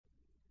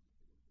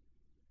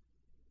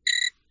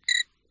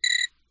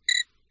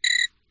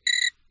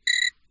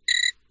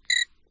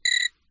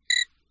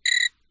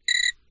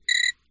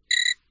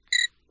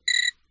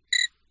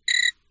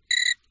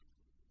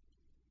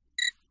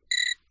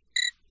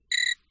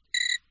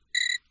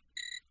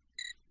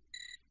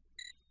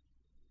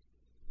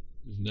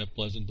Isn't that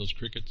pleasant, those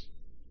crickets?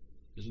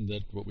 Isn't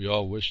that what we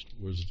all wished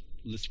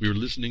we were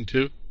listening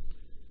to?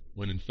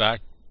 When in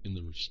fact, in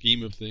the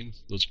scheme of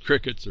things, those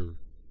crickets are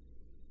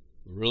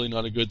really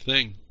not a good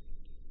thing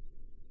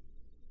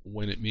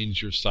when it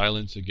means your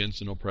silence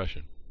against an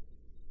oppression.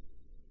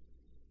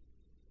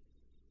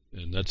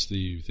 And that's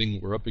the thing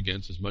we're up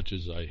against, as much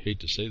as I hate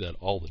to say that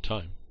all the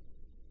time.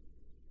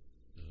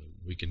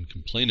 We can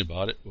complain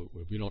about it, but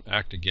if we don't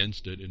act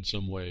against it in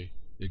some way,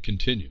 it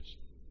continues.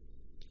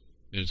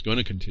 And it's going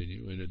to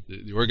continue. And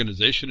the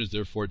organization is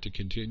there for it to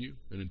continue.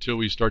 And until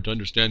we start to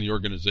understand the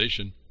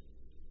organization,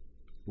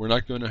 we're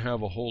not going to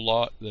have a whole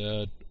lot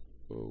that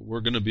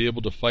we're going to be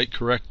able to fight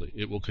correctly.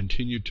 It will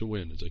continue to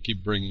win. As I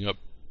keep bringing up,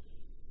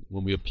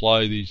 when we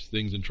apply these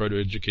things and try to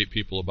educate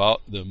people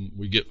about them,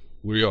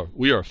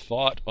 we are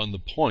fought on the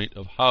point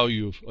of how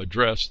you've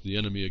addressed the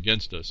enemy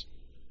against us,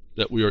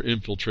 that we are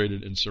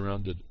infiltrated and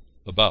surrounded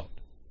about.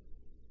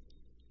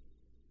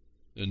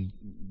 And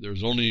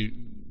there's only,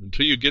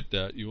 until you get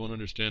that, you won't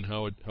understand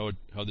how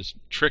this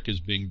trick is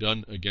being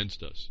done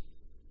against us.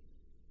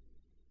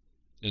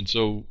 And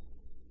so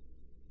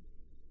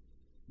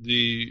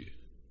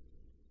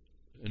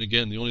and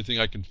again, the only thing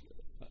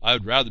I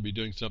would rather be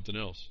doing something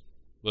else,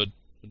 but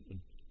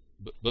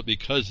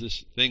because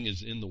this thing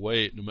is in the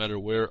way, no matter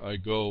where I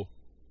go,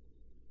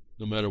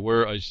 no matter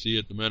where I see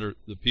it, no matter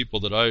the people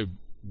that I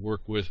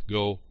work with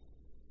go,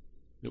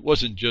 it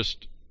wasn't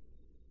just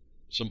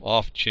some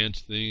off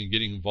chance thing and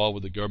getting involved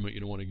with the government.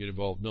 You don't want to get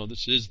involved. No,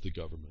 this is the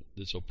government.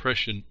 This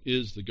oppression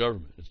is the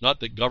government. It's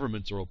not that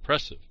governments are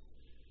oppressive.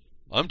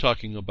 I'm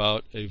talking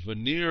about a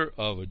veneer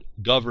of a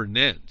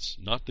governance,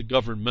 not the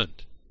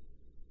government.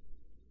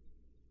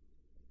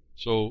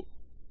 So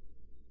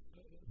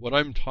what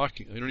I'm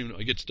talking,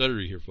 I get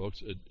stuttery here,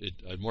 folks.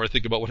 The more I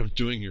think about what I'm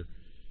doing here,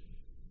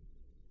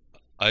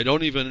 I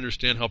don't even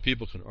understand how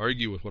people can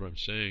argue with what I'm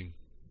saying,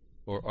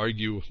 or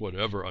argue with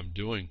whatever I'm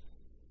doing,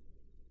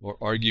 or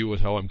argue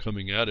with how I'm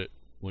coming at it,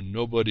 when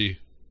nobody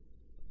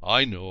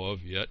I know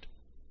of yet,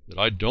 that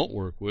I don't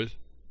work with,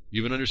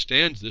 even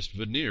understands this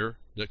veneer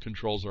that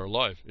controls our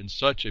life in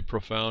such a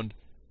profound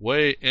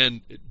way.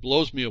 And it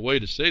blows me away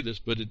to say this,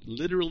 but it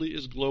literally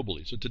is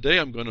globally. So today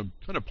I'm going to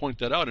kind of point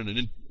that out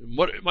in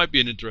what it might be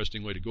an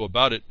interesting way to go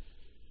about it.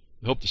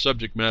 I hope the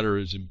subject matter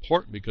is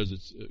important, because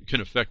it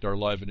can affect our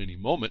life at any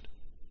moment.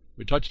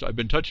 I've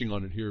been touching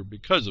on it here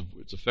because of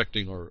it's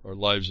affecting our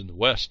lives in the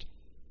West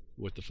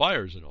with the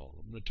fires and all.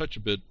 I'm going to touch a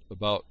bit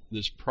about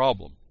this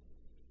problem.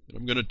 And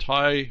I'm going to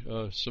tie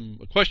a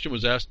question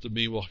was asked of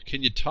me, well,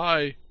 can you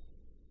tie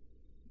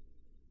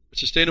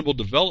sustainable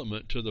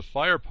development to the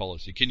fire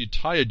policy? Can you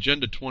tie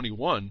Agenda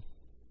 21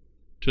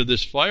 to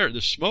this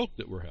smoke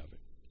that we're having?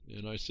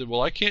 And I said,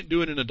 well, I can't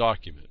do it in a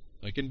document.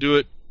 I can do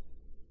it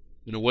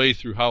in a way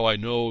through how I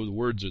know the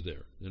words are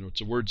there.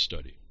 It's a word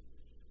study.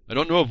 I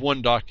don't know of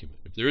one document.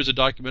 If there is a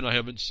document, I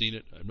haven't seen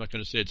it. I'm not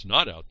going to say it's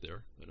not out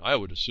there, and I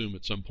would assume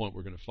at some point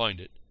we're going to find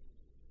it.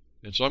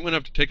 And so I'm going to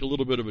have to take a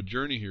little bit of a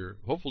journey here,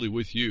 hopefully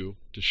with you,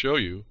 to show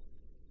you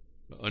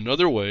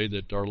another way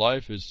that our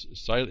life is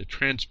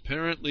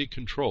transparently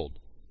controlled.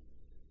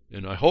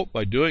 And I hope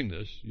by doing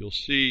this, you'll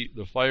see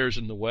the fires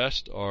in the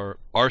West are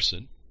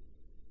arson.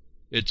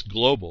 It's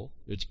global,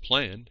 it's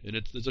planned,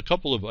 and there's a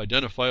couple of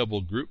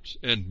identifiable groups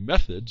and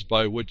methods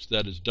by which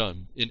that is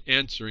done in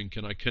answering,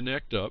 can I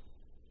connect up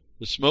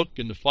the smoke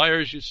and the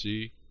fires you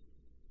see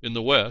in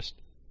the West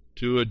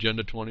to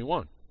Agenda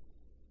 21,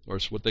 or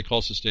what they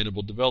call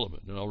sustainable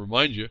development. And I'll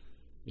remind you,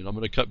 and I'm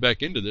going to cut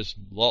back into this a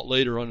lot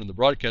later on in the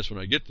broadcast when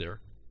I get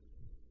there,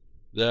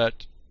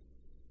 that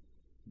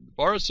the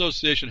Bar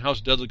Association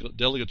House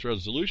Delegates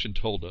Resolution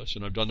told us,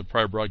 and I've done the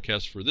prior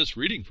broadcast for this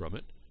reading from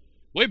it,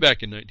 way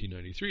back in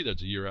 1993,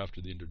 that's a year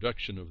after the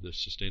introduction of this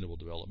sustainable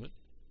development,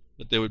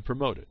 that they would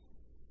promote it.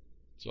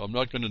 So I'm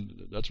not going to,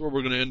 that's where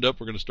we're going to end up.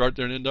 We're going to start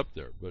there and end up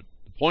there. But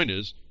the point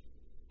is,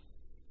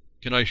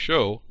 can I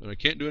show, and I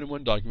can't do it in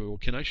one document, but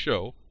can I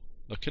show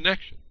a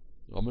connection?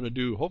 I'm going to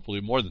do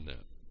hopefully more than that.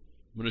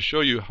 I'm going to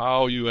show you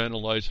how you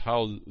analyze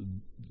how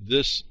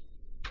this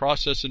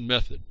process and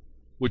method,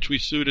 which we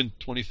sued in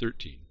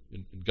 2013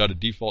 and got a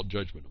default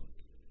judgment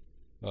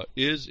on,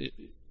 it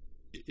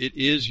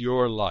is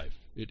your life.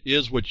 It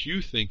is what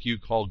you think you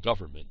call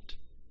government.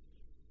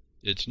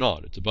 It's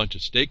not. It's a bunch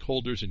of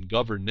stakeholders in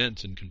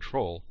governance and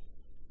control.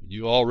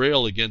 You all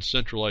rail against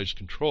centralized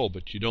control,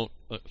 but you don't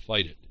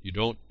fight it. You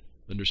don't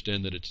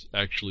understand that it's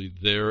actually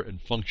there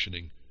and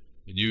functioning,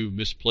 and you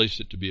misplace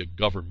it to be a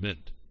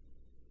government.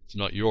 It's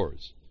not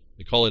yours.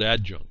 They call it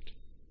adjunct.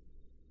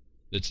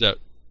 It's that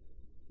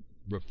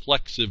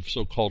reflexive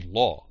so-called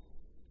law.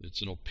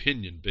 It's an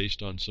opinion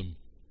based on some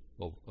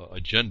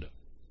agenda.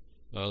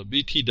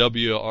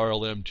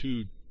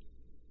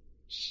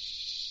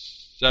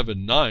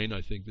 BTWRLM279,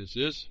 I think this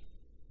is.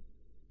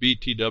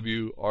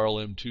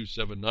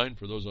 BTWRLM279,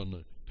 for those on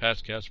the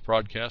pastcast,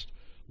 prodcast,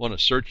 want to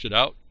search it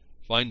out,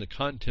 find the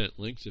content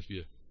links. If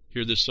you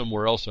hear this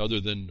somewhere else other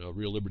than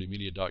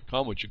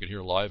reallibertymedia.com, which you can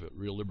hear live at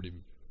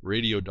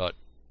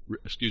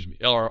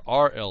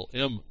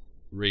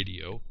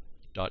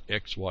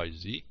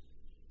rlmradio.xyz.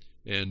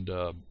 And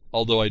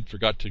although I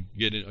forgot to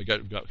get in, I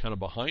got kind of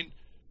behind.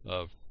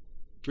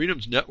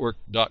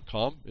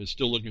 Freedomsnetwork.com is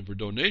still looking for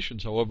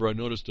donations. However, I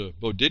noticed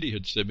Bo Diddy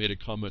had made a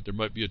comment there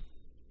might be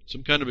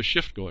some kind of a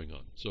shift going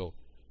on. So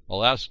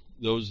I'll ask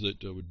those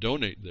that would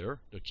donate there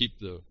to keep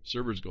the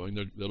servers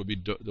going. They'll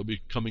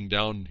be coming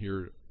down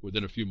here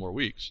within a few more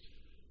weeks.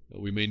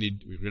 We're going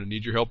to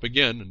need your help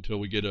again until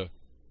we get a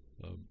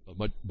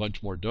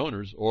bunch more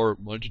donors. Or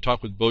why don't you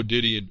talk with Bo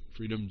Diddy at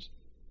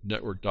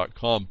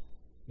freedomsnetwork.com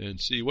and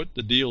see what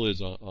the deal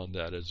is on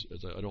that, as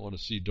I don't want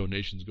to see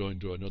donations going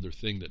to another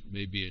thing that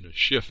may be in a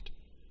shift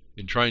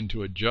in trying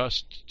to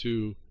adjust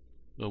to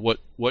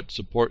what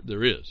support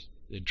there is,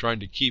 in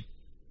trying to keep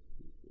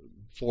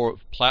for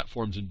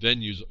platforms and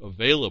venues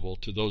available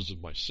to those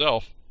of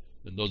myself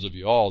and those of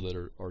you all that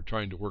are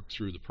trying to work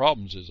through the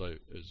problems as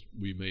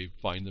we may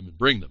find them and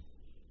bring them.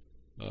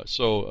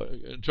 So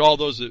to all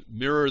those that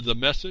mirror the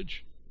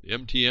message, the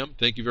MTM,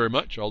 thank you very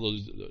much. All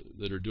those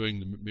that are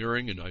doing the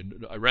mirroring, and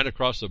I ran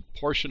across a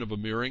portion of a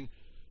mirroring,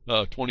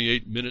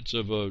 28 minutes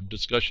of a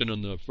discussion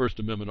on the First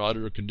Amendment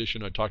auditor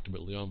condition. I talked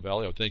about Leon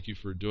Valley. I thank you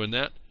for doing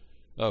that.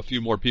 A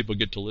few more people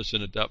get to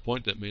listen at that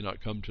point that may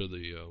not come to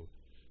the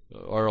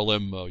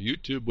RLM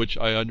YouTube, which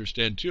I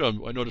understand too.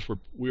 I notice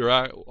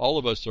all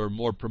of us are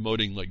more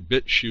promoting like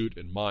BitChute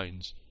and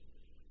Minds.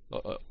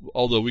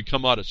 Although we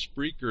come out of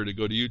Spreaker to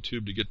go to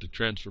YouTube to get the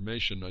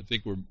transformation, I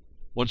think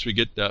once we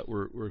get that,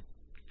 we're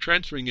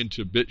transferring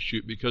into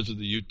BitChute because of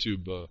the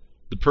YouTube,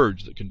 the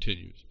purge that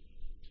continues.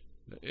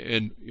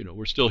 And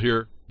we're still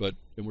here, and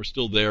we're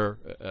still there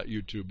at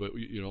YouTube, but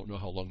you don't know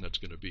how long that's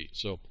going to be.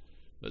 So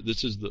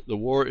this is the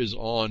war is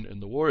on,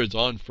 and the war is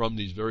on from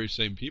these very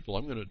same people.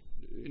 I'm going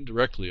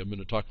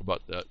to talk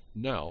about that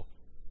now,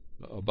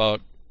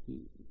 about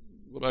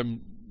what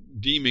I'm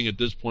deeming at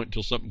this point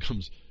until something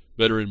comes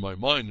better in my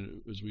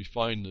mind, as we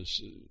find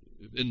this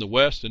in the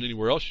West and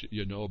anywhere else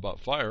about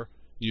fire.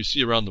 You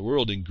see around the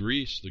world in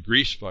Greece, the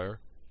Greece fire.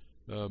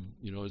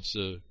 It's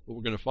what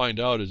we're going to find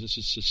out is this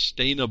is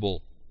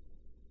sustainable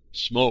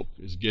smoke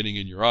is getting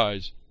in your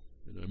eyes,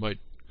 and I might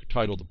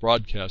title the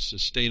broadcast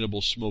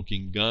 "Sustainable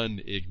Smoking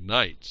Gun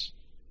Ignites,"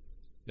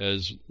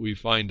 as we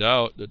find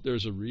out that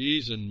there's a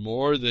reason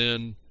more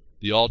than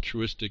the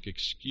altruistic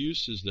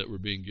excuses that were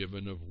being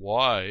given of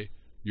why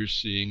you're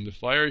seeing the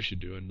fires you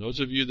do. And those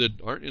of you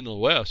that aren't in the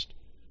West,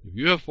 if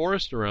you have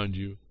forest around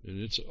you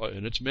and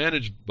it's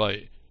managed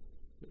by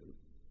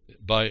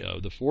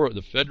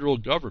the federal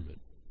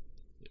government,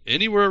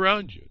 anywhere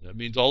around you, that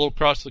means all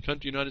across the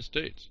country, United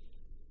States,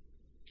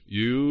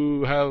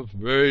 you have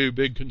very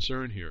big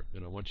concern here.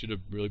 And I want you to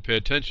really pay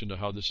attention to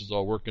how this is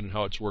all working and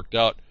how it's worked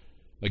out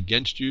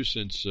against you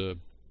since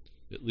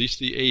at least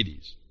the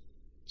 80s.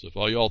 So if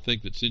all y'all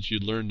think that since you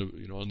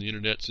learned on the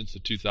internet since the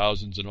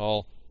 2000s and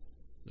all,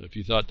 if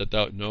you thought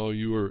no,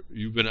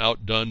 you've been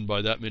outdone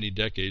by that many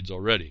decades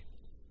already.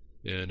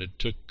 And it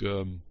took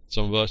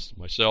some of us,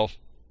 myself,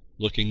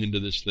 looking into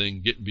this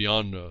thing, getting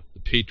beyond the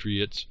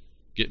patriots,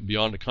 getting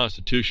beyond the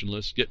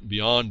constitutionalists, getting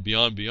beyond,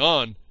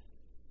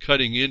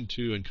 cutting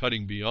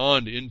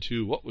beyond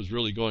into what was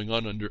really going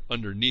on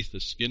underneath the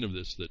skin of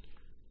this, that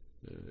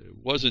it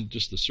wasn't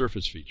just the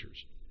surface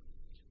features.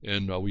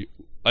 And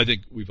I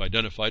think we've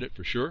identified it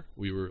for sure.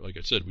 We were, like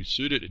I said, we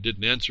sued it. It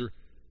didn't answer.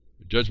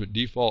 Judgment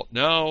default.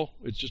 Now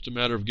it's just a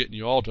matter of getting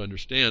you all to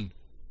understand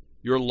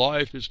your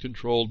life is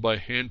controlled by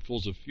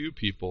handfuls of few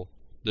people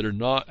that are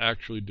not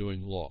actually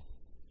doing law.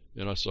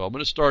 And so I'm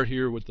going to start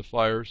here with the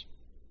fires.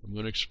 I'm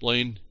going to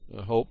explain,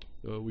 I hope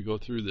we go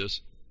through this,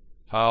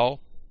 how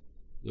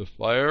the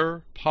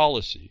fire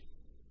policy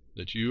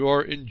that you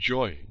are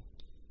enjoying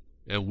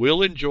and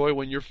will enjoy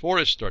when your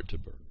forests start to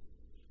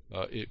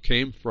burn, it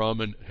came from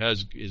and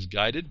is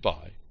guided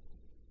by,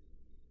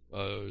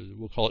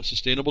 we'll call it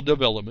sustainable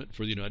development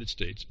for the United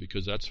States,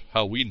 because that's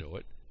how we know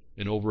it.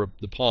 And over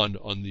the pond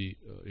in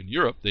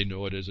Europe, they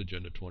know it as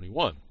Agenda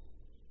 21.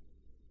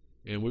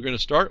 And we're going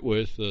to start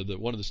with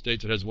one of the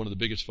states that has one of the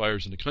biggest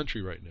fires in the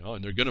country right now,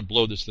 and they're going to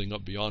blow this thing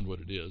up beyond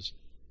what it is.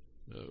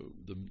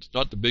 It's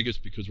not the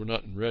biggest because we're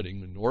not in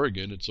Redding. In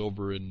Oregon, it's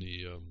over in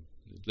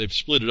they've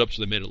split it up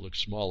so they made it look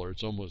smaller.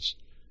 It's almost,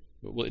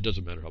 well, it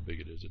doesn't matter how big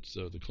it is. It's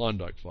the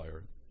Klondike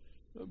fire.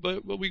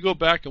 But we go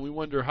back and we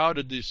wonder, how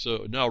did these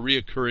now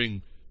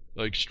reoccurring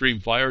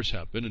extreme fires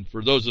happen? And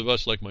for those of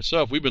us like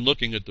myself, we've been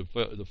looking at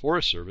the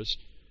Forest Service.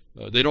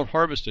 They don't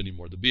harvest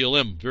anymore. The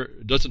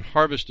BLM doesn't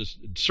harvest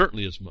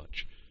certainly as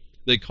much.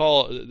 They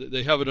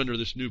have it under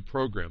this new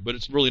program, but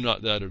it's really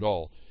not that at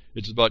all.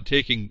 It's about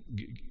taking.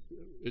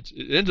 It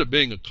ends up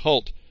being a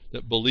cult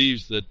that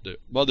believes that the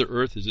Mother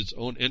Earth is its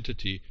own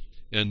entity,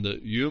 and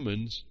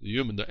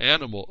the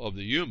animal of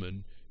the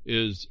human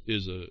is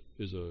a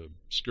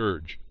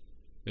scourge.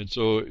 And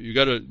so you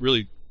got to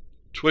really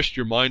twist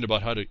your mind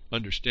about how to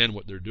understand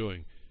what they're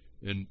doing,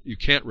 and you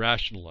can't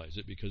rationalize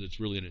it because it's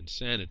really an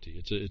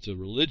insanity. It's a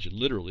religion,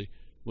 literally.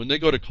 When they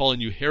go to calling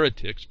you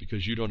heretics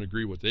because you don't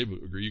agree with what they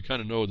agree, you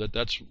kind of know that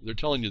they're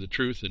telling you the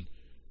truth,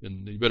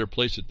 and you better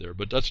place it there.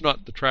 But that's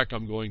not the track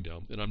I'm going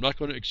down, and I'm not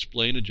going to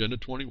explain Agenda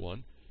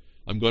 21.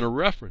 I'm going to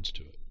reference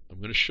to it. I'm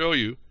going to show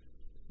you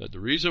that the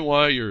reason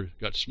why you've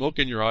got smoke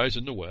in your eyes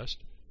in the West,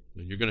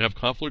 and you're going to have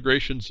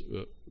conflagrations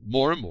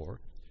more and more,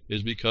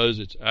 is because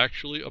it's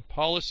actually a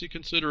policy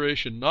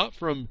consideration, not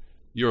from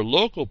your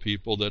local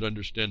people that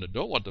understand and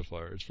don't want the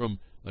fire. It's from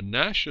an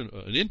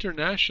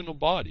international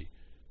body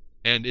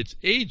and its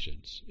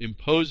agents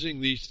imposing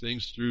these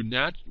things through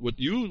what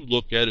you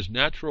look at as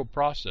natural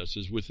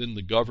processes within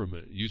the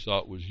government you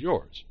thought was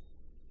yours.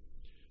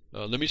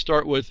 Let me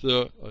start with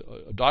a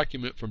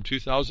document from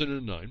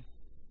 2009.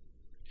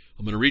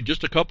 I'm going to read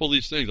just a couple of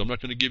these things. I'm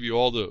not going to give you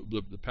all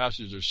the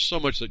passages. There's so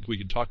much that we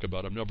can talk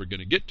about. I'm never going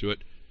to get to it.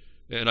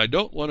 And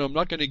I'm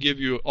not going to give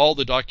you all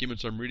the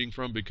documents I'm reading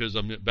from, because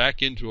I'm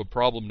back into a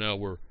problem now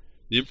where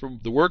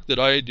the work that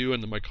I do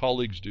and that my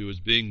colleagues do is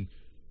being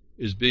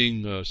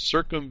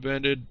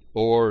circumvented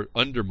or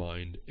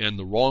undermined, and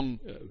the wrong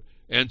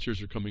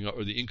answers are coming out,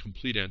 or the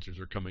incomplete answers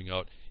are coming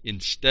out,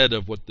 instead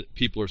of what the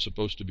people are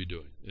supposed to be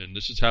doing. And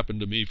this has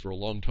happened to me for a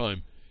long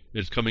time.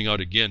 It's coming out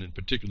again, in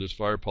particular this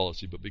fire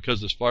policy. But because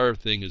this fire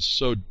thing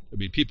is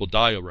people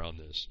die around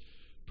this.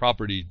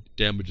 Property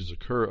damages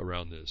occur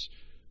around this.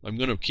 I'm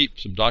going to keep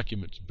some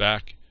documents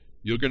back.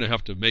 You're going to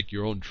have to make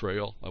your own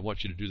trail. I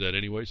want you to do that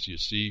anyway, so you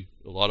see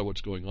a lot of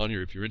what's going on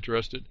here if you're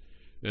interested.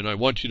 And I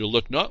want you to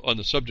look not on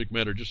the subject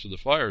matter just of the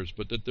fires,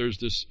 but that there's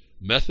this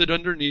method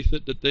underneath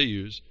it that they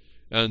use,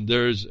 and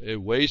there's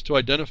ways to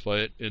identify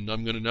it. And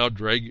I'm going to now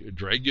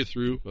drag you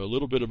through a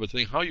little bit of a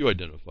thing, how you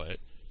identify it.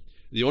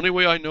 The only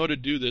way I know to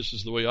do this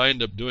is the way I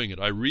end up doing it.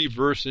 I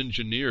reverse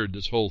engineered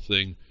this whole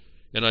thing,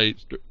 and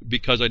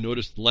because I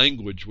noticed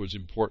language was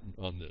important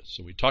on this.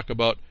 So we talk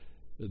about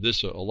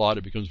this a lot.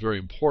 It becomes very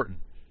important.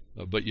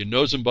 But you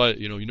know them by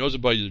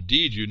their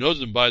deeds. You know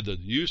them by the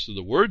use of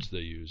the words they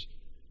use,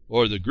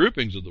 or the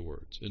groupings of the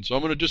words. And so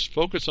I'm going to just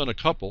focus on a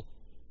couple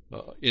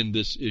in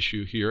this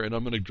issue here, and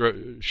I'm going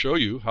to show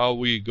you how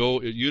we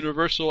go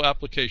universal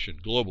application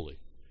globally,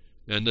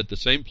 and that the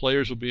same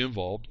players will be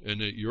involved,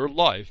 and that your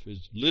life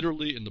is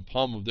literally in the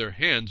palm of their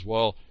hands,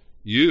 while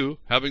you,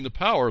 having the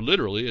power,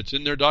 literally, it's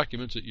in their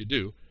documents that you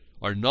do,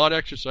 are not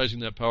exercising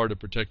that power to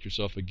protect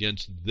yourself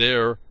against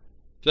their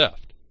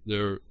theft.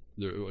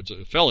 It's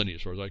a felony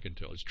as far as I can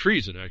tell. It's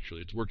treason,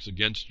 actually. It works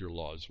against your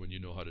laws when you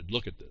know how to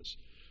look at this.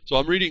 So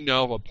I'm reading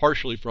now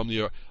partially from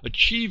the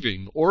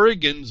Achieving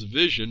Oregon's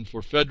Vision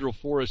for Federal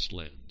Forest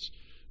Lands,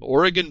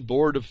 Oregon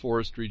Board of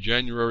Forestry,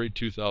 January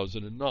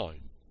 2009.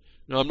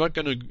 Now I've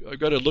got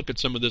to look at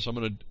some of this. I'm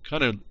going to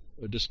kind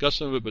of discuss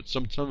some of it, but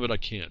some of it I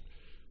can't.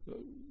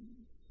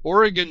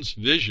 Oregon's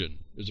vision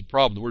is a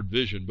problem, the word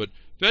vision, but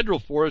federal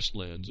forest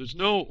lands, there's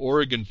no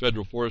Oregon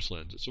federal forest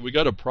lands. So we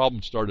got a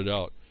problem started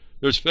out.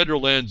 There's federal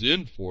lands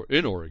in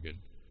Oregon,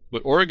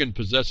 but Oregon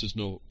possesses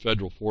no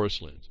federal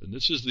forest lands. And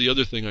this is the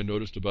other thing I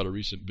noticed about a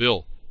recent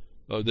bill.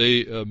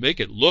 They make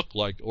it look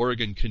like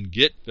Oregon can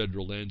get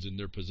federal lands in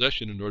their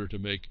possession in order to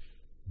make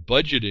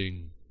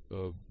budgeting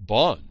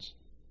bonds.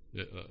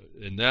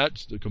 And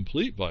that's the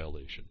complete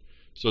violation.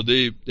 So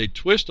they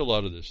twist a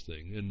lot of this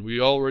thing, and we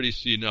already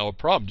see now a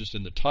problem just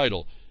in the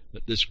title,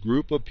 that this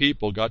group of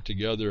people got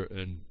together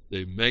and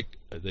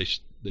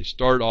they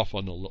start off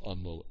on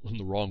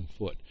the wrong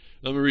foot.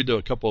 Let me read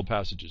a couple of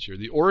passages here.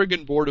 The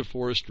Oregon Board of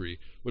Forestry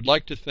would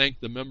like to thank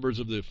the members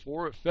of the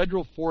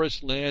Federal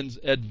Forest Lands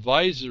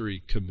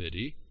Advisory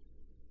Committee,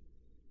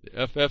 the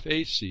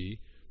FFAC,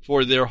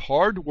 for their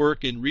hard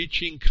work in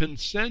reaching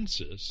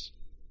consensus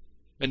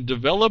and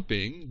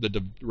developing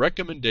the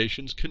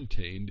recommendations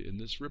contained in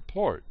this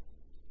report.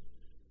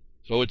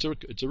 So it's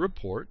a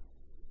report,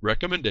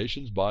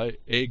 recommendations by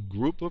a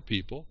group of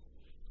people,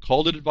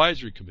 called an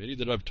advisory committee,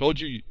 that I've told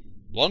you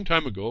a long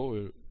time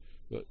ago.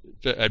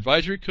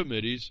 Advisory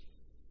committees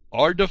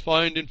are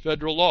defined in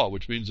federal law,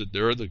 which means that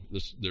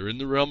they're in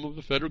the realm of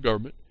the federal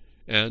government,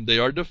 and they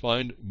are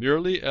defined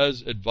merely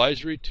as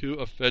advisory to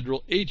a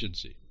federal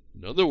agency.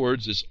 In other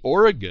words, this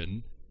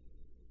Oregon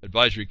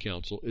Advisory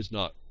Council is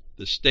not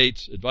the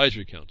state's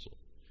advisory council.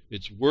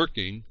 It's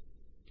working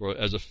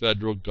as a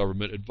federal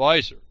government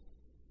advisor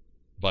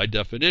by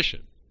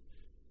definition.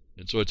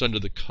 And so it's under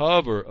the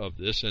cover of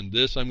this, and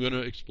this I'm going to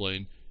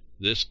explain.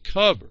 This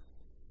cover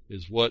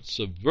is what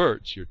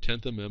subverts your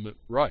 10th Amendment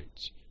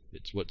rights.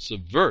 It's what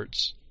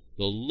subverts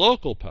the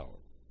local power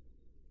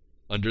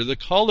under the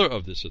color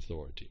of this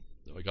authority.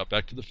 Now I got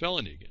back to the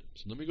felony again.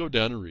 So let me go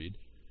down and read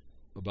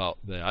about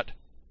that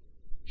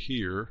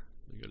here.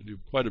 I got to do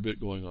quite a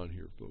bit going on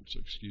here, folks, so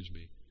excuse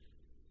me.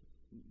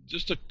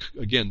 Just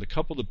again, the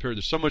couple of pairs.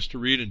 There's so much to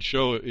read and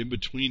show in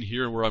between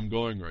here and where I'm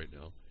going right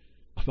now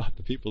about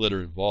the people that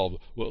are involved.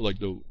 Well, like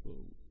the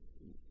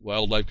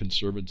Wildlife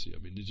Conservancy.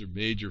 I mean, these are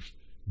major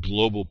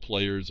global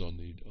players on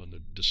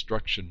the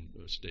destruction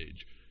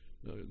stage,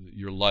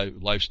 your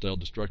lifestyle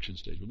destruction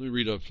stage. Let me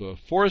read of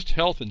forest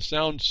health and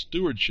sound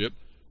stewardship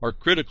are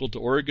critical to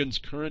Oregon's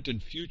current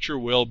and future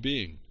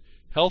well-being.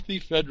 Healthy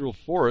federal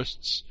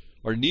forests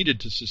are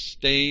needed to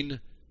sustain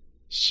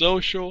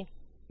social,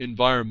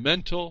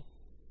 environmental,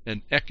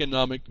 and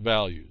economic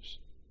values.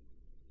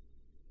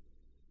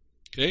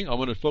 Okay, I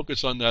want to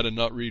focus on that and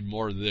not read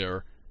more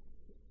there.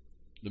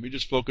 Let me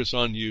just focus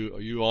on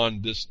you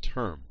on this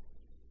term.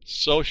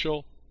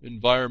 Social,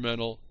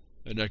 environmental,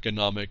 and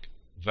economic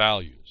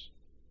values.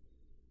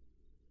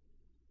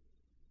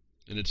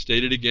 And it's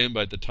stated again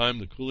by, at the time,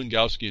 the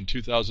Kulingowski in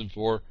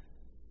 2004,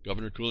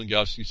 Governor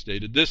Kulingowski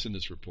stated this in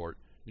this report: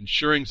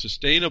 ensuring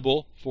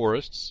sustainable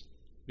forests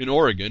in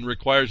Oregon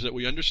requires that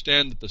we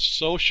understand that the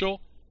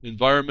social,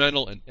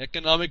 environmental, and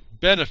economic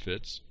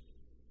benefits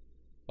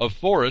of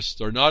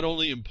forests are not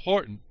only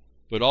important,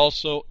 but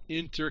also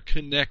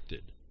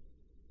interconnected.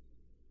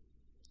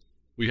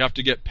 We have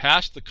to get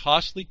past the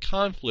costly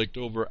conflict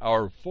over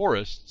our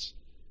forests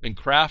and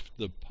craft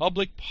the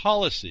public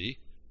policy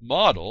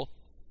model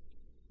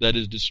that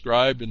is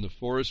described in the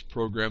Forest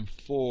Program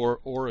for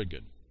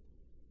Oregon.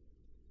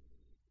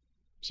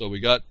 So we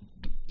got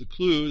the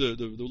clue,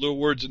 the little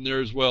words in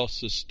there as well: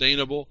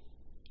 sustainable.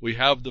 We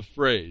have the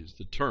phrase,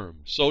 the term,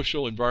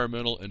 social,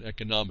 environmental, and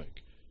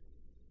economic.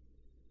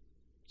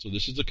 So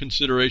this is the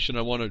consideration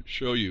I want to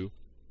show you.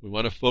 We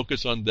want to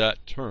focus on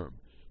that term.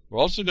 We're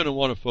also going to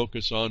want to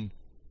focus on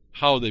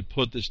how they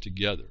put this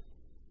together,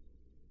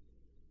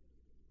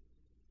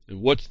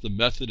 and what's the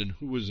method and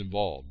who was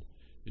involved.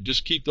 And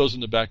just keep those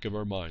in the back of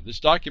our mind. This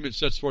document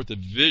sets forth a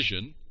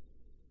vision,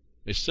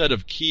 a set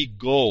of key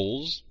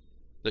goals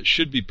that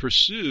should be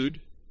pursued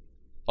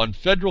on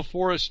federal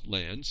forest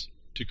lands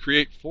to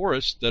create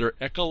forests that are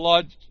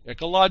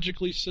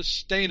ecologically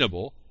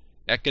sustainable,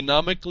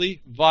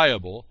 economically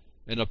viable,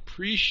 and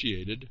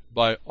appreciated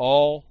by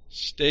all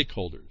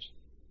stakeholders.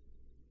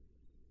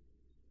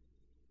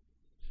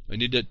 I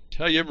need to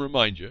tell you and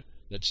remind you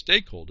that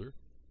stakeholder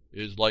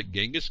is like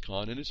Genghis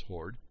Khan and his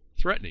horde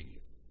threatening you.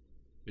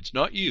 It's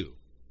not you.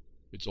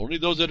 It's only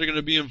those that are going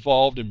to be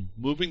involved in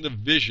moving the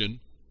vision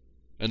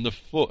and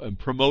and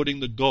promoting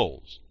the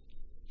goals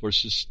for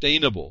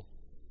sustainable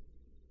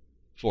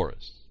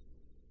forests.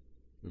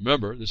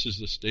 Remember, this is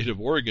the state of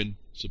Oregon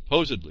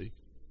supposedly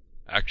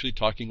actually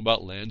talking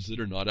about lands that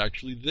are not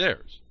actually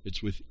theirs.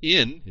 It's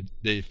within,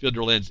 the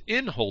federal lands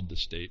hold the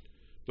state,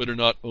 but are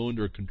not owned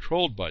or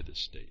controlled by the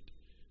state.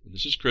 And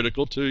this is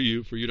critical to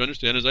you, for you to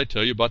understand as I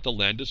tell you about the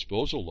land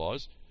disposal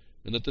laws,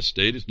 and that the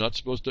state is not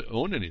supposed to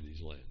own any of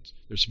these lands.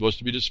 They're supposed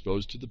to be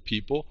disposed to the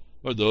people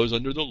or those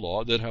under the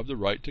law that have the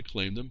right to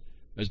claim them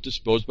as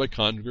disposed by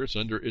Congress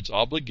under its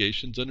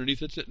obligations underneath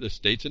the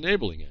State's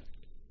Enabling Act.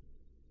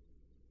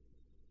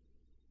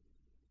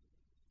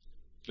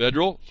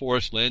 Federal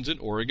forest lands in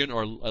Oregon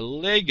are a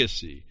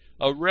legacy,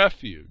 a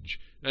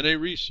refuge, and a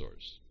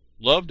resource,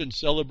 loved and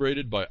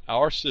celebrated by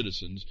our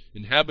citizens,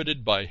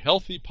 inhabited by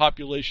healthy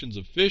populations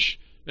of fish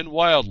and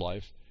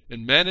wildlife,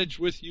 and managed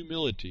with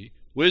humility,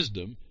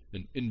 wisdom,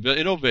 and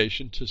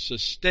innovation to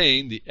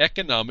sustain the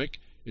economic,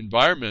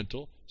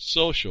 environmental,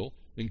 social,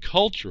 and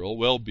cultural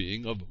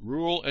well-being of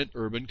rural and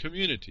urban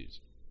communities.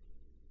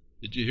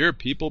 Did you hear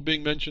people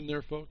being mentioned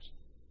there, folks?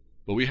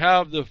 But we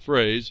have the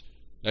phrase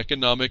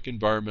economic,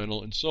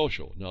 environmental, and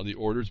social. Now the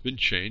order's been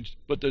changed,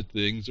 but the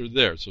things are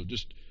there. So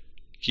just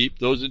keep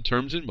those in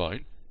terms in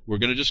mind. We're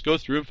going to just go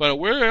through and find out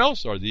where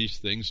else are these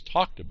things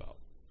talked about.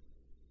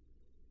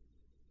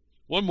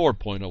 One more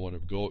point I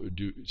want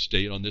to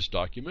state on this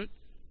document.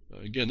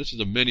 Again, this is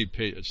a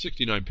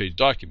 69-page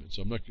document,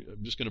 so I'm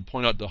just going to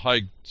point out the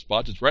high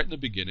spots. It's right in the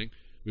beginning.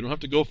 We don't have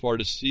to go far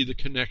to see the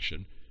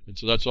connection, and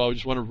so that's why I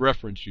just want to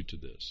reference you to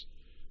this.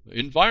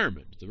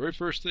 Environment, the very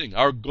first thing.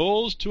 Our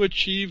goals to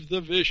achieve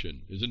the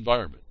vision is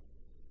environment.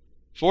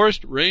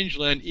 Forest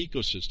rangeland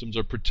ecosystems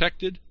are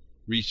protected,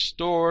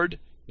 restored,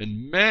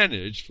 and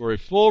managed for a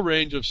full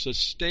range of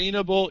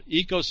sustainable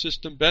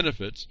ecosystem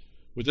benefits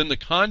within the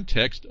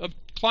context of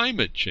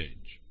climate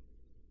change.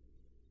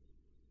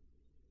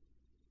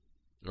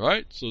 All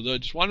right, so I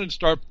just wanted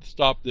to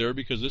stop there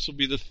because this will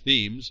be the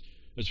themes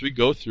as we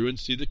go through and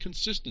see the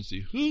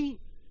consistency. Who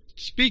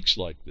speaks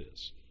like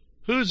this?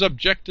 Whose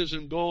objectives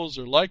and goals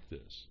are like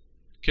this?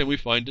 Can we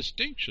find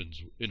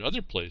distinctions in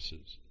other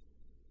places?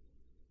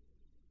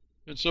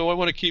 And so I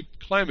want to keep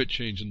climate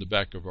change in the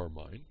back of our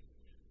mind.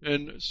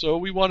 And so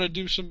we want to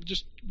do some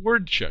just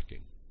word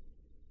checking.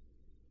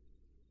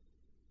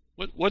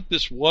 What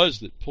this was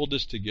that pulled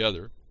this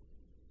together,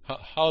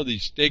 how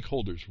these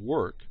stakeholders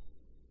work,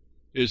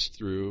 is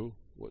through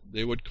what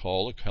they would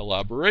call a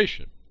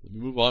collaboration. Let me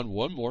move on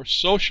one more.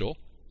 Social.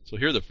 So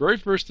here the very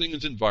first thing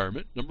is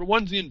environment. Number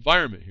one is the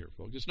environment here,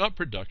 folks. It's not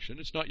production.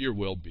 It's not your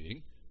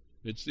well-being.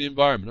 It's the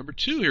environment. Number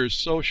two here is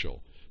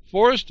social.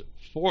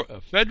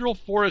 Federal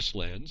forest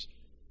lands.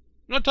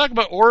 We're not talking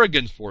about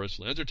Oregon's forest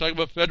lands. They're talking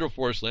about federal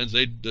forest lands.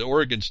 The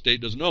Oregon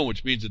state doesn't own,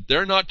 which means that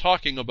they're not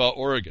talking about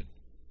Oregon.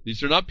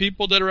 These are not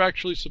people that are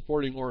actually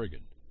supporting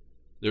Oregon.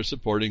 They're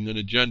supporting an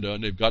agenda,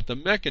 and they've got the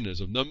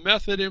mechanism, the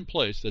method in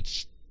place that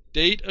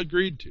state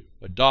agreed to,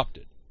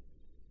 adopted,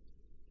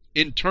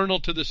 internal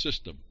to the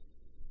system.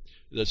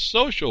 The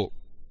social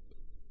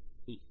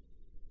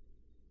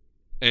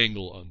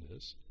angle on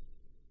this,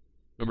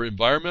 remember,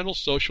 environmental,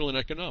 social, and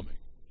economic.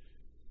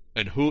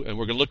 And we're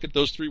going to look at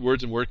those three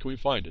words and where can we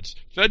find it.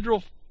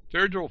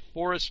 Federal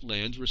forest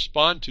lands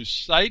respond to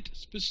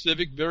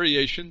site-specific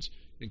variations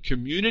and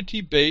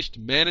community-based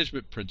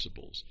management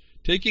principles,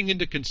 taking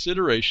into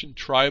consideration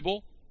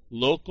tribal,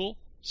 local,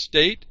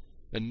 state,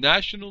 and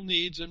national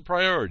needs and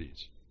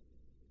priorities.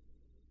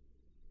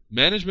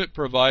 Management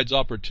provides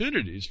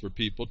opportunities for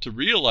people to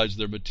realize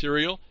their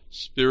material,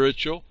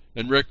 spiritual,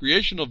 and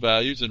recreational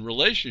values and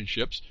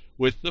relationships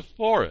with the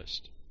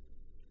forest.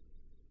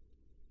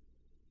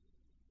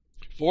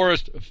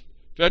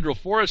 Federal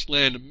forest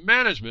land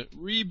management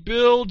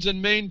rebuilds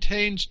and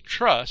maintains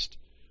trust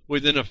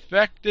within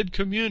affected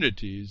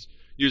communities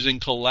using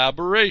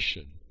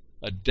collaboration,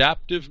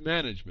 adaptive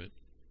management,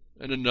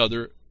 and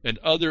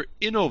other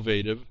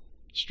innovative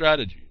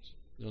strategies.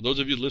 Now, those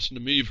of you who listen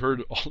to me, you've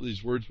heard all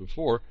these words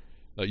before.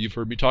 You've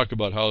heard me talk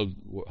about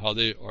how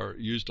they are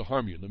used to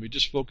harm you. Let me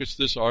just focus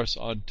this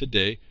on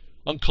today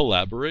on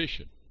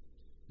collaboration.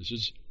 This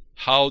is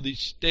how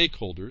these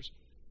stakeholders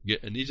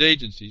and these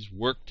agencies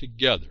work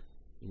together.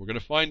 And we're going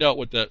to find out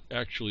what that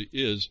actually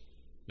is,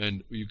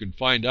 and you can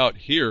find out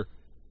here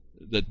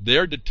that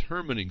they're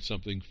determining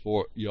something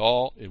for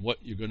y'all and what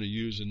you're going to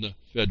use in the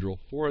federal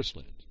forest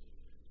lands.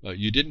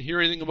 You didn't hear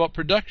anything about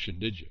production,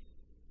 did you?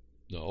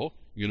 No.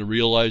 You're going to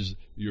realize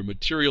your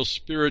material,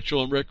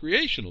 spiritual, and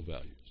recreational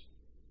values.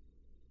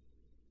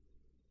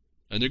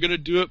 And they're going to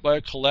do it by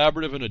a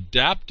collaborative and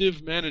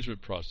adaptive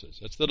management process.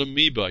 That's that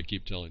amoeba I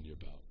keep telling you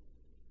about.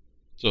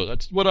 So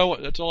that's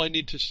all I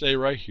need to say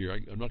right here.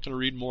 I'm not going to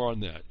read more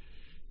on that.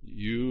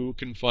 You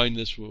can find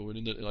this.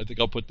 I think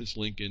I'll put this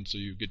link in so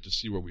you get to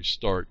see where we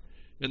start.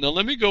 And now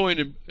let me go in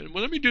and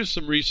let me do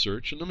some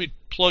research and let me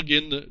plug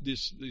in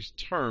these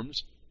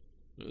terms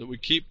that we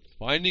keep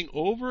finding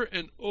over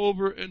and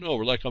over and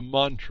over like a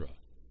mantra,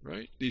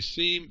 right? These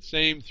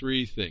same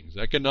three things: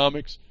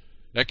 economic,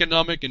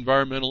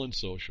 environmental, and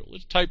social.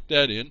 Let's type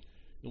that in.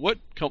 And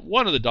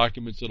one of the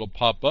documents that'll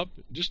pop up,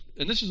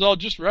 and this is all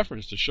just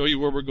reference to show you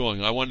where we're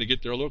going. I wanted to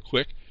get there a little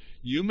quick.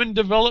 Human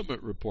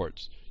Development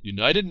Reports,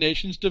 United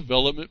Nations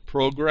Development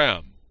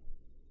Program.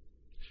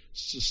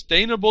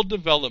 Sustainable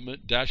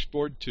Development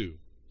Dashboard 2.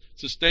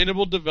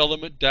 Sustainable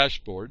Development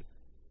Dashboard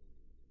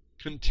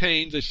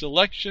contains a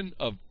selection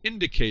of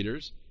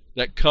indicators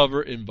that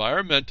cover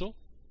environmental,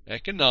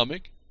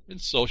 economic, and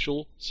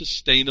social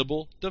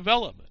sustainable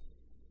development.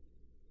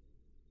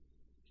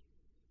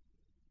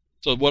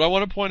 So what I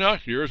want to point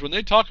out here is when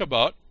they talk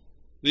about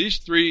these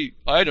three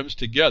items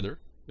together,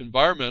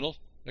 environmental,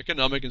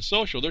 economic, and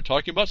social, they're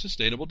talking about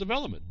sustainable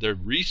development. They're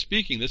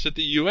re-speaking this at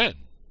the UN.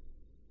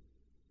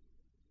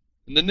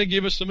 And then they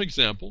give us some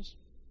examples.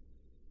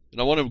 And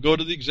I want to go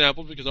to the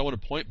examples because I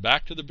want to point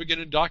back to the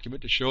beginning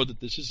document to show that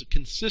this is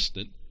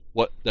consistent,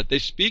 that they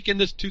speak in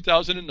this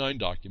 2009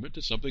 document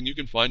to something you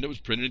can find that was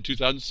printed in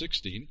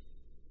 2016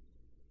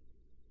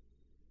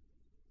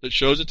 that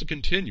shows it's a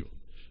continuum.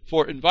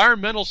 For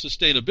environmental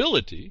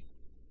sustainability,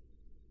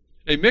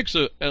 a mix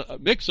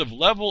of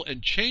level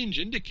and change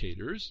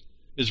indicators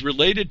is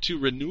related to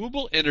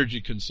renewable energy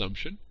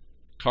consumption,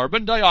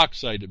 carbon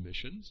dioxide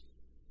emissions,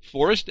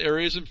 forest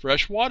areas, and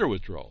fresh water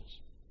withdrawals.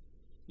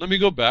 Let me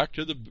go back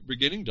to the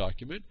beginning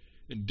document,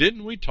 and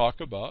didn't we talk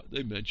about,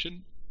 they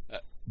mentioned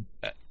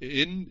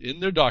in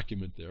their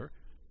document there,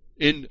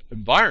 in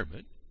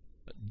environment,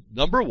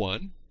 number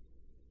one,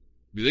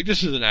 we think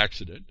this is an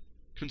accident,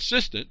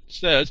 consistent,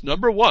 says,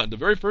 number one, the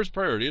very first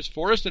priority is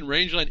forest and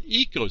rangeland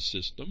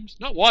ecosystems,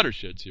 not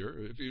watersheds here,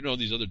 if you know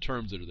these other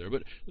terms that are there,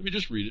 but let me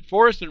just read it.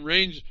 Forest and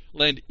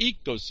rangeland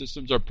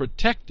ecosystems are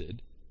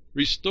protected,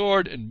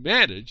 restored, and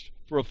managed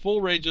for a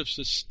full range of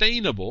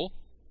sustainable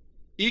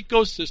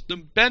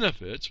ecosystem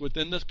benefits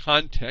within the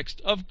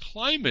context of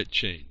climate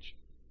change.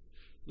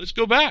 Let's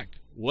go back.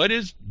 What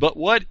is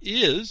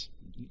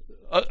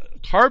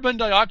carbon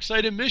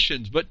dioxide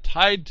emissions, but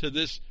tied to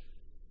this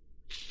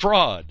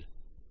fraud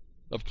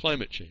of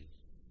climate change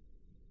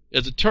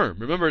as a term?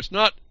 Remember, it's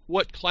not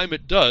what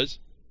climate does,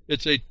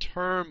 it's a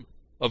term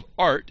of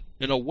art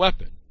and a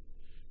weapon.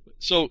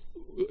 So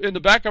in the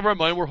back of our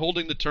mind, we're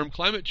holding the term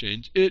climate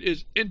change. It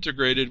is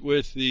integrated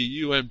with the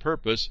UN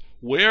purpose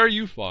where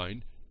you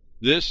find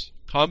this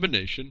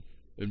combination,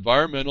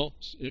 environmental,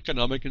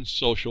 economic, and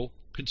social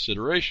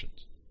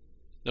considerations.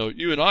 Now,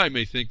 you and I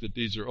may think that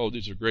these are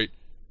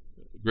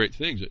great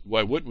things.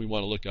 Why wouldn't we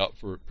want to look out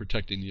for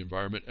protecting the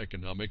environment,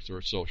 economics,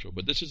 or social?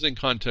 But this is in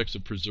context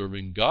of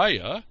preserving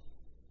Gaia,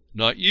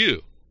 not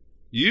you.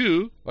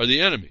 You are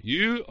the enemy.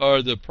 You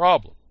are the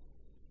problem.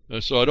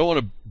 So I don't want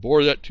to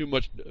bore that too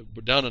much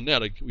down on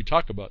that. We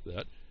talk about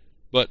that.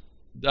 But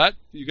that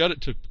you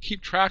got to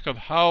keep track of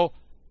how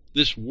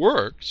this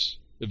works.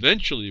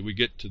 Eventually we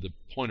get to the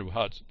point of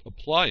how it's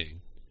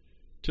applying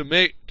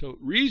to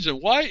reason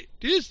why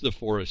is the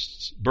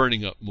forests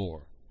burning up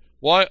more?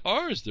 Why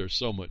is there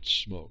so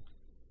much smoke?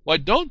 Why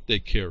don't they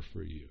care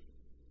for you?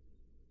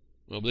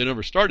 Well, they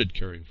never started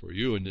caring for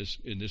you in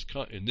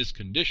this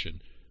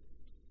condition.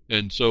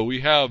 And so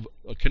we have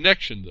a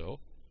connection, though.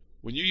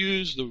 When you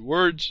use the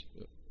words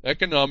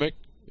economic,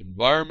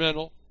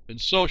 environmental,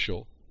 and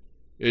social,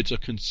 it's a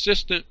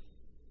consistent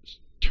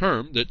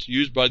term that's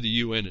used by the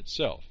UN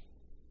itself.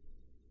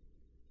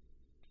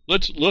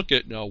 Let's look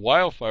at now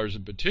wildfires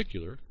in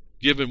particular,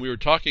 given we were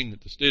talking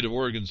at the state of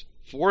Oregon's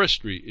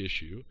forestry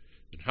issue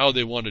and how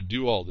they want to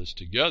do all this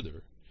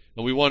together.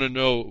 And we want to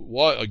know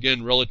what,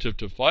 again, relative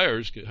to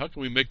fires, how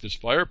can we make this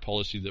fire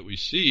policy that we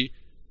see,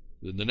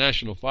 the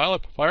national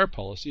fire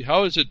policy,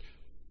 how is it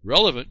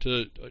relevant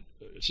to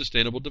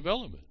sustainable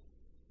development?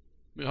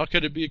 I mean, how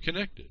could it be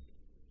connected?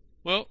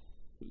 Well,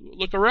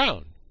 look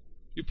around.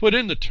 You put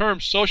in the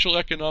terms social,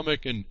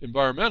 economic, and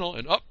environmental,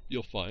 and up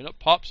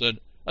pops an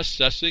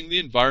assessing the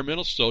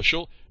environmental,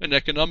 social, and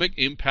economic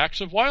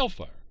impacts of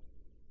wildfire.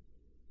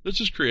 This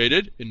was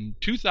created in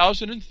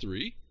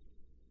 2003.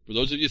 For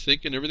those of you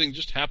thinking everything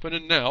just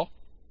happening now,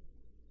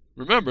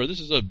 remember, this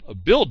is a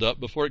build-up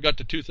before it got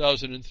to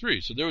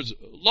 2003. So there was a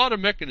lot of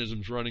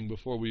mechanisms running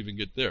before we even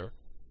get there.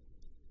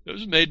 It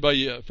was made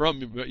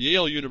from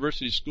Yale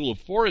University School of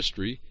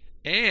Forestry,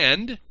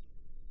 and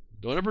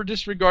don't ever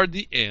disregard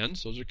the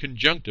ands. Those are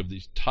conjunctive.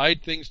 These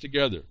tied things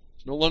together.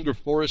 It's no longer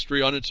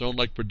forestry on its own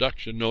like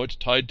production. No, it's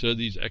tied to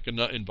these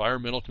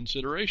environmental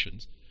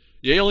considerations.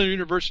 Yale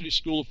University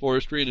School of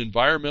Forestry and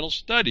Environmental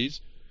Studies,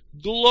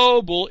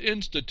 Global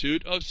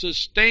Institute of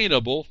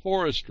Sustainable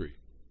Forestry.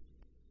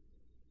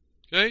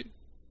 Okay?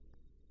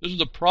 This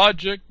is a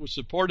project was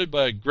supported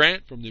by a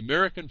grant from the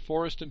American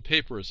Forest and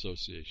Paper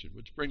Association,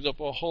 which brings up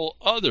a whole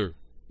other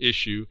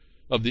issue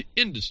of the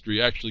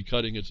industry actually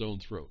cutting its own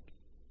throat.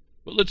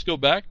 But let's go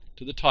back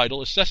to the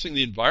title, Assessing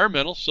the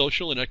Environmental,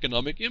 Social, and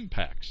Economic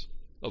Impacts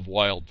of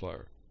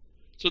Wildfire.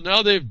 So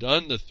now they've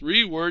done the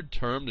three-word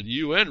term that the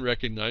UN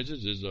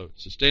recognizes as a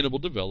sustainable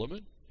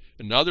development,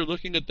 and now they're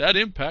looking at that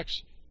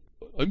impacts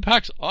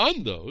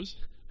on those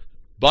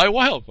by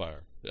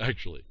wildfire,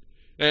 actually.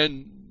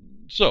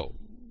 And so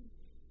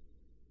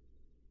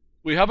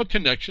we have a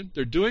connection.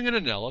 They're doing an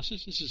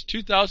analysis. This is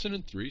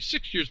 2003,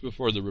 6 years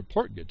before the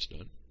report gets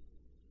done.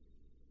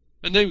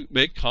 And they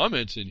make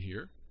comments in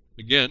here,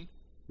 again,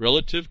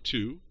 relative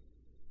to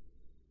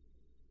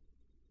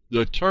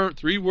the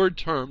three-word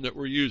term that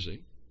we're using,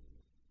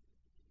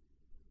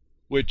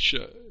 which,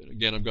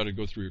 again, I'm going to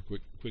go through here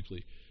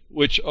quickly,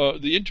 which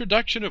the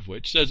introduction of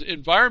which says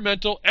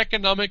environmental,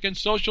 economic, and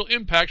social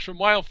impacts from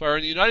wildfire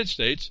in the United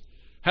States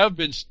have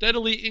been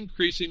steadily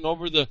increasing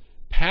over the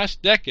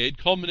past decade,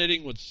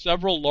 culminating with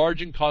several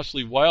large and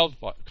costly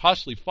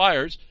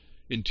fires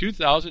in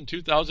 2000,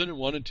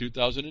 2001, and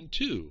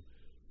 2002.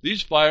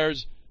 These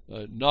fires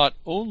not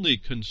only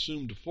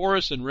consumed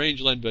forests and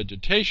rangeland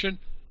vegetation,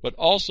 but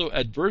also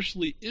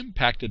adversely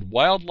impacted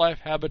wildlife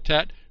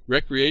habitat,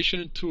 recreation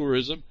and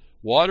tourism,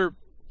 water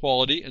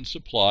quality and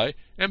supply,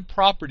 and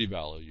property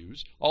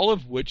values, all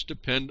of which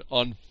depend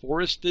on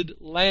forested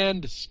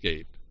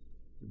landscape.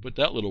 Put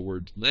that little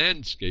word,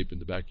 landscape, in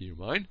the back of your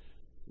mind.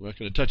 We're not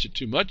going to touch it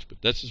too much,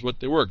 but this is what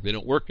they work. They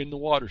don't work in the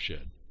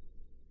watershed.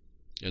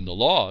 And the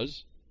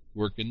laws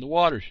work in the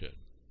watershed.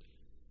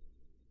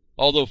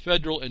 Although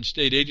federal and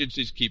state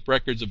agencies keep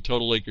records of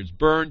total acres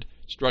burned,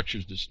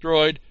 structures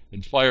destroyed,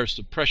 and fire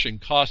suppression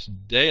cost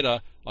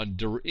data on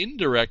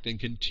indirect and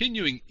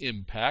continuing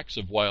impacts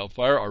of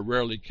wildfire are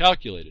rarely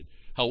calculated.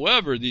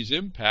 However, these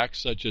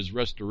impacts, such as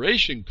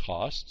restoration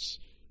costs,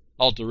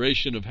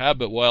 alteration of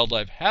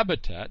wildlife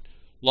habitat,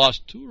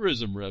 lost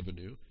tourism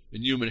revenue,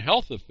 and human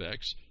health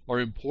effects, are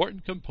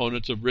important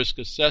components of risk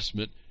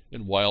assessment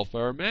and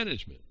wildfire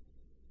management.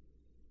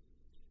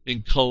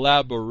 In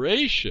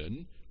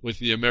collaboration with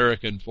the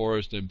American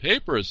Forest and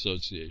Paper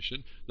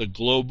Association, the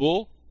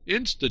Global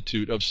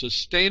Institute of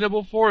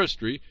Sustainable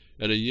Forestry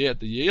at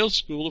the Yale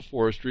School of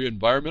Forestry and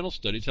Environmental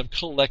Studies have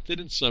collected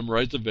and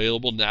summarized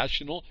available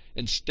national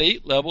and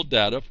state-level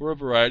data for a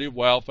variety of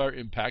wildfire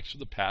impacts for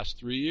the past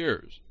 3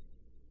 years.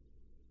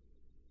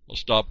 I'll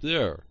stop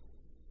there.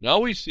 Now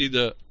we see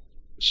the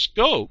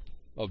scope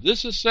of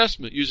this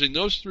assessment using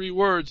those three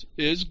words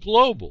is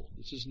global.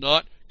 This is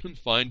not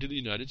confined to the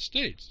United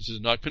States. This is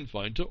not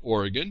confined to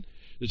Oregon.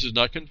 This is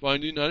not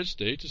confined to the United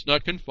States. It's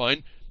not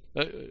confined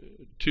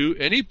to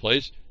any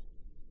place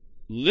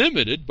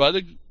limited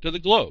to the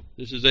globe.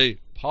 This is a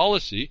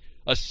policy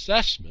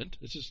assessment.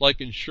 This is like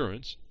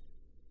insurance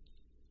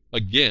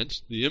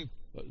against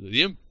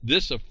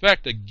this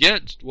effect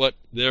against what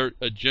their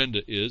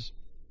agenda is,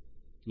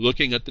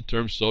 looking at the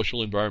terms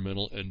social,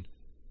 environmental, and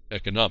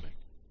economic.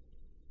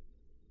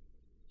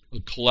 A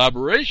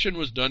collaboration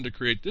was done to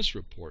create this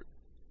report,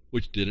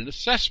 which did an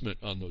assessment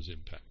on those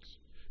impacts.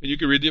 And you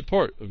can read the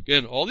report.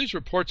 Again, all these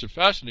reports are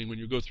fascinating when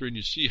you go through and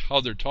you see how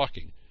they're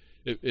talking.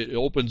 It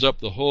opens up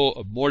the whole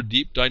of more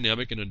deep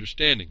dynamic and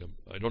understanding.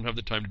 I don't have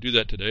the time to do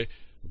that today.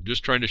 I'm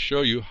just trying to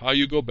show you how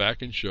you go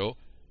back and show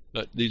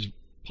that these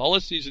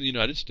policies in the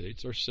United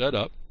States are set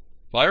up,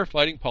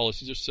 firefighting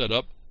policies are set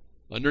up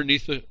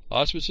underneath the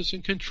auspices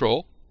and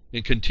control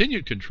and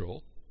continued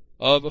control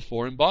of a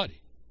foreign body.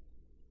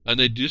 And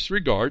they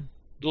disregard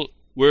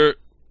where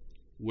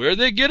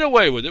they get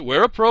away with it,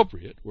 where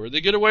appropriate, where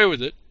they get away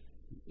with it,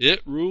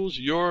 it rules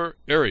your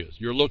areas,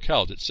 your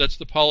locales. It sets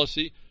the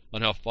policy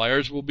on how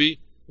fires will be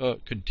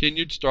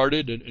continued,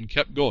 started, and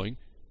kept going,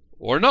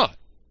 or not.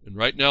 And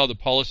right now the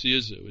policy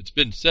is, it's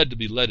been said to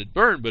be let it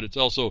burn, but it's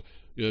also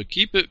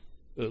keep it,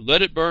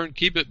 let it burn,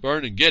 keep it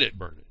burn, and get it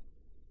burning.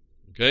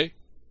 Okay?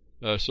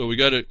 So we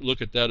got to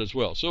look at that as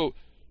well. So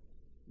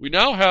we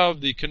now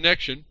have the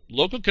connection,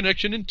 local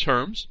connection in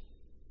terms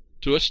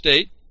to a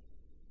state,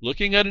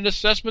 looking at an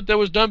assessment that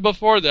was done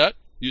before that,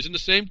 using the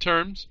same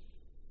terms,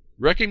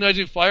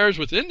 recognizing fires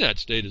within that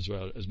state as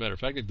well. As a matter of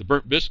fact, like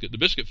the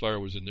biscuit fire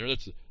was in there.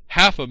 That's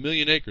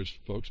 500,000 acres,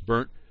 folks,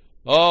 burnt.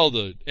 All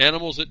the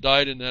animals that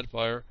died in that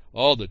fire,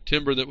 all the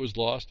timber that was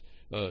lost,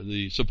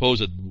 the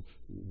supposed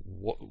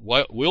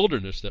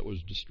wilderness that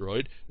was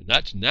destroyed. And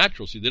that's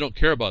natural. See, they don't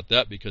care about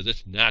that because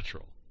it's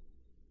natural.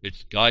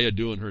 It's Gaia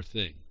doing her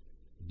thing.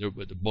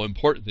 But the more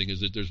important thing is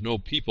that there's no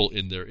people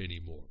in there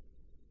anymore.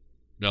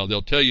 Now,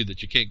 they'll tell you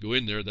that you can't go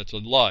in there. That's a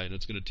lie, and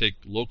it's going to take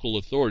local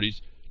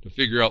authorities to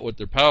figure out what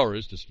their power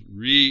is, to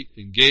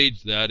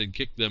re-engage that and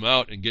kick them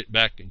out and get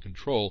back in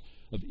control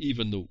of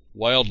even the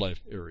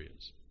wildlife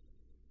areas.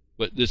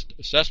 But this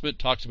assessment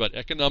talks about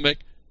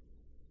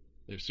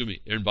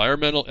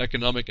environmental,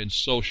 economic, and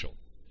social.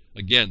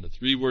 Again, the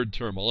three-word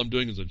term. All I'm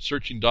doing is I'm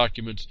searching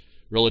documents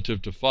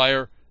relative to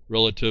fire,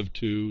 relative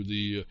to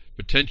the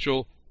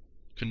potential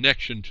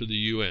connection to the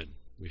UN.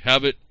 We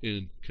have it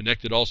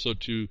connected also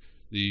to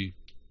the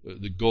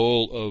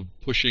goal of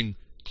pushing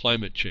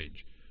climate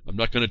change. I'm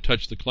not going to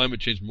touch the climate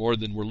change more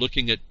than we're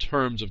looking at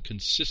terms of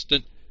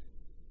consistent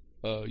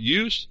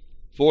use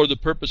for the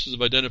purposes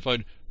of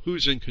identifying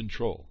who's in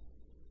control.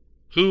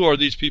 Who are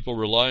these people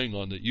relying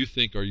on that you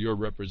think are your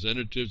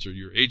representatives or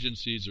your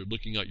agencies or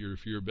looking out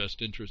for your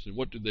best interest, and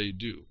what do they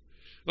do?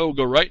 Well, we'll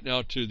go right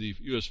now to the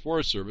U.S.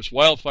 Forest Service,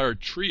 wildfire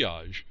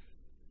triage,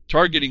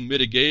 targeting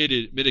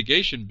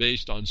mitigation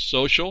based on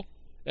social,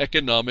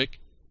 economic,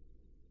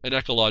 and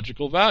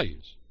ecological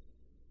values.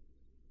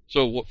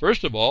 So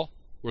first of all,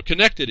 we're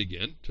connected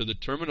again to the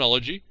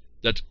terminology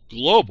that's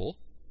global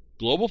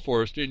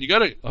forestry, and you got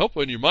to hope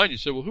in your mind you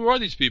say, well, who are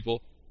these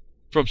people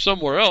from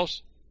somewhere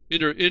else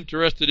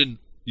interested in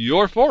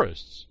your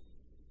forests?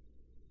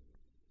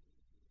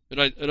 And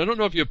I don't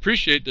know if you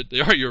appreciate that they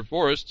are your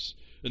forests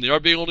and they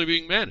are only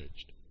being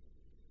managed.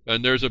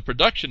 And there's a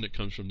production that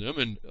comes from them,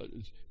 and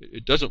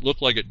it doesn't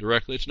look like it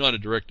directly. It's not a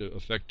direct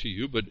effect to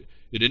you, but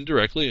it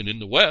indirectly, and in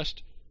the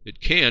West, it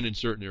can, in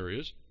certain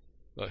areas,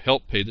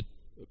 help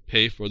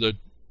pay for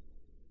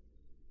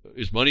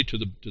is money to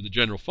the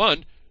general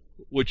fund,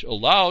 which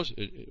allows,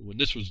 when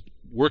this was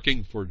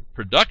working for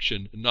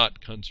production and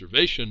not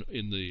conservation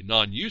in the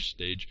non-use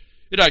stage,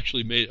 it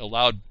actually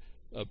allowed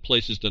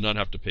places to not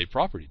have to pay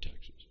property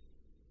taxes.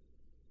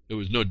 It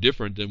was no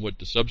different than what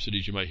the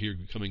subsidies you might hear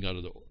coming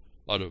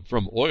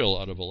from oil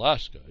out of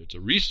Alaska. It's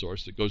a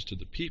resource that goes to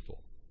the people.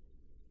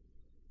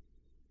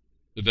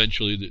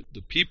 Eventually,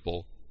 the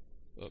people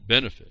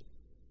benefit.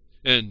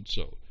 And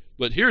so,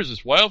 but here's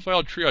this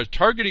wildfire triage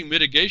targeting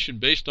mitigation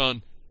based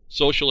on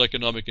social,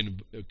 economic,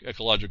 and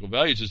ecological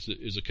values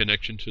is a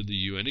connection to the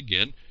UN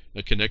again,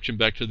 a connection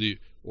back to the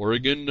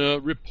Oregon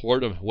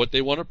report of what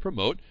they want to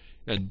promote,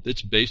 and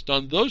it's based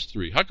on those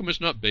three. How come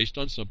it's not based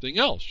on something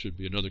else? Should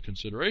be another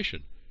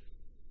consideration.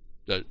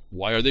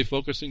 Why are they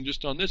focusing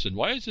just on this, and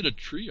why is it a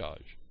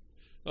triage?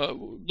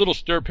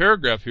 Little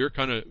paragraph here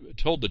kind of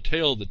told the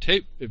tale of the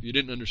tape if you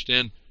didn't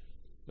understand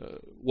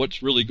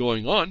what's really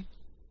going on,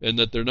 and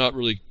that they're not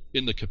really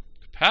in the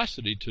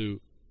capacity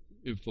to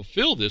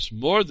fulfill this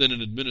more than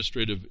an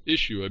administrative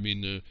issue. I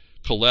mean,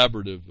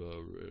 collaborative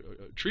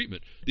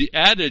treatment. The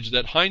adage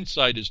that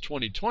hindsight is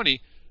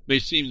 20/20 may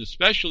seem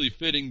especially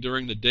fitting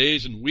during the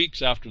days and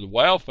weeks after the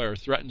wildfire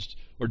threatens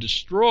or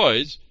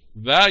destroys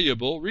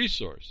valuable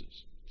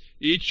resources.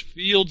 Each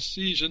field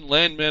season,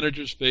 land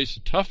managers face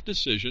tough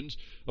decisions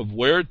of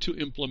where to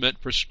implement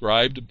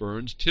prescribed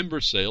burns, timber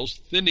sales,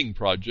 thinning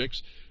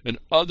projects, and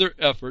other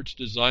efforts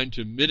designed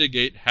to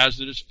mitigate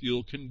hazardous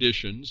fuel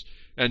conditions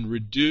and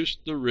reduce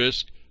the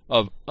risk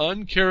of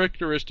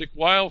uncharacteristic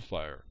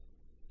wildfire,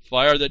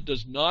 fire that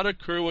does not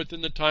occur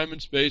within the time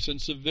and space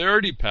and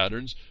severity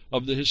patterns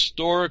of the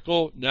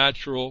historical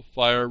natural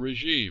fire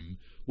regime,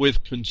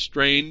 with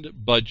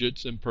constrained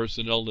budgets and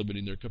personnel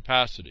limiting their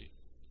capacity.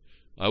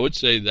 I would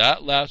say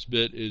that last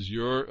bit is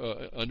your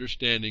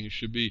understanding. It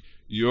should be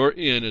you're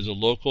in as a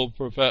local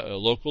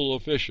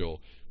official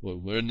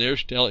when they're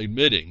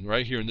admitting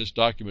right here in this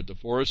document the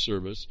Forest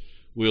Service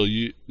will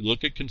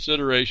look at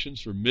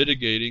considerations for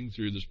mitigating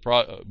through this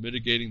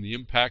mitigating the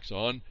impacts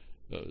on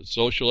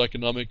social,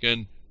 economic,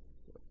 and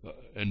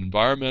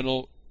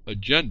environmental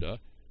agenda,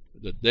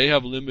 that they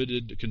have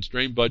limited,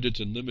 constrained budgets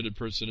and limited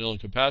personnel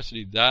and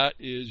capacity. That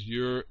is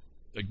your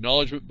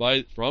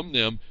acknowledgement from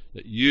them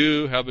that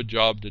you have a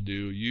job to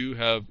do. You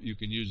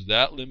can use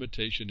that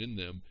limitation in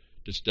them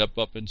to step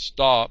up and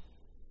stop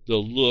the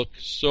look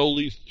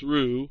solely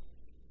through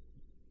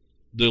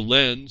the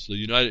lens, the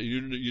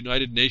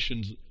United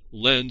Nations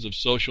lens of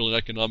social and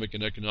economic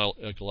and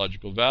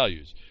ecological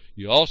values.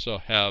 You also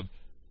have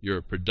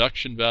your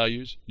production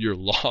values, your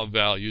law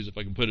values, if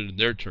I can put it in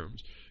their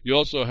terms. You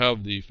also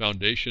have the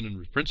foundation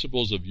and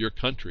principles of your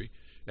country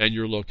and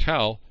your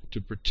locale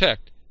to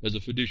protect as a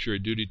fiduciary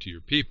duty to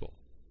your people.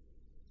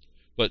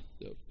 But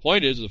the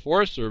point is, the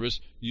Forest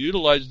Service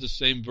utilizes the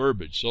same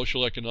verbiage,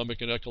 social,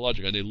 economic, and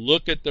ecological, and they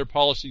look at their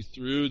policy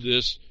through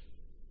this,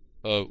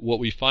 what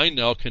we find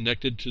now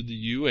connected to the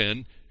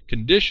UN,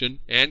 condition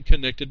and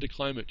connected to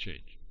climate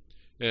change.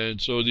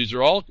 And so these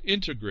are all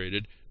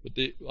integrated, but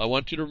I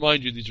want you to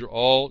remind you these are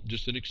all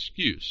just an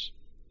excuse.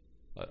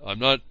 I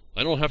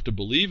don't have to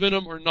believe in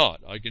them or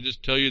not. I can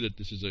just tell you that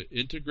this is an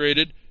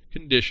integrated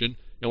condition,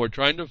 and we're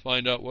trying to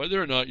find out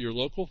whether or not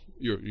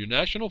your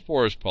national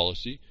forest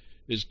policy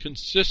is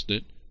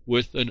consistent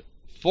with a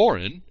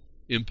foreign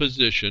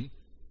imposition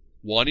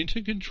wanting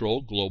to control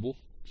global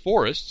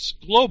forests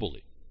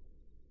globally.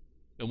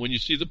 And when you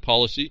see the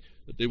policy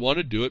that they want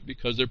to do it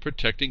because they're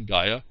protecting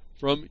Gaia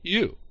from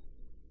you.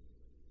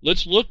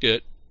 Let's look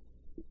at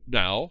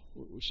now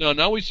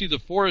we see the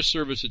Forest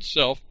Service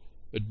itself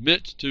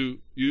admits to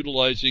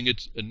utilizing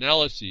its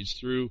analyses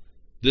through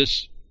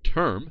this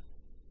term,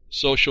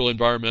 social,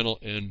 environmental,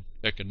 and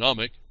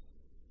economic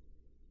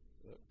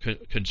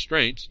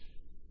constraints.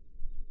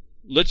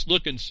 Let's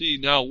look and see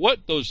now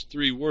what those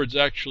three words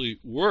actually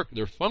work,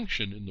 their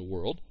function in the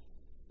world.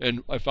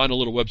 And I found a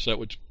little website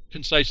which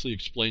concisely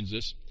explains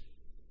this.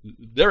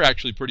 They're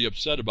actually pretty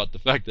upset about the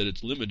fact that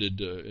it's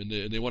limited,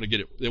 and they want to get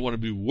it. They want to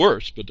be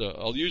worse, but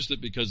I'll use it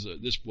because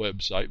this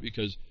website,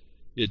 because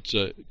it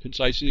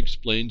concisely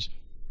explains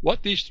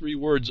what these three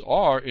words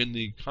are in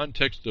the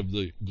context of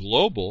the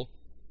global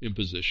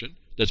imposition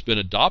that's been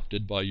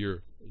adopted by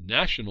your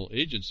national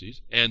agencies,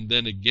 and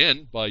then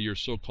again by your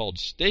so-called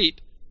state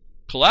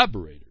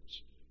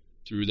collaborators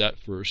through that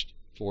first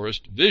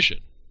forest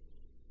vision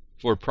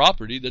for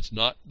property that's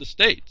not the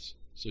state's.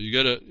 So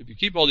if you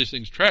keep all these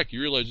things track,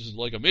 you realize this is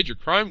like a major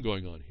crime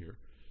going on here.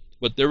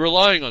 But they're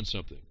relying on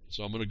something.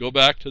 So I'm going to go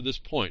back to this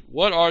point.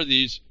 What are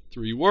these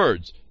three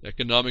words?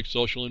 Economic,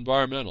 social,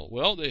 environmental.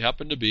 Well, they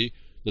happen to be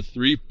the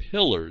three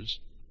pillars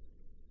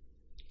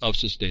of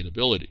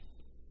sustainability.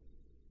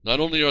 Not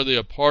only are they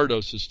a part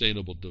of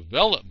sustainable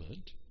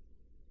development,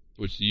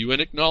 which the UN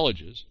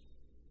acknowledges,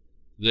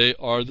 they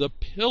are the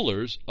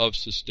pillars of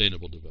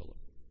sustainable development.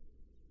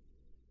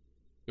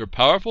 They're a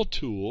powerful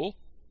tool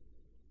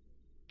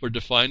for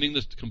defining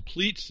the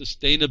complete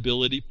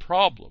sustainability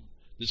problem.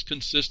 This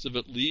consists of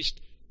at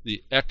least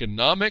the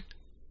economic,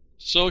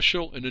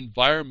 social, and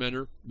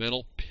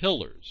environmental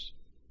pillars.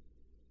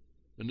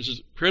 And this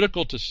is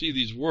critical to see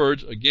these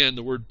words. Again,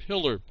 the word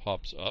pillar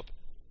pops up.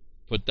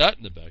 Put that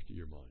in the back of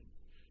your mind.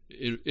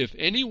 If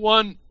any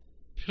one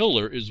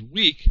pillar is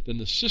weak, then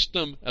the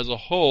system as a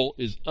whole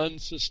is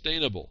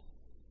unsustainable.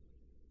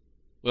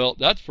 Well,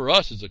 that for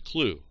us is a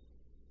clue.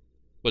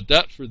 But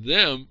that for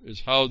them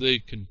is how they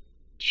can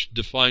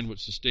define what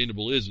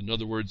sustainable is. In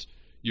other words,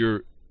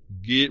 you're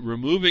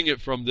removing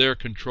it from their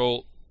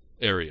control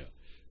area.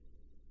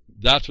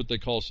 That's what they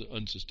call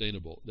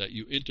unsustainable, that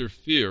you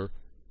interfere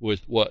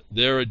with what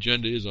their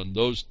agenda is on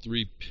those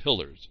three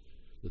pillars.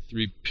 The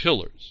three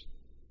pillars.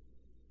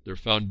 They're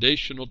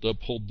foundational to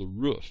uphold the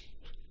roof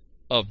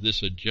of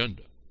this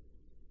agenda.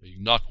 You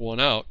knock one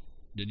out,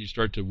 then you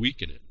start to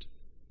weaken it.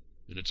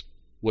 And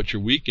what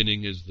you're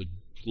weakening is the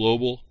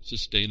global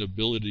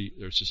sustainability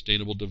or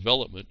sustainable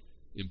development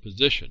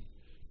imposition.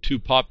 Two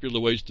popular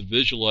ways to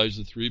visualize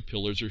the three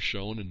pillars are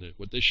shown, and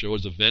what they show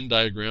is a Venn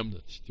diagram,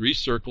 the three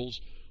circles,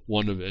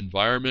 one of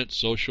environment,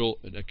 social,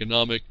 and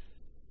economic,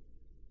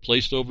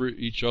 placed over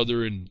each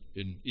other in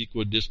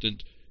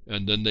equidistant,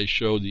 and then they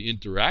show the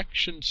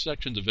interaction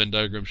sections. The Venn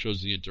diagram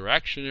shows the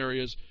interaction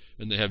areas,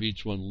 and they have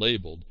each one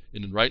labeled.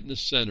 And then right in the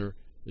center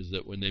is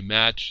that when they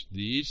match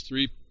these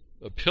three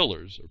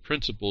pillars or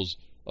principles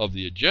of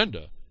the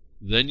agenda,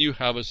 then you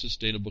have a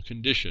sustainable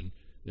condition.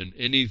 And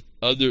any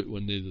of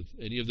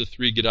the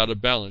three get out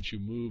of balance, you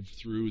move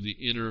through the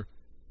inner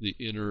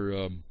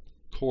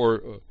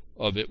core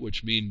of it,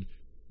 which means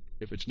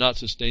if it's not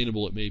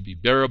sustainable, it may be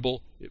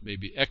bearable, it may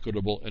be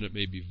equitable, and it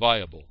may be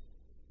viable,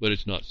 but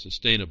it's not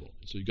sustainable.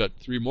 So you've got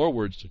three more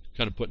words to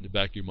kind of put in the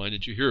back of your mind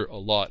that you hear a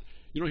lot.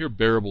 You don't hear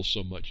bearable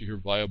so much, you hear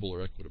viable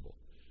or equitable.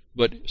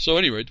 But so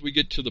anyway, we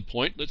get to the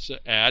point. Let's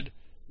add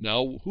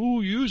now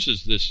who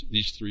uses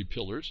these three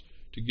pillars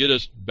to get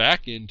us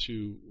back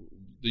into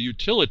the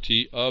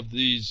utility of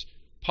these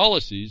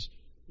policies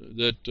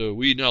that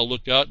we now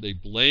look at. They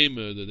blame,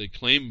 they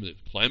claim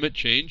that climate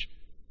change,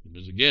 and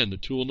as again, the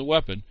tool and the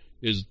weapon,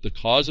 is the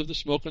cause of the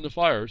smoke and the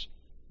fires.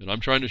 And I'm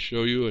trying to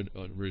show you, and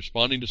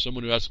responding to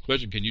someone who asked the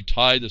question, can you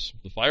tie the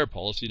fire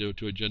policy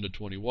to Agenda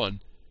 21?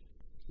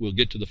 We'll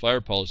get to the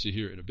fire policy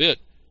here in a bit,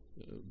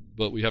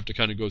 but we have to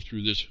kind of go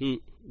through this.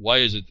 Why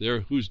is it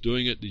there? Who's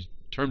doing it? These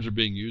terms are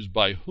being used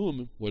by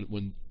whom,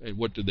 and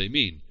what do they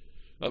mean?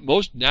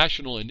 Most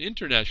national and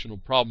international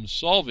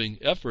problem-solving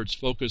efforts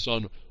focus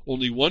on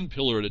only one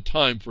pillar at a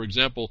time. For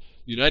example,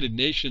 the United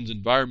Nations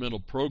Environmental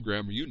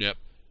Program, or UNEP,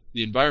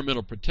 the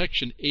Environmental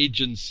Protection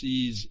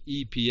Agencies,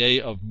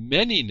 EPA, of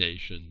many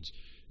nations,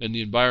 and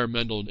the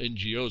environmental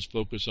NGOs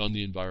focus on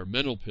the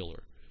environmental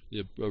pillar.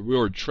 The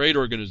World Trade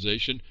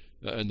Organization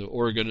and the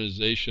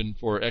Organization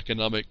for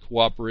Economic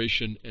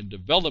Cooperation and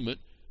Development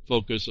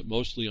focus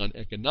mostly on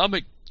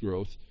economic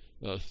growth.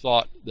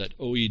 Thought that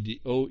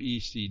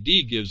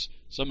OECD gives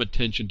some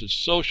attention to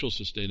social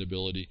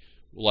sustainability,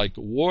 like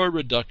war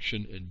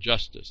reduction and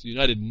justice. The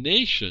United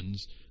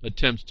Nations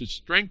attempts to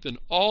strengthen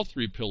all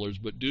three pillars,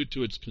 but due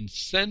to its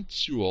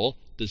consensual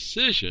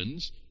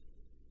decisions,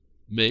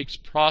 makes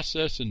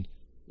process and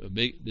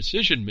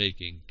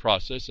decision-making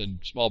process and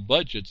small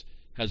budgets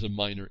has a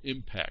minor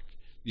impact.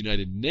 The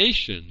United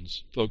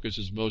Nations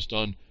focuses most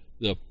on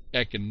the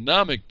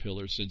economic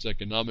pillar, since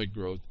economic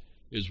growth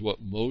is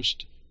what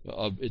most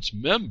of its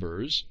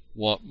members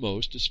want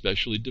most,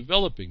 especially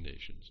developing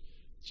nations.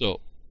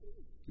 So,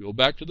 go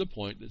back to the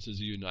point. This is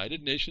a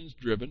United Nations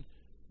driven.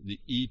 The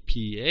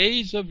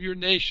EPAs of your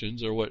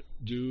nations are what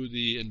do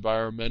the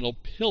environmental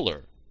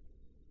pillar.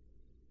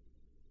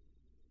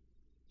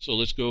 So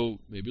let's go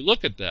maybe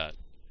look at that.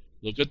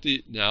 Let's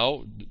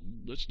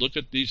look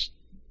at these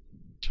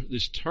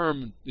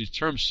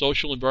terms,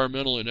 social,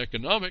 environmental, and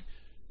economic,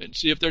 and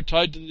see if they're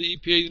tied to the EPA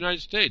of the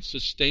United States.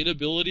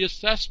 Sustainability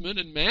assessment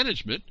and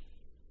management,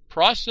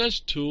 process,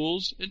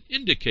 tools, and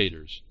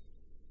indicators.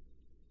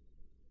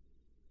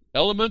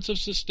 Elements of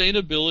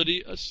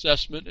sustainability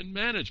assessment and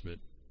management.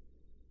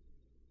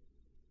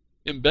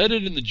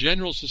 Embedded in the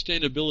general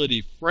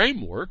sustainability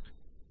framework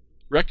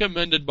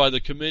recommended by the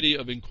Committee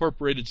of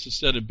Incorporated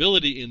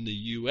Sustainability in the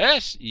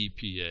U.S.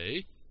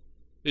 EPA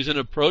is an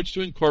approach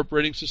to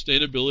incorporating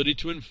sustainability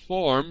to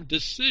inform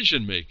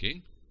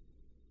decision-making.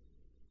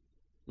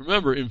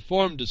 Remember,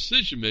 informed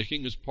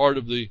decision-making is part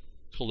of the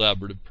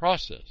collaborative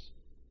process.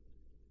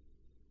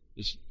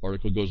 This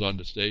article goes on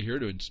to say here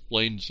to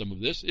explain some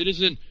of this. It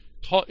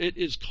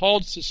is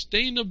called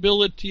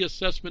Sustainability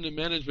Assessment and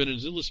Management, and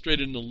is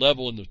illustrated in the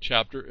level in the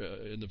chapter,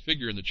 in the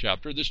figure in the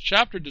chapter. This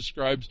chapter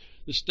describes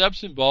the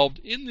steps involved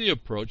in the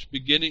approach,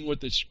 beginning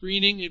with a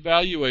screening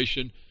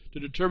evaluation to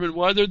determine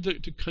whether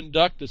to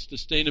conduct the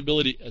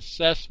sustainability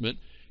assessment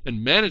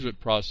and management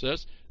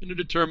process, and to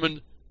determine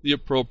the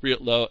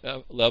appropriate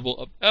level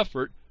of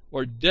effort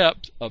or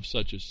depth of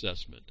such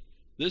assessment.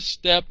 This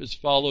step is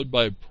followed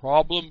by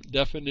problem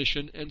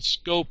definition and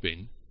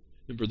scoping.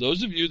 And for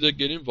those of you that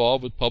get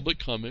involved with public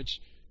comments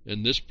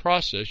in this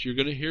process, you're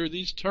going to hear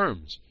these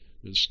terms.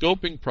 The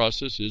scoping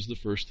process is the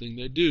first thing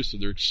they do. So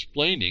they're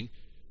explaining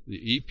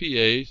the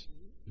EPA,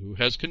 who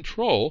has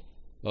control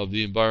of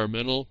the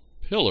environmental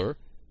pillar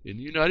in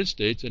the United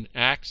States and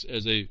acts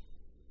as a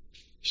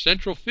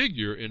central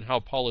figure in how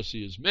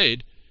policy is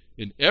made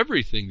in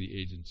everything the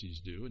agencies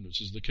do, and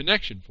this is the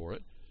connection for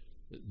it,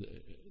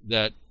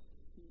 that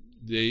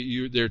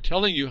they're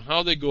telling you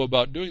how they go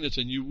about doing this,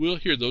 and you will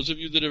hear, those of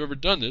you that have ever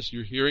done this,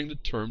 you're hearing the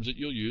terms that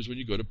you'll use when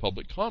you go to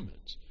public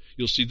comments.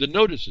 You'll see the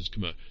notices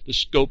come out, the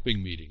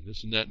scoping meeting,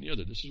 this and that and the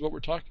other. This is what we're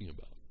talking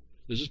about.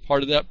 This is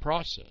part of that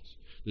process.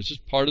 This is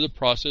part of the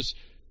process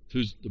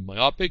through the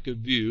myopic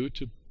view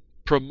to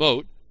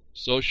promote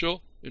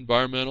social,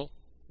 environmental,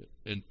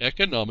 and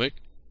economic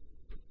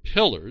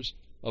pillars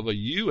of a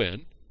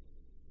UN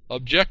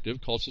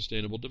objective called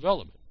sustainable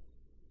development.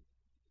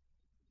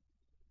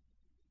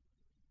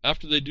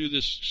 After they do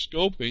this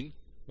scoping,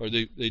 or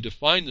they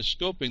define the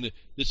scoping,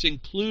 this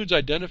includes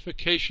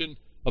identification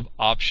of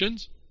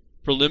options,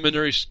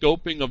 preliminary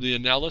scoping of the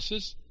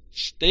analysis,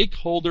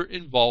 stakeholder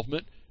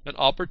involvement, and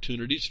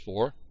opportunities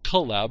for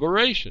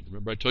collaboration.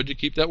 Remember, I told you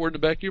to keep that word in the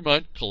back of your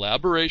mind.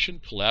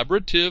 Collaboration,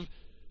 collaborative,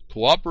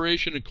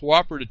 cooperation, and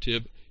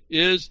cooperative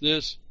is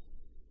this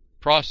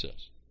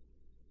process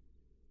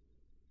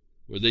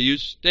where they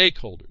use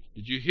stakeholders.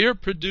 Did you hear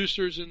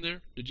producers in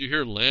there? Did you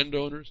hear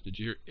landowners? Did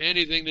you hear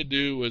anything to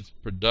do with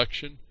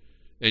production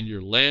and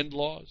your land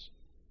laws?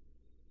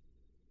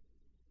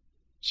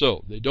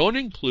 So, they don't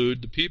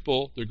include the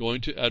people they're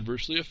going to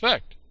adversely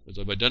affect. As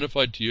I've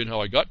identified to you and how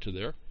I got to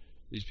there,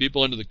 these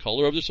people under the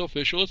color of this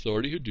official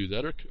authority who do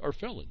that are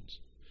felons.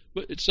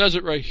 But it says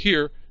it right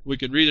here, we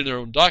can read in their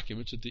own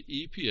documents, that the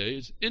EPA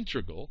is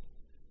integral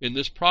in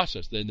this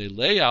process. Then they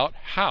lay out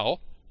how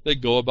they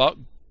go about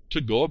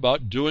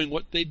doing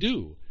what they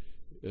do.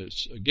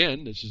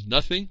 Again, this is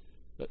nothing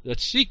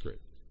that's secret.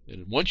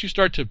 And once you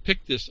start to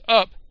pick this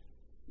up,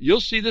 you'll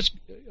see this.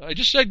 I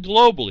just said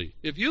globally.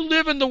 If you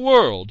live in the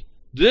world,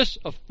 this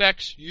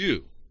affects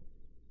you.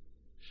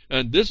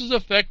 And this is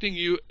affecting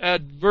you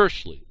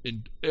adversely.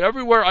 And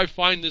everywhere I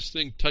find this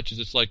thing touches,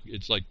 it's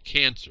like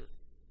cancer.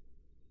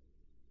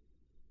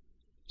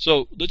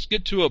 So let's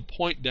get to a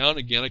point down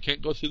again. I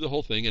can't go through the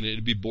whole thing, and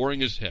it'd be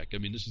boring as heck. I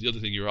mean, this is the other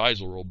thing. Your eyes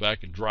will roll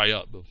back and dry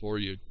up before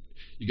you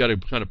got to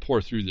kind of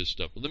pour through this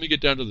stuff. But let me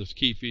get down to the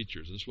key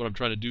features. This is what I'm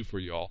trying to do for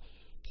you all.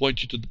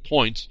 Point you to the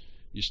points.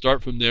 You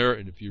start from there,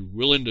 and if you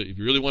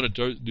really want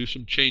to do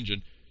some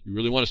changing, you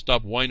really want to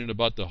stop whining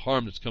about the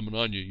harm that's coming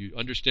on you, you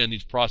understand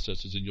these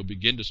processes, and you'll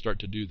begin to start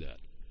to do that.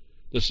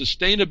 The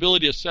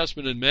sustainability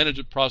assessment and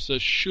management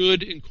process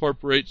should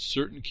incorporate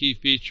certain key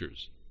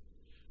features.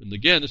 And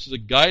again, this is a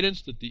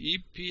guidance that the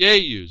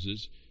EPA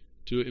uses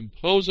to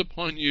impose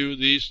upon you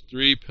these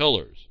three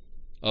pillars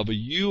of a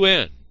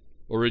UN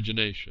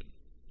origination.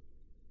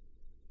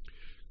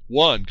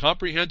 1.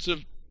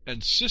 Comprehensive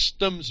and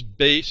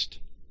systems-based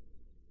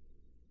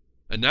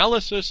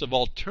analysis of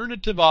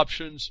alternative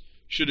options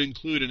should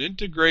include an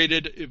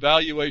integrated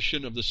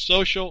evaluation of the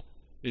social,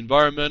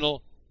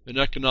 environmental, and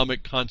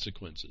economic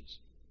consequences.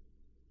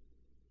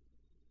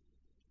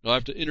 Now I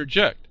have to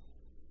interject.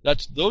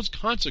 That's those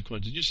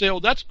consequences. You say, oh,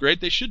 that's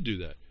great, they should do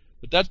that.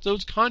 But that's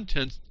those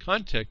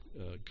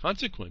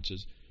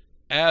consequences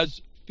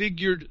as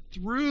figured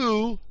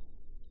through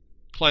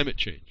climate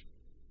change,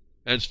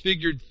 as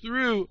figured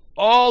through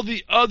all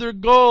the other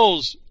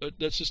goals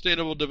that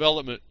sustainable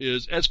development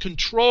is, as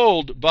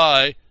controlled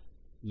by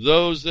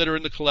those that are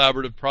in the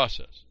collaborative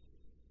process,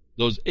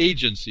 those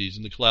agencies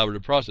in the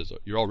collaborative process.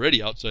 You're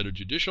already outside of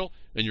judicial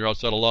and you're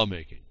outside of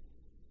lawmaking.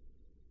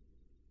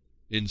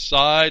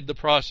 Inside the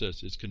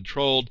process is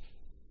controlled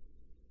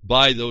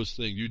by those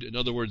things. In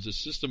other words, the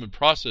system and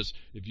process,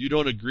 if you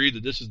don't agree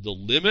that this is the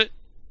limit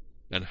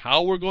and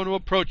how we're going to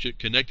approach it,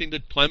 connecting to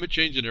climate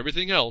change and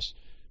everything else,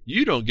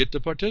 you don't get to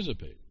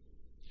participate.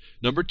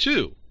 Number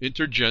 2,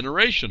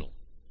 intergenerational.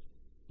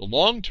 The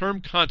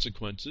long-term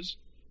consequences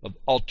of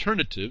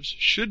alternatives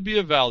should be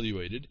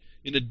evaluated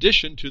in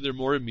addition to their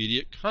more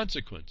immediate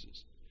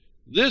consequences.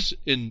 This,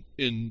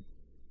 in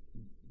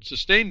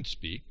sustained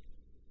speak,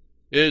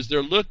 is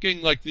they're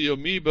looking like the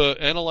amoeba,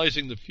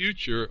 analyzing the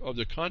future of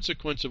the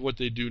consequence of what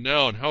they do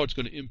now and how it's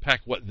going to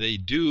impact what they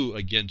do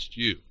against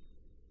you.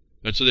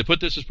 And so they put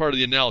this as part of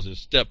the analysis,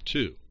 step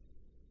 2.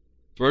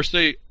 First,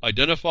 they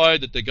identify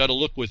that they got to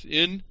look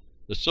within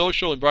the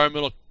social,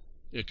 environmental,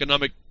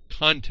 economic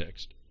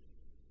context.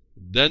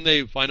 Then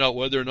they find out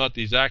whether or not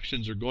these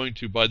actions are going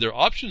to, by their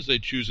options they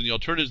choose and the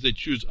alternatives they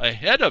choose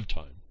ahead of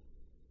time.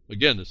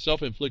 Again, the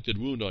self-inflicted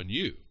wound on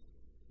you.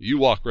 You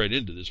walk right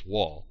into this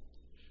wall.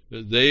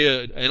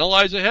 They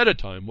analyze ahead of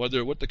time what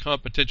the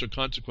potential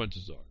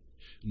consequences are.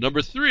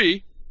 Number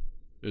 3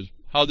 is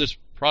how this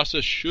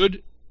process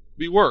should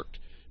be worked,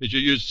 is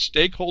you use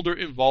stakeholder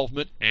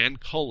involvement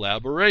and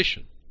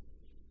collaboration.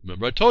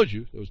 Remember I told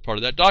you it was part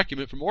of that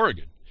document from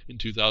Oregon in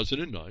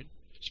 2009,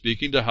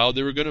 speaking to how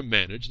they were going to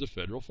manage the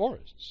federal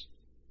forests,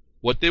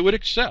 what they would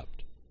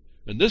accept.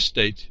 And this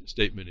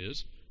statement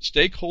is,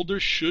 stakeholders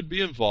should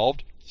be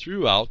involved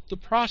throughout the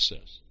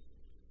process.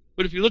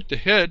 But if you looked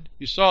ahead,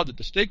 you saw that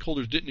the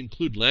stakeholders didn't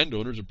include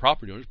landowners or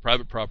property owners,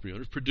 private property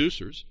owners,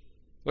 producers,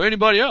 or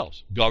anybody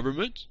else,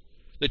 governments.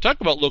 They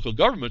talk about local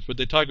governments, but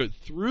they talk about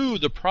through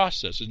the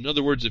process. In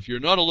other words, if you're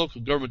not a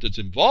local government that's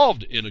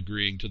involved in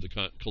agreeing to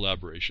the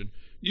collaboration,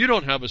 you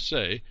don't have a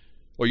say,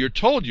 or you're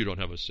told you don't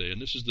have a say,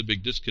 and this is the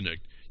big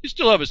disconnect. You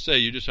still have a say,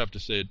 you just have to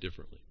say it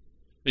differently.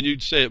 And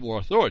you'd say it more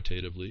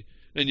authoritatively,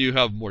 and you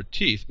have more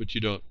teeth, but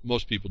you don't.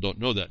 Most people don't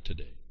know that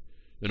today.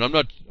 And I'm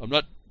not.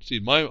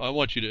 I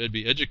want you to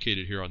be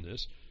educated here on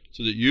this,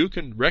 so that you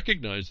can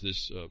recognize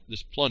this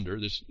plunder,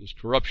 this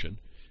corruption.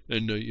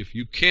 And if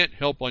you can't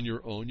help on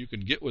your own, you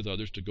can get with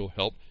others to go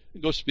help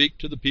and go speak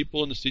to the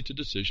people in the seats of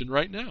decision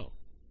right now.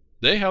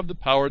 They have the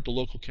power at the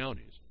local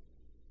counties.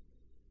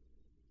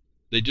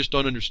 They just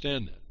don't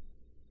understand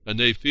that. And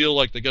they feel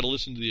like they got to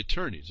listen to the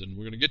attorneys. And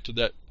we're going to get to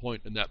that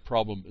point and that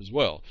problem as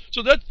well.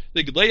 So that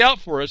they could lay out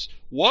for us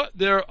what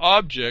their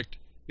object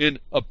in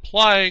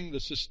applying the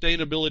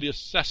sustainability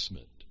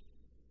assessment.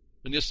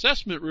 And the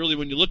assessment really,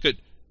 when you look at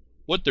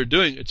what they're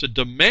doing, it's a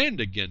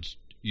demand against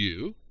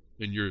you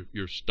and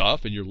your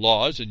stuff and your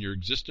laws and your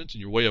existence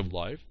and your way of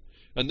life.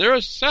 And they're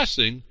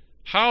assessing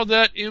how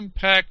that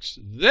impacts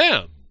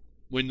them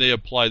when they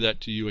apply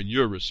that to you and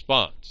your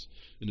response.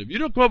 And if you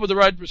don't come up with the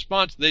right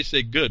response, they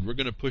say, good, we're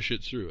going to push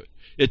it through it.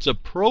 It's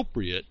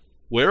appropriate,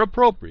 where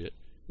appropriate,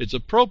 it's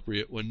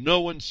appropriate when no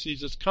one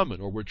sees us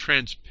coming or we're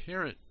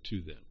transparent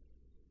to them.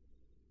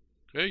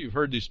 Okay, you've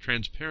heard this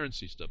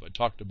transparency stuff. I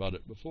talked about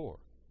it before.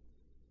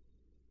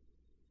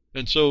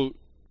 And so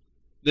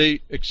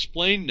they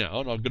explain now,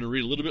 and I'm going to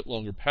read a little bit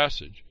longer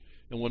passage,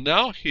 and we'll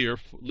now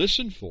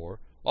listen for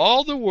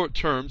all the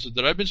terms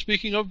that I've been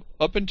speaking of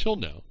up until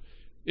now,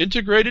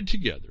 integrated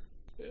together.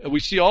 We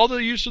see all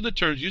the use of the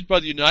terms used by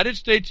the United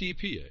States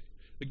EPA,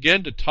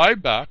 again to tie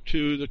back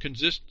to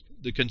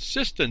the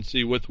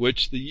consistency with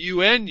which the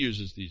UN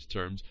uses these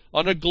terms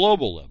on a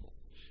global level.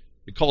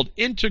 They're called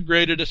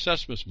integrated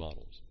assessment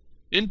models.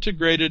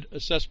 Integrated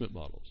assessment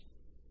models.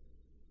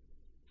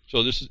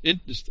 So this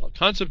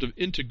concept of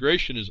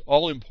integration is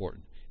all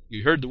important.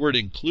 You heard the word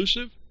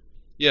inclusive?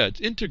 Yeah,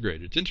 it's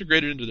integrated. It's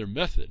integrated into their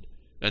method.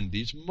 And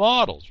these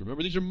models,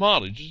 remember these are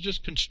models, these are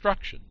just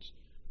constructions.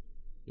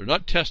 They're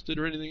not tested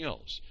or anything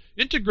else.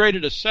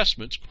 Integrated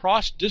assessments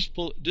cross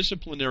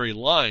disciplinary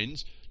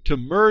lines to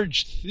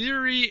merge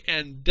theory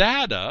and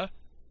data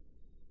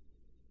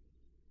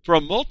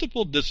from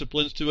multiple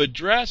disciplines to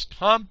address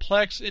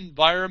complex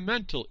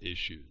environmental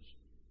issues.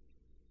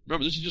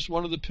 Remember, this is just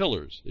one of the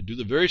pillars. They do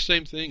the very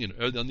same thing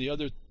on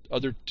the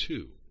other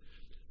two.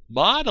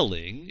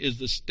 Modeling is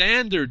the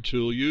standard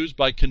tool used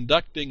by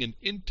conducting an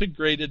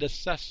integrated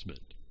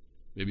assessment.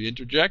 Maybe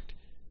interject?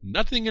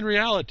 Nothing in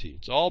reality.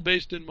 It's all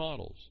based in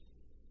models.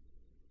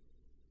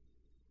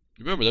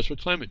 Remember, that's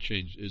what climate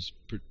change is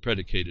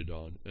predicated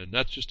on, and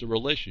that's just a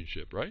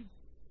relationship, right?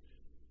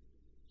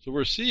 So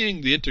we're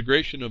seeing the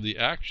integration of the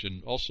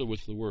action also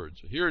with the words.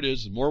 So here it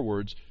is, more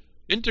words.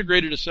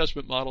 Integrated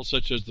assessment models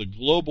such as the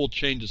Global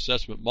Change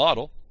Assessment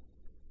Model,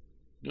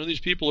 these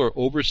people are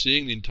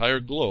overseeing the entire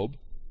globe,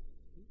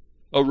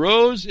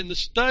 arose in the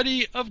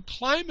study of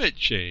climate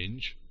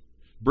change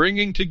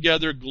bringing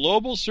together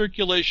global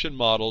circulation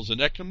models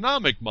and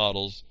economic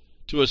models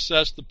to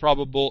assess the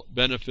probable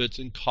benefits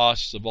and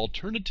costs of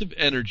alternative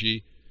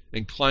energy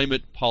and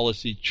climate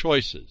policy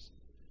choices.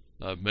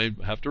 I may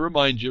have to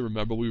remind you,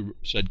 remember we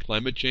said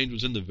climate change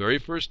was in the very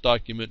first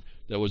document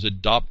that was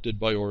adopted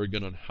by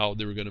Oregon on how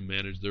they were going to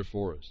manage their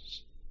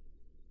forests.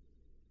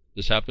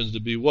 This happens to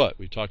be what?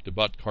 We talked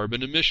about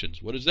carbon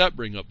emissions. What does that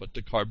bring up but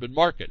the carbon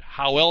market?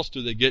 How else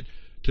do they get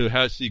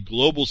to see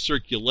global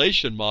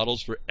circulation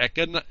models for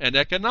and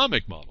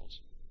economic models?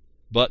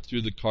 But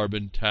through the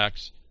carbon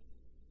tax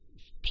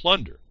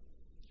plunder.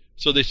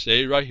 So they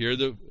say right here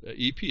the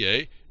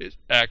EPA is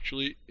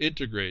actually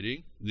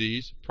integrating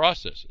these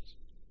processes.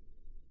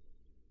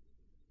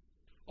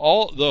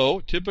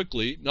 Although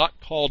typically not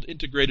called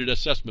integrated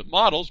assessment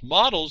models,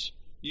 models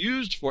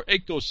used for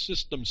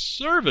ecosystem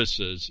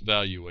services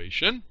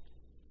valuation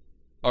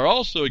are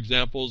also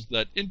examples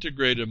that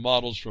integrated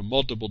models from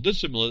multiple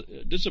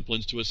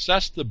disciplines to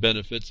assess the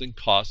benefits and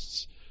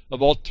costs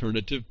of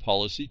alternative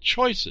policy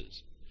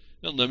choices.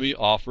 And let me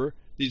offer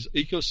these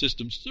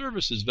ecosystem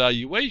services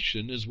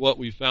valuation is what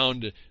we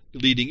found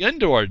leading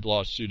into our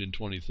lawsuit in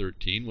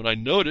 2013 when I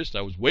noticed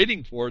I was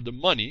waiting for the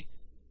money.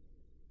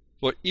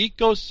 For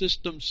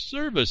ecosystem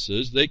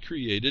services, they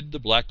created the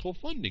black hole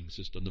funding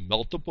system, the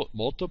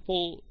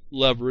multiple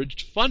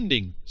leveraged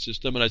funding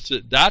system. And I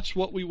said, that's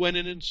what we went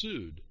in and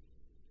sued.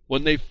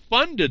 When they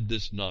funded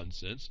this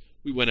nonsense,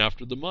 we went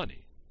after the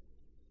money.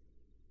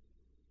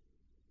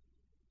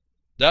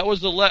 That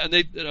was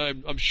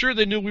and I'm sure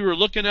they knew we were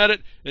looking at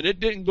it, and it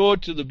didn't go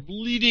to the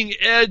bleeding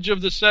edge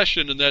of the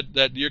session in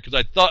that year because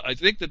I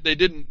think that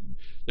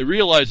they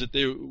realized that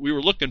we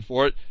were looking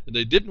for it, and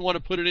they didn't want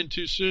to put it in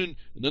too soon,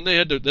 and then they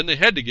had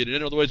to get it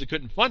in, otherwise they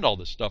couldn't fund all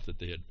this stuff that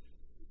they had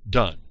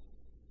done.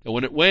 And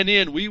when it went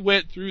in, we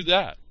went through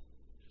that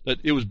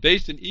it was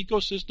based in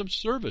ecosystem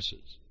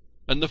services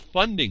and the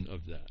funding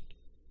of that.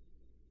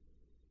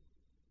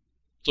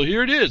 So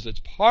here it is.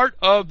 It's part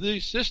of the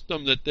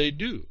system that they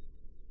do.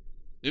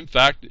 In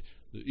fact,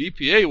 the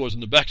EPA was on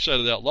the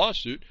backside of that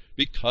lawsuit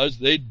because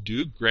they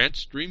do grant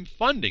stream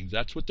funding.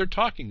 That's what they're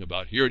talking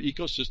about here at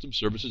Ecosystem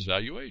Services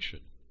Valuation.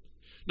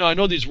 Now, I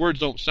know these words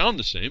don't sound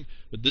the same,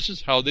 but this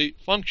is how they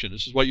function.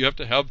 This is why you have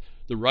to have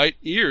the right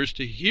ears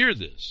to hear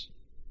this.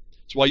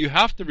 It's why you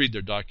have to read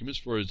their documents,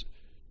 for as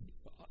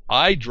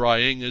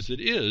eye-drying as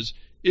it is,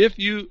 if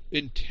you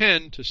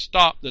intend to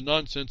stop the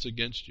nonsense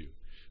against you.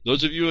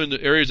 Those of you in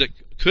the areas that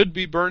could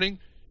be burning,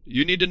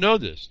 you need to know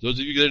this. Those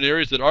of you in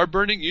areas that are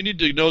burning, you need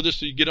to know this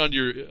so you get on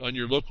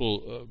your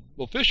local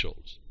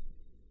officials.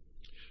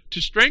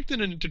 To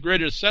strengthen an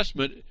integrated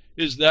assessment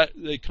is that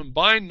they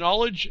combine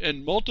knowledge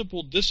and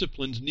multiple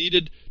disciplines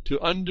needed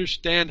to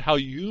understand how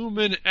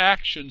human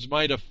actions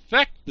might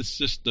affect the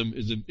system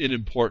in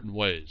important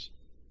ways.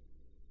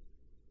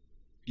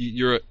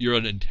 You're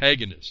an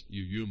antagonist,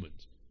 you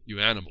humans, you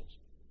animals.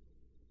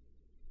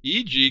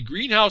 E.g.,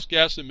 greenhouse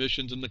gas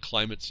emissions in the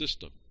climate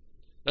system.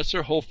 That's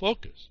their whole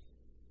focus.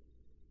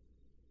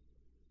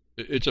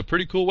 It's a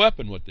pretty cool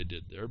weapon what they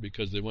did there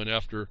because they went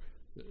after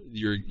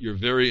your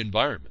very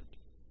environment.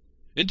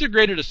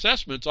 Integrated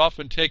assessments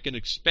often take an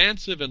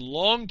expansive and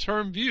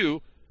long-term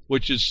view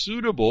which is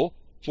suitable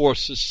for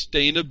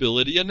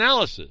sustainability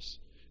analysis.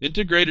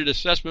 Integrated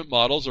assessment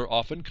models are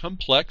often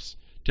complex,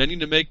 tending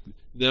to make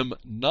them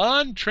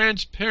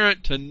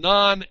non-transparent to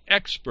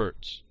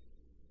non-experts.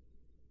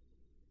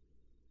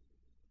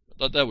 I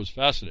thought that was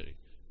fascinating.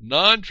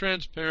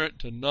 Non-transparent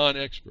to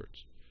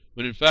non-experts.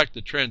 When in fact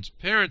the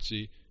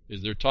transparency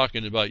is they're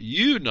talking about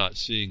you not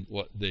seeing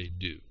what they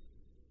do.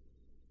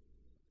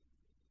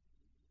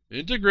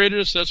 Integrated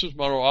assessment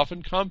models are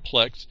often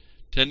complex,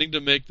 tending to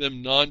make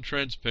them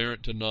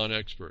non-transparent to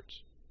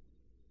non-experts.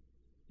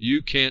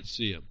 You can't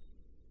see them.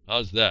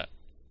 How's that?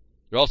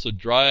 They're also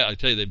dry. I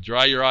tell you, they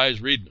dry your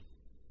eyes reading them.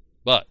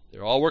 But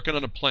they're all working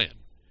on a plan.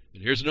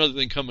 And here's another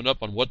thing coming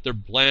up on what their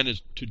plan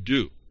is to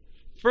do.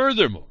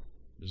 Furthermore,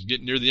 this is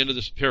getting near the end of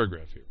this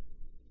paragraph here.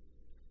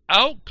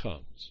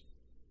 Outcomes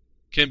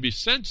can be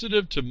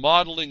sensitive to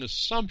modeling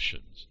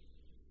assumptions,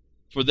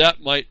 for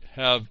that might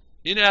have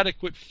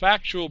inadequate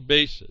factual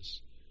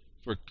basis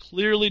for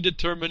clearly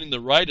determining the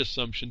right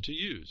assumption to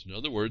use. In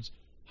other words,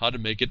 how to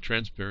make it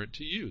transparent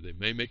to you. They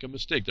may make a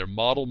mistake. Their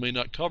model may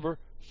not cover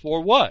for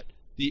what?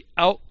 The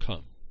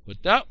outcome.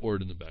 Put that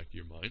word in the back of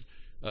your mind.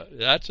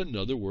 That's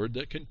another word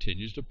that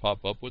continues to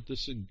pop up with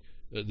this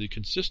the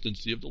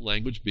consistency of the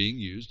language being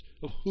used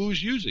of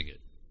who's using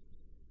it.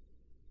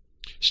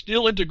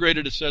 Still,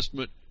 integrated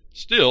assessment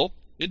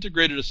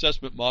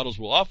models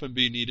will often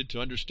be needed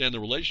to understand the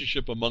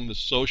relationship among the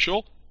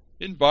social,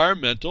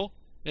 environmental,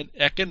 and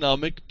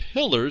economic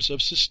pillars of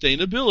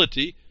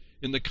sustainability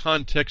in the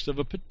context of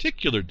a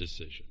particular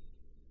decision.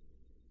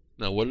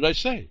 Now, what did I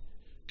say?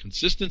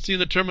 Consistency in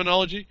the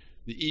terminology.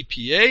 The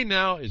EPA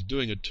now is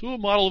doing a tool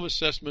model of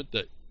assessment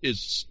that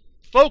is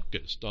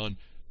focused on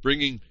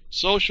bringing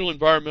social,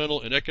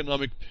 environmental, and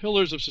economic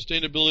pillars of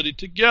sustainability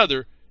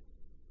together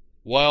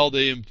while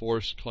they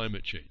enforce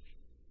climate change.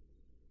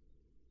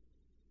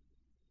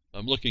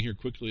 I'm looking here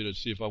quickly to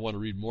see if I want to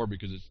read more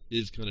because it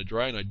is kind of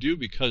dry, and I do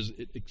because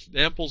it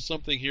examples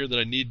something here that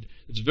I need.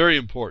 It's very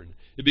important.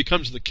 It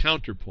becomes the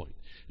counterpoint.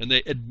 And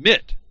they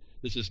admit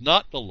this is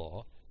not the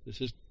law.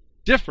 This is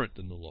different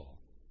than the law.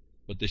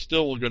 But they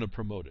still are going to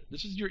promote it.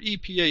 This is your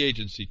EPA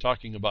agency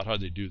talking about how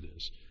they do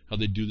this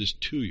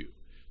to you.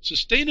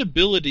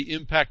 Sustainability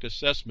impact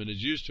assessment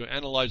is used to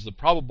analyze the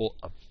probable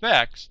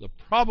effects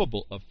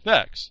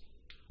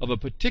of a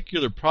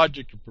particular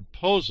project or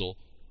proposal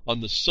on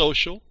the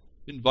social,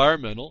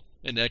 environmental,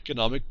 and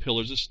economic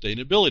pillars of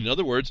sustainability. In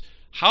other words,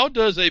 how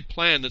does a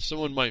plan that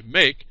someone might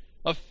make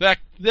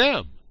affect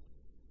them?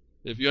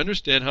 If you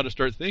understand how to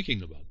start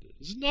thinking about this.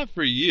 This is not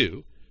for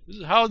you. This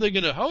is how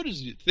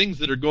does things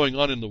that are going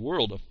on in the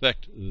world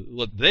affect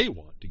what they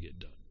want to get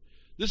done?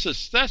 This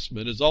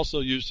assessment is also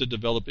used to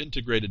develop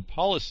integrated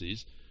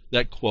policies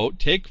that, quote,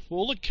 take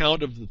full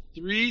account of the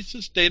 3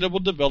 sustainable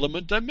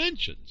development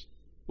dimensions,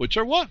 which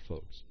are what,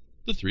 folks?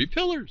 The 3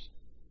 pillars: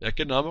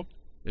 economic,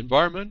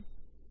 environment,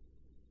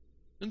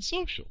 and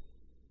social.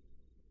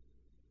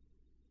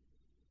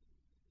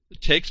 It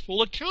takes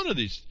full account of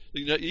these.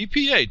 The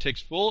EPA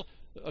takes full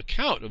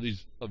account of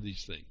these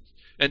things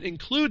and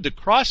include the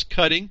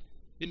cross-cutting,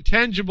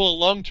 intangible, and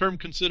long-term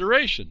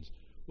considerations.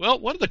 Well,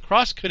 one of the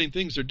cross-cutting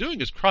things they're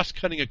doing is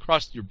cross-cutting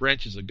across your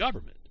branches of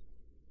government.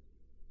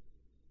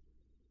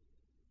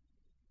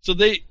 So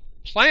they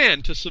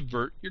plan to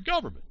subvert your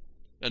government,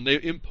 and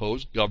they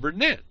impose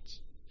governance.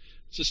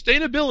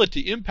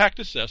 Sustainability impact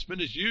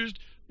assessment is used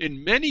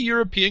in many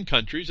European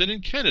countries and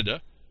in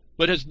Canada,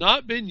 but has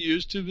not been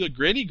used to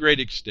any great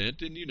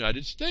extent in the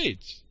United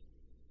States.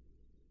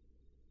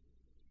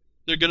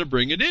 They're going to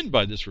bring it in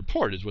by this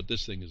report, is what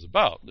this thing is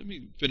about. Let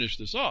me finish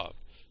this off.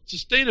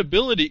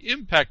 Sustainability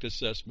impact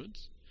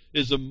assessments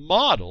is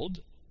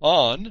modeled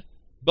on,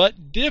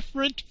 but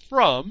different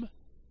from,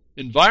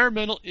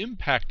 environmental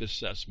impact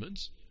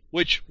assessments,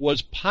 which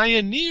was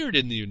pioneered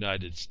in the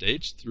United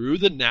States through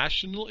the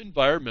National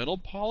Environmental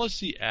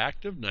Policy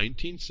Act of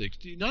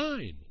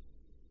 1969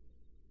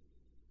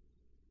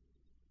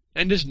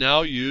 and is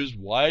now used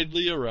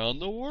widely around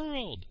the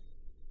world.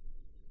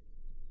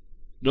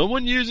 No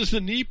one uses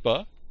the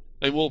NEPA,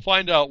 and we'll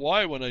find out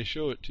why when I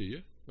show it to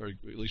you, or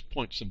at least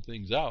point some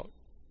things out.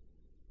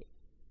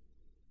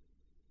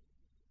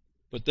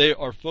 But they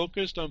are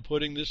focused on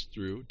putting this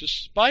through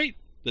despite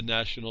the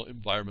National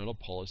Environmental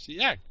Policy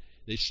Act.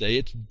 They say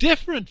it's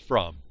different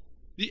from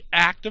the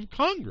Act of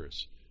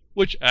Congress,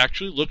 which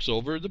actually looks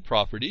over the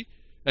property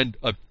and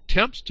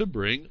attempts to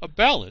bring a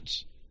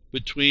balance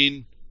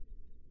between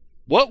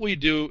what we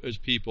do as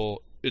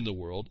people in the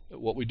world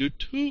and what we do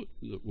to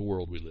the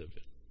world we live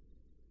in.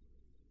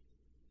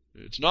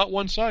 It's not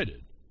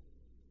one-sided.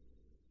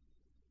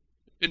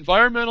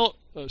 Environmental,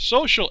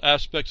 social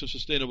aspects of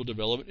sustainable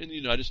development in the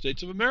United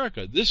States of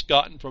America. This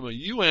gotten from a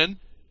UN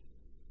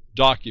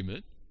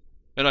document,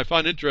 and I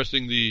find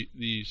interesting the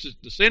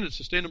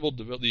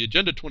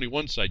Agenda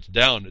 21 site's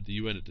down at the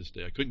UN at this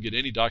day. I couldn't get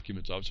any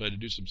documents off, so I had to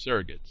do some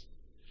surrogates.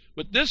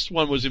 But this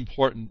one was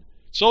important.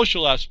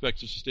 Social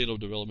aspects of sustainable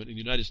development in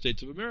the United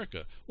States of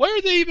America. Why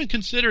are they even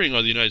considering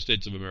the United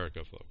States of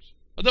America, folks?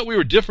 I thought we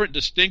were different,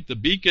 distinct, the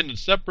beacon, and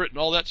separate, and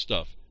all that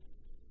stuff.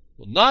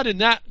 Well, not in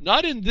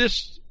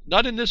this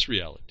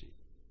reality.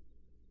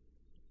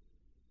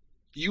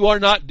 You are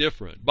not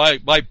different.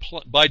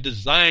 By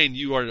design,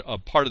 you are a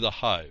part of the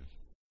hive.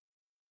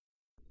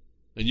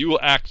 And you will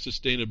act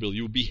sustainably.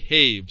 You will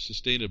behave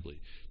sustainably.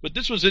 But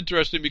this was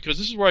interesting because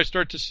this is where I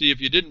start to see,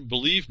 if you didn't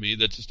believe me,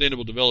 that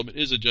sustainable development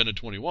is Agenda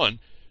 21.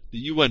 The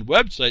UN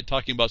website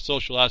talking about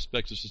social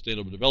aspects of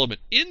sustainable development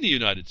in the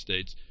United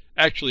States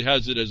actually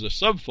has it as a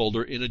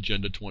subfolder in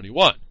Agenda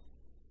 21.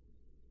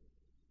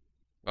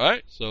 All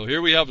right? So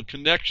here we have a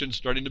connection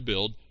starting to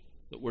build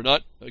that we're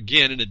not,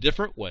 again, in a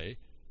different way,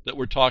 that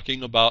we're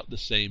talking about the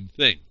same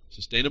thing.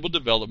 Sustainable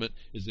development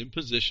is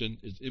imposition,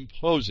 is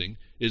imposing,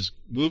 is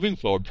moving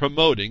forward,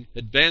 promoting,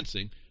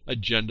 advancing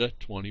Agenda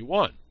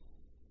 21.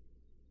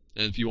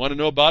 And if you want to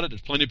know about it,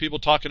 there's plenty of people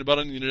talking about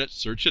it on the internet.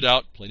 Search it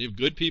out. Plenty of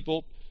good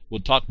people will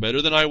talk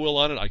better than I will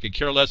on it. I could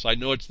care less. I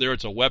know it's there.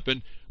 It's a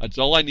weapon. That's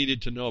all I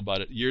needed to know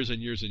about it years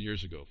and years and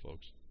years ago,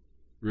 folks.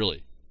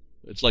 Really.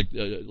 It's like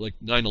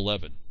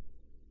 9/11.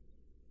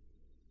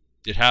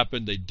 It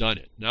happened. They've done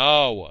it.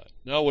 Now what?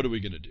 Now what are we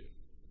going to do?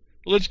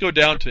 Well, let's go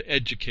down to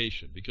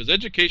education, because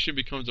education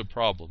becomes a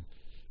problem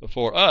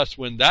for us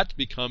when that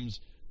becomes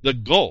the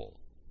goal,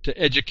 to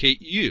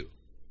educate you.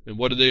 And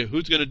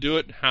who's going to do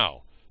it and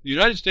how? The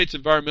United States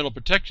Environmental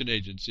Protection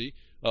Agency,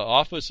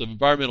 Office of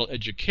Environmental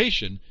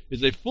Education,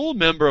 is a full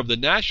member of the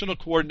National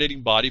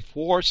Coordinating Body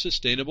for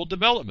Sustainable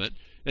Development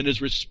and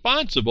is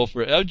responsible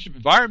for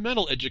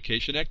environmental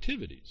education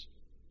activities.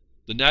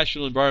 The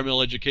National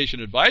Environmental Education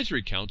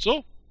Advisory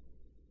Council,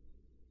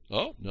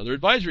 another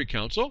advisory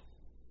council,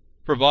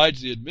 provides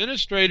the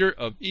administrator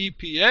of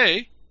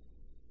EPA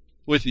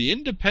with the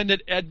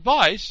independent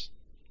advice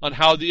on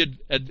how the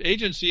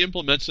agency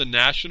implements the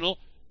National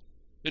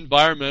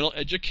Environmental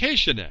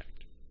Education Act.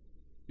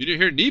 You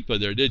didn't hear NEPA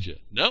there, did you?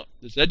 No,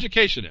 it's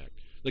Education Act.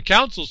 The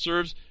Council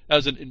serves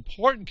as an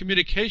important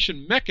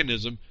communication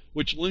mechanism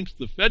which links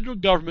the federal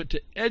government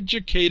to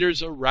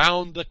educators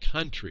around the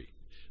country.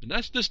 And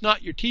that's just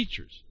not your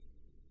teachers.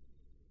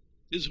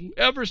 It's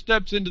whoever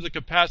steps into the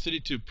capacity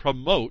to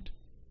promote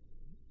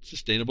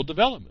sustainable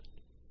development.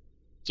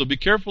 So be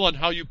careful on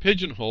how you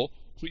pigeonhole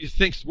who you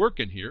think's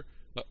working here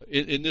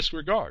in this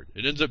regard.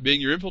 It ends up being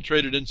you're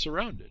infiltrated and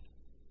surrounded.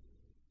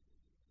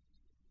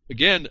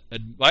 Again,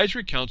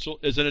 advisory council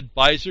is an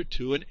advisor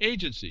to an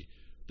agency.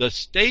 The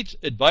state's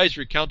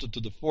advisory council to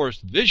the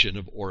forest vision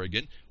of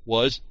Oregon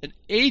was an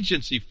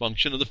agency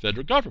function of the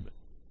federal government.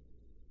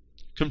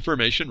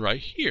 Confirmation right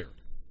here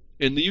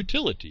in the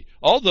utility.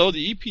 Although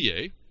the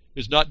EPA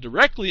is not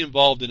directly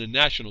involved in a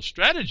national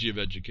strategy of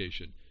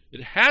education,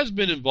 it has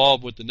been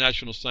involved with the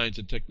National Science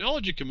and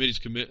Technology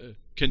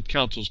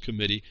Council's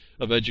Committee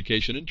of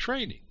Education and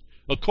Training.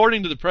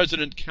 According to the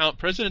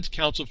President's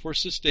Council for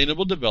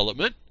Sustainable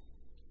Development,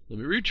 let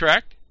me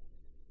retract,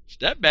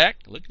 step back,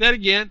 look at that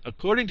again.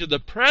 According to the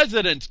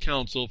President's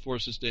Council for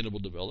Sustainable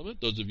Development,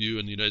 those of you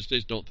in the United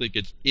States don't think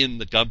it's in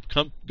the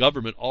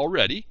government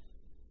already.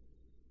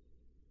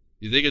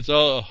 You think it's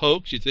all a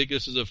hoax? You think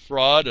this is a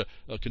fraud,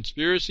 a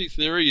conspiracy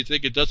theory? You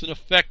think it doesn't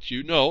affect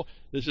you? No,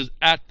 this is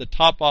at the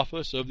top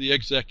office of the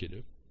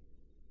executive.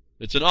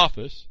 It's an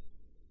office.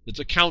 It's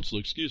a council,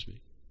 excuse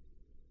me.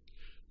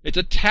 It's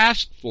a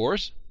task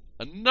force,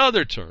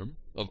 another term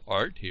of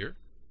art here.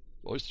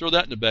 Always throw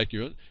that in the back of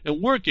your mind.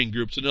 And working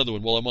groups, another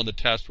one, while I'm on the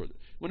task force.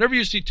 Whenever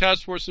you see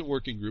task force and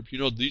working group, you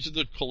know these are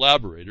the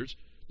collaborators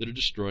that are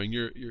destroying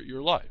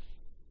your life.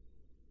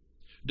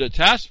 The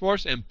task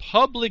force and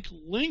public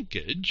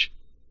linkage,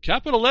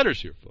 capital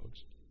letters here,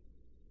 folks.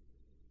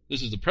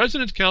 This is the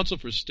President's Council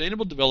for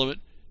Sustainable Development,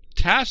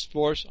 Task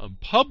Force on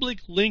Public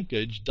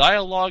Linkage,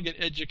 Dialogue, and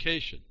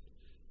Education.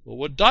 Well,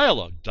 what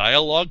dialogue?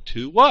 Dialogue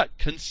to what?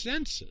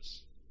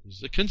 Consensus. This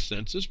is a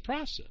consensus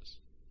process.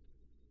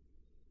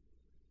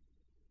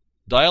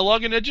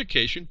 Dialogue and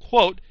education,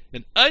 quote,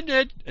 an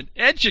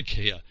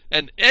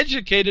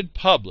educated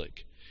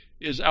public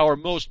is our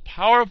most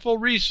powerful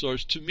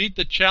resource to meet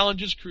the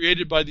challenges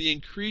created by the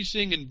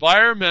increasing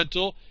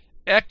environmental,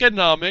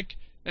 economic,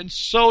 and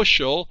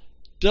social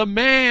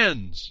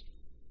demands.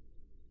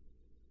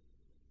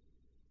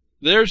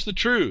 There's the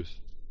truth.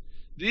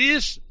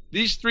 These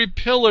three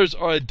pillars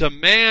are a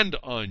demand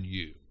on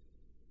you.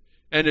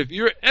 And if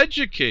you're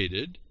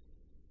educated,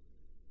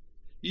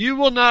 you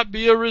will not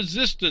be a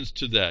resistance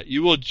to that.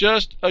 You will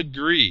just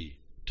agree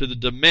to the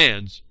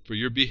demands for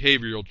your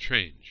behavioral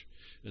change.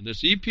 And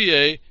this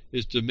EPA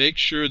is to make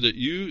sure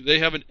that they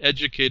have an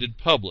educated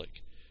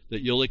public,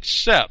 that you'll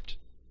accept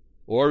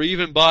or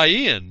even buy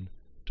in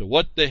to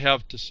what they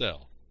have to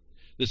sell.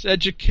 This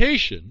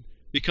education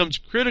becomes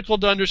critical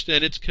to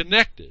understand it's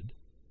connected.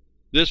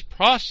 This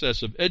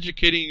process of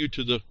educating you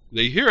to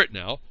they hear it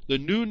now, the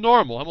new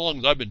normal, how long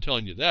have I been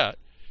telling you that?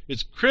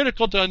 It's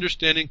critical to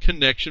understanding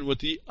connection with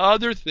the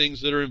other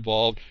things that are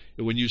involved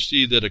when you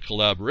see that a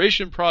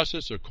collaboration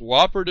process, a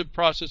cooperative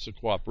process, a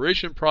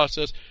cooperation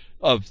process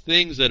of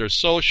things that are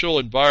social,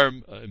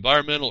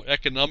 environmental,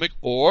 economic,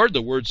 or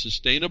the word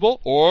sustainable,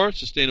 or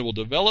sustainable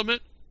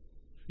development.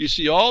 You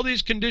see all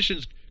these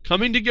conditions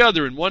coming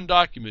together in one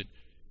document.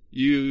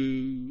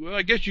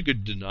 I guess you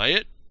could deny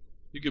it.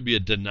 You could be a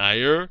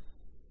denier.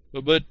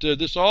 But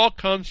this all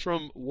comes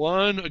from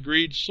one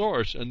agreed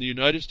source, and the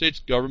United States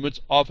government's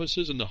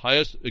offices and the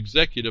highest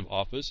executive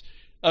office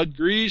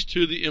agrees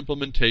to the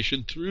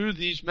implementation through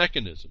these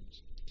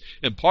mechanisms.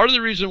 And part of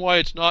the reason why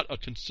it's not a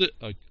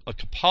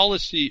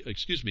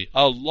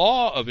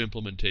law of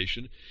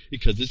implementation,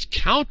 because it's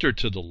counter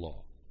to the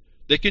law.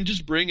 They can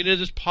just bring it in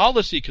as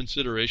policy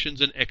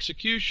considerations and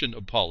execution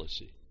of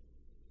policy.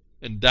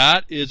 And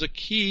that is a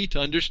key to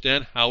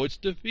understand how it's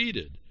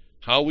defeated.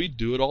 How we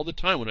do it all the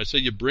time. When I say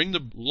you bring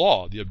the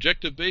law, the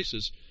objective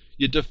basis,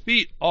 you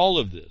defeat all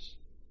of this.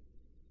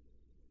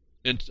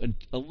 And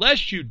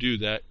unless you do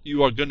that,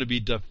 you are going to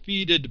be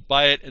defeated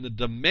by it. And the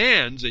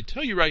demands, they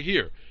tell you right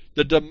here,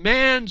 the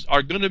demands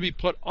are going to be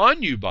put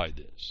on you by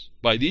this,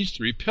 by these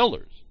three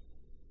pillars.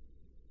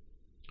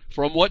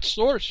 From what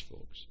source,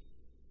 folks?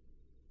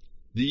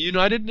 The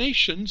United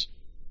Nations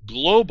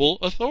Global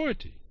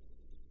Authority,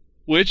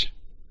 which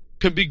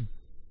can be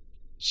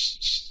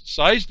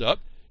sized up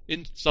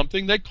in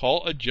something they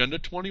call Agenda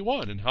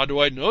 21. And how do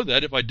I know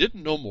that? If I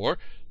didn't know more,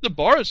 the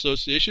Bar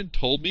Association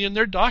told me in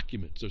their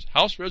documents. There's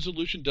House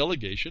Resolution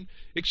Delegation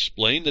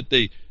explained that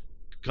they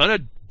kind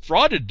of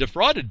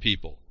defrauded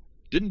people,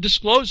 didn't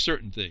disclose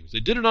certain things. They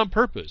did it on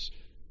purpose.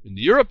 In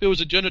Europe, it was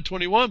Agenda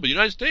 21, but the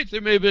United States, they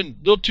may have been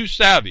a little too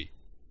savvy.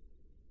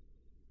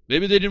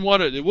 Maybe they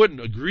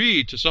wouldn't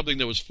agree to something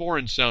that was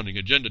foreign sounding,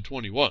 Agenda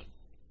 21.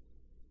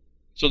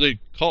 So the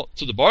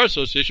Bar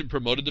Association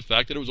promoted the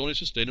fact that it was only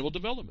sustainable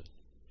development.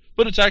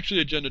 But it's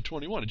actually Agenda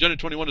 21. Agenda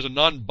 21 is a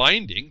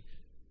non-binding.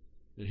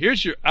 And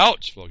here's your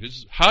outs, folks. This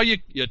is how you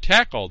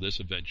attack all this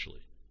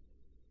eventually.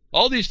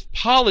 All these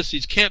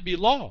policies can't be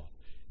law.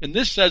 And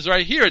this says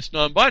right here it's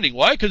non-binding.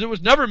 Why? Because it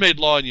was never made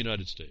law in the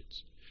United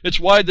States. It's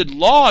why the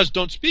laws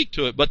don't speak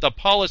to it, but the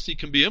policy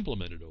can be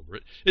implemented over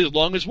it. As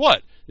long as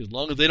what? As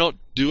long as they don't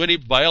do any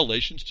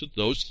violations to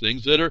those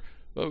things that are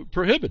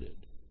prohibited.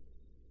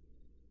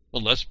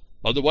 Unless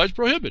otherwise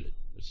prohibited.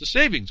 It's the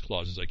savings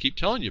clauses I keep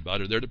telling you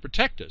about are there to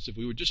protect us if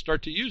we would just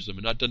start to use them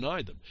and not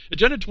deny them.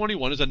 Agenda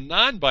 21 is a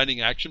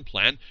non-binding action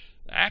plan.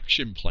 I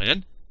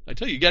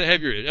tell you, you got to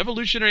have your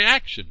evolutionary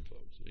action,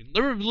 folks.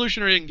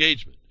 Evolutionary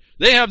engagement.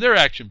 They have their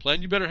action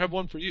plan. You better have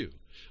one for you.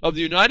 Of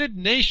the United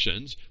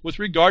Nations with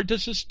regard to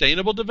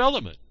sustainable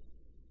development.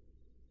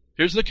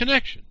 Here's the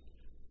connection.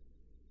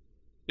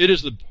 It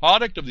is the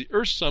product of the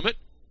Earth Summit,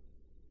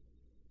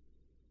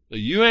 the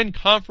UN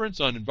Conference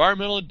on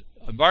Environment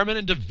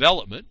and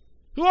Development.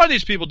 Who are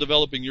these people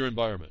developing your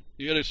environment?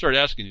 You got to start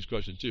asking these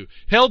questions too.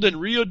 Held in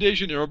Rio de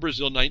Janeiro,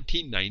 Brazil,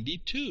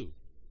 1992.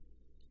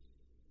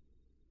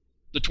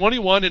 The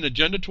 21 in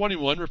Agenda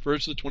 21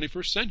 refers to the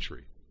 21st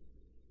century.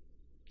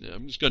 Yeah,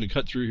 I'm just going to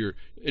cut through here.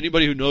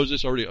 Anybody who knows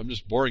this already, I'm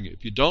just boring you.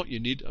 If you don't,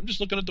 I'm just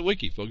looking at the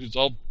wiki, folks. It's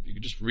all, you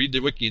can just read the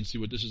wiki and see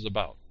what this is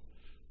about.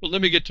 But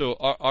let me get to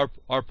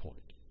our point.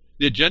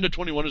 The Agenda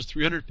 21 is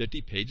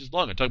 350 pages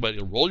long. I talk about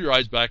roll your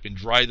eyes back and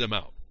dry them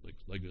out.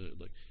 Like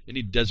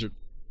any desert,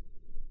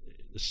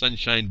 the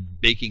sunshine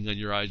baking on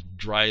your eyes,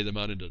 dry them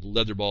out into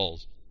leather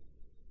balls.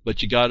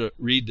 But you got to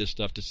read this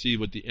stuff to see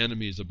what the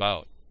enemy is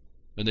about.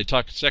 And they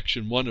talk,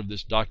 section 1 of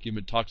this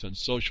document talks on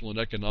social and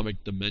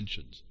economic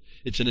dimensions.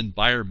 It's an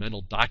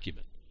environmental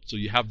document. So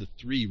you have the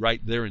 3 right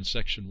there in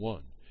section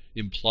 1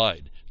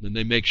 implied. And then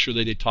they make sure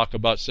that they talk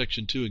about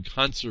section 2 in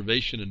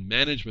conservation and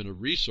management of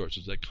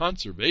resources. That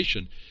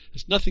conservation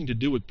has nothing to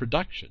do with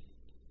production.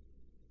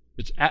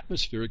 It's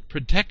atmospheric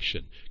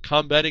protection,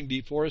 combating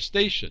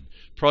deforestation,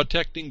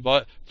 protecting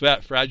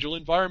fragile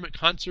environment,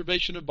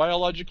 conservation of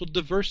biological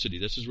diversity.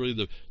 This is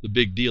really the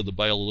big deal. The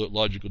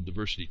Biological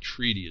Diversity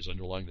Treaty is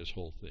underlying this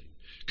whole thing.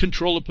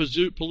 Control of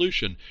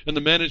pollution and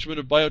the management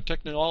of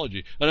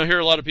biotechnology. And I hear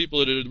a lot of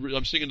people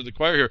I'm singing to the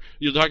choir here.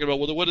 You're talking about,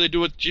 well, what do they do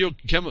with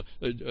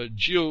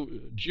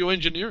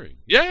geoengineering?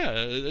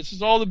 Yeah, this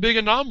is all the big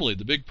anomaly,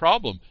 the big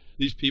problem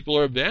these people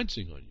are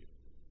advancing on you.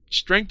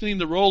 Strengthening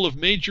the role of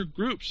major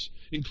groups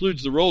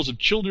includes the roles of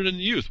children and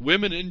youth,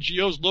 women,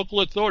 NGOs, local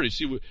authorities.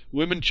 See,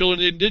 women, children,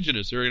 and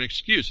indigenous, they're an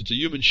excuse. It's a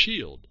human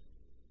shield.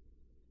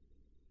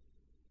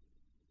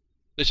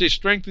 They say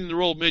strengthening the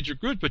role of major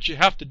groups, but you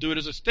have to do it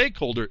as a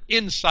stakeholder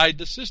inside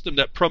the system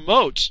that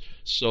promotes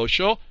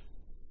social,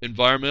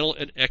 environmental,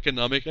 and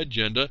economic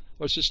agenda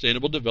or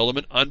sustainable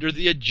development under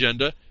the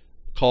agenda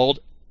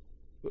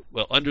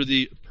under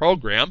the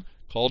program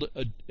called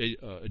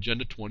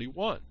Agenda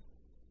 21.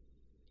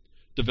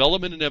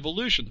 Development and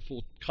Evolution, the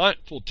full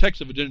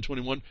text of Agenda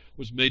 21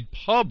 was made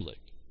public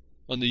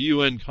on the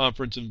UN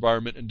Conference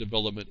Environment and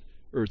Development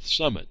Earth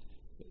Summit.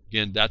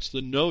 Again, that's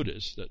the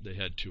notice that they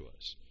had to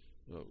us.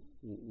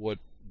 Let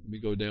me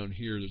go down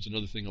here. There's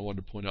another thing I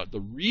wanted to point out. The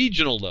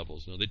regional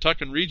levels. Now, they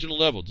talk in regional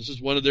levels. This is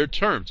one of their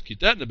terms. Keep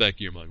that in the back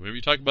of your mind. Whenever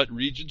you talk about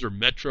regions or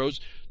metros,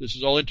 this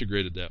is all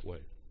integrated that way.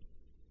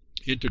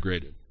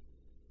 Integrated.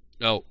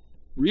 Now,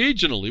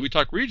 regionally, we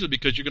talk regionally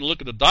because you're going to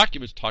look at the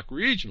documents talk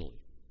regionally.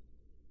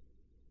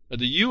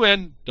 The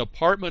UN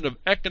Department of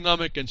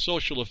Economic and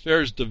Social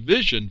Affairs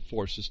Division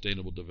for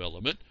Sustainable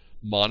Development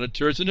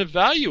monitors and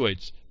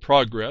evaluates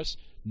progress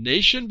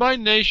nation by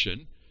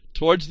nation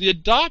towards the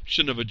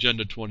adoption of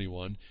Agenda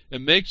 21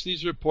 and makes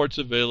these reports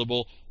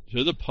available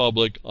to the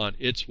public on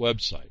its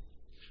website.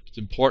 It's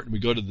important we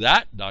go to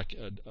that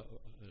an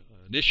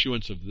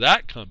issuance of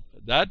that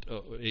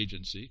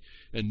agency,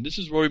 and this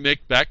is where we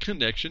make that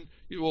connection.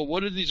 Well,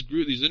 what are these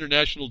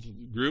international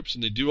groups,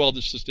 and they do all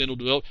this sustainable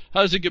development?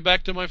 How does it get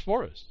back to my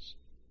forests?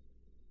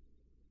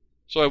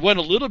 So I went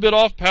a little bit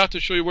off path to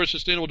show you where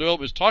sustainable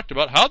development is talked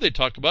about, how they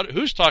talk about it,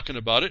 who's talking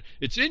about it.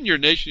 It's in your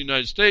nation, the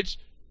United States.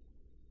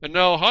 And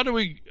now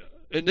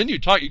and then you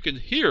can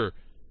hear,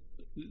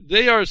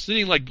 they are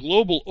sitting like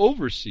global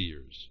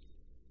overseers.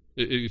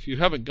 If you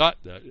haven't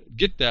got that,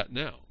 get that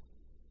now.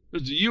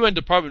 There's the UN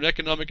Department of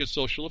Economic and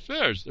Social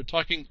Affairs. They're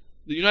talking,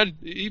 the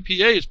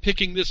EPA is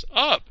picking this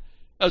up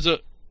as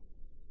the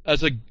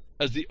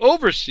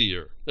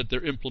overseer that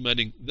they're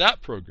implementing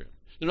that program.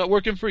 They're not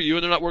working for you,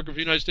 and they're not working for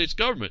the United States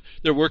government.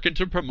 They're working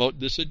to promote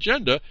this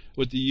agenda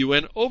with the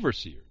UN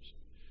overseers.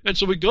 And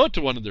so we go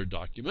to one of their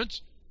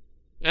documents,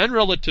 and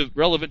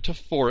relevant to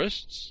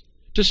forests,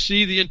 to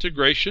see the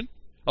integration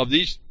of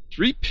these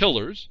 3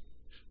 pillars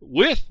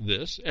with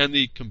this and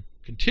the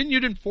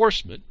continued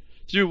enforcement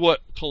through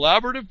what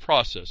collaborative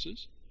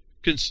processes,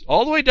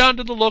 all the way down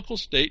to the local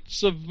state,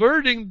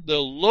 subverting the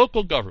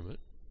local government.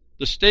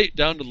 The state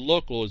down to the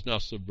local is now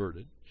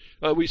subverted.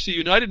 We see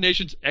United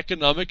Nations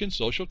Economic and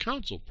Social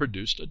Council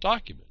produced a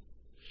document.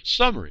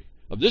 Summary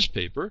of this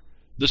paper.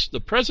 The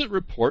present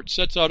report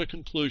sets out a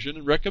conclusion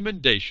and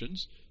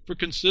recommendations for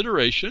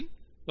consideration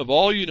of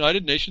all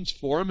United Nations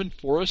Forum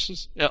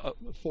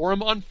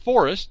on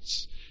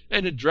Forests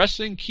and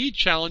addressing key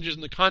challenges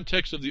in the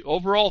context of the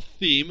overall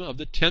theme of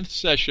the 10th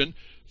session,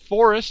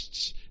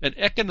 Forests and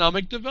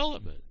Economic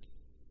Development,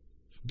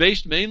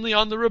 based mainly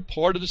on the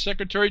report of the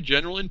Secretary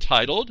General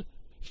entitled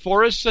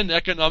forests and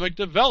economic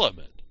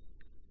development.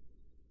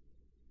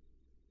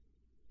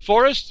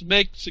 Forests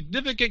make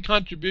significant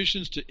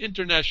contributions to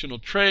international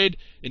trade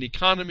and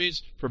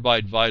economies,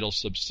 provide vital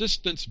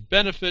subsistence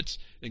benefits,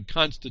 and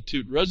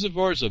constitute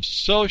reservoirs of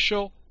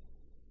social,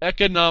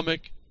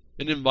 economic,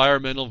 and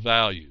environmental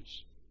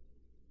values.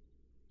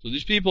 So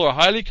these people are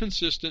highly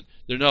consistent.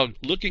 They're now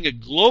looking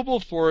at global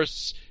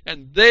forests,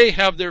 and they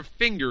have their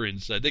finger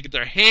inside. They get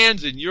their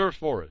hands in your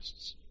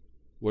forests.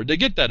 Where'd they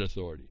get that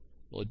authority?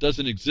 Well, it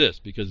doesn't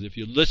exist, because if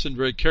you listen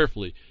very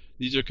carefully,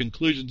 these are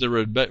conclusions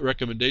and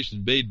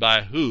recommendations made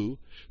by who?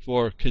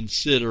 For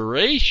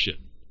consideration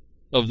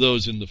of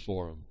those in the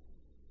forum,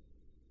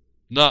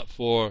 not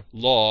for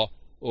law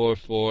or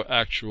for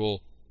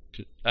actual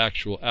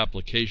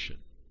application.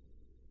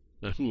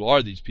 Now, who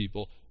are these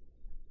people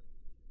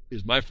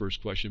is my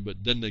first question,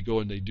 but then they go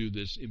and they do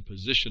this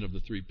imposition of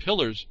the 3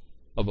 pillars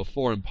of a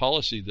foreign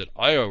policy that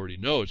I already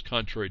know is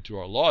contrary to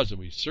our laws, and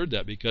we assert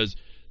that because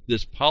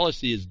this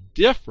policy is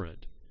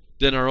different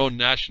than our own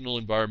National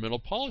Environmental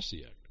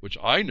Policy Act, which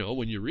I know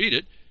when you read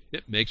it,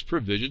 it makes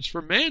provisions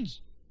for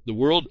the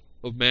world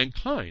of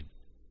mankind,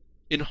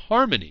 in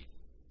harmony,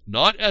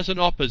 not as an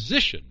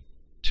opposition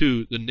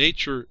to the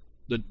nature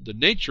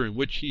in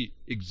which he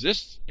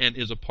exists and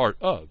is a part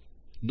of,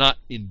 not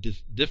in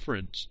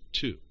difference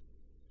to.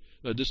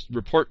 This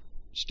report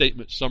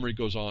statement summary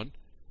goes on,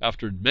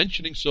 after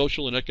mentioning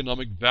social and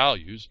economic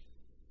values,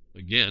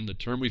 again, the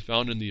term we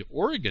found in the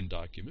Oregon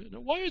document. Now,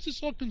 why is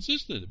this all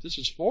consistent? If this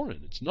is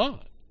foreign, it's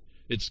not.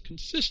 It's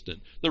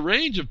consistent. The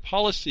range of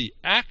policy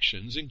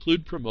actions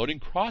include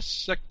promoting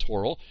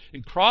cross-sectoral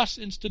and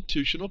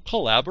cross-institutional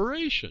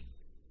collaboration.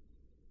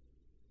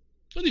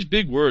 Now, these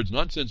big words,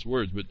 nonsense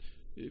words, but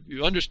if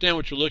you understand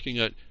what you're looking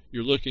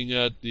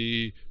at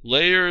the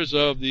layers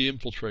of the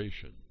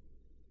infiltration.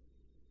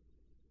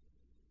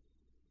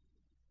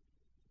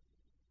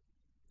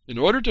 In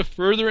order to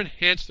further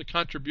enhance the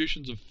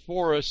contributions of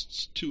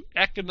forests to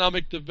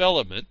economic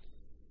development,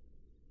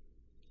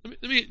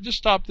 let me just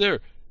stop there.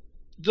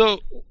 The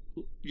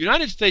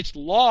United States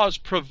laws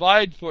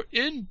provide for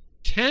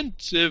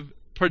intensive,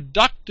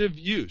 productive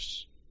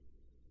use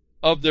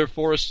of their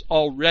forests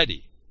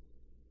already.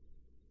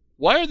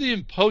 Why are they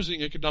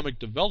imposing economic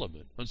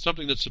development on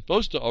something that's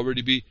supposed to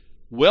already be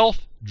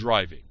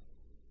wealth-driving,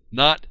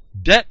 not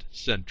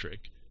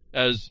debt-centric,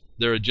 as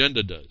their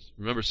agenda does?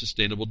 Remember,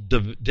 sustainable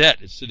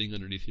debt is sitting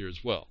underneath here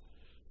as well.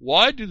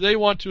 Why do they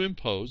want to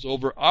impose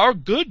over our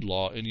good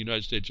law in the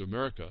United States of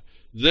America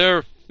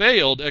their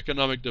failed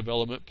economic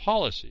development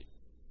policy?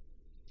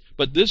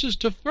 But this is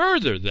to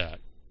further that.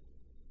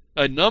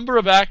 A number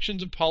of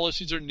actions and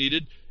policies are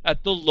needed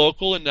at the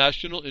local and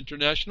national,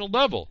 international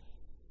level.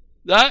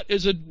 That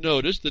is a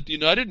notice that the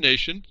United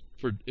Nations,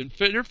 for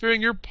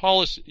interfering your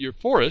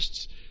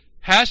forests,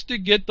 has to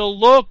get the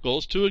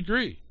locals to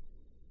agree.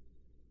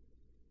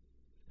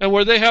 And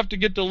where they have to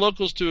get the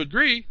locals to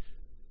agree,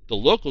 the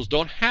locals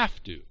don't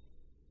have to.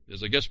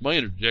 Is, I guess, my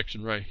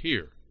interjection right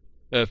here.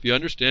 If you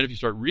understand, if you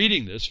start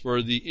reading this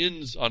for the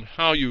ins on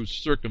how you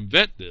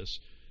circumvent this,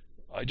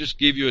 I just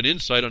gave you an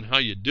insight on how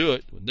you do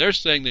it. When they're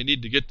saying they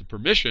need to get the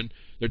permission,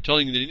 they're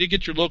telling you they need to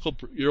get your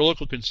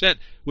local consent,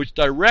 which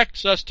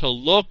directs us to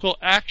local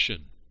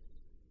action.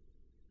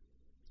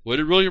 What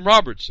did William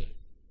Roberts say?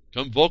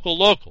 Come vocal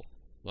local.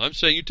 Well, I'm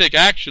saying you take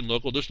action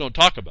local, just don't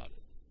talk about it.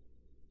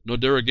 No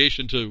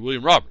derogation to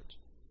William Roberts.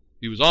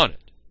 He was on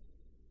it.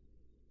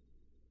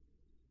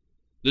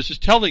 This is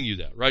telling you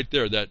that right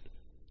there, that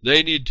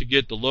they need to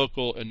get the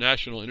local and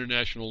national,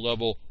 international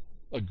level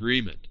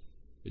agreement.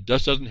 It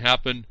just doesn't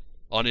happen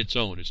on its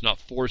own. It's not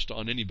forced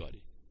on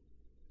anybody.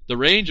 The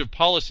range of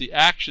policy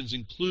actions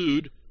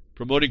include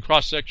promoting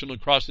cross-sectional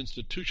and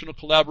cross-institutional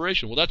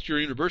collaboration. Well, that's your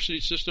university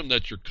system,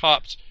 that's your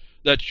COPs,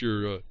 that's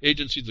your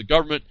agencies of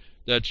government,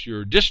 that's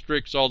your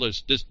districts, all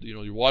this,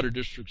 your water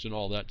districts and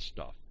all that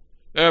stuff.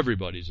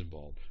 Everybody's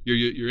involved.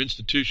 Your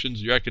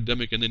institutions, your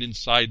academic, and then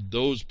inside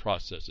those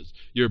processes,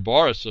 your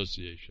bar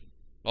association.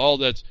 All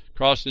that's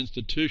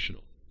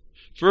cross-institutional.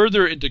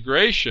 Further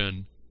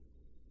integration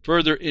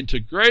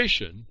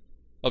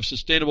of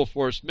sustainable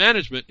forest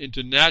management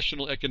into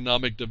national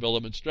economic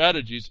development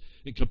strategies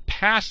and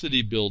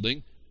capacity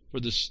building for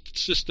the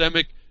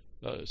systematic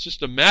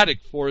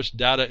forest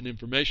data and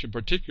information,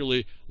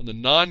 particularly on the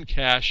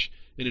non-cash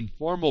and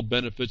informal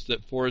benefits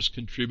that forests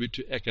contribute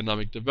to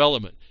economic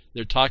development.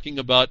 They're talking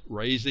about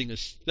raising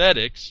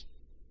aesthetics,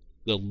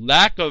 the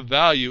lack of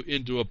value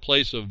into a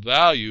place of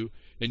value,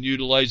 and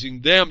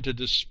utilizing them to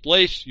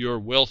displace your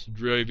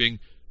wealth-driving,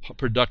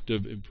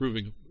 productive,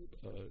 improving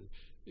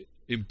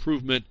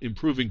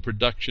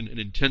production and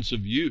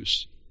intensive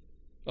use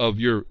of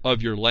your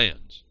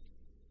lands.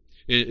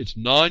 It's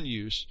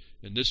non-use,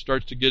 and this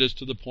starts to get us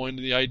to the point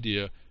of the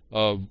idea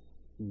of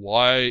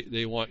why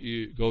they want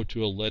you to go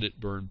to a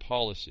let-it-burn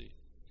policy.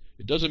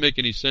 It doesn't make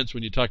any sense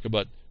when you talk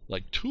about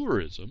like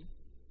tourism,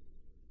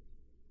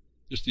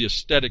 just the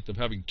aesthetic of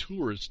having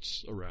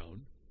tourists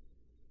around.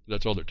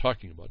 That's all they're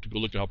talking about, to go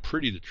look at how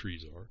pretty the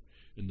trees are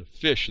and the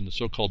fish and the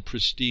so-called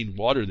pristine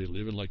water they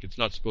live in, like it's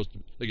not supposed to,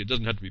 like it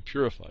doesn't have to be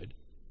purified.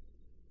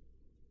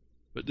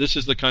 But this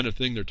is the kind of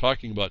thing they're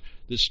talking about.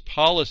 This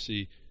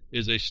policy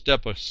is a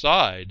step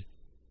aside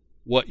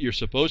what you're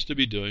supposed to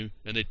be doing,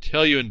 and they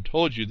tell you and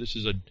told you this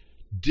is a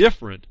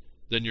different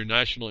than your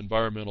National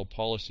Environmental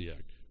Policy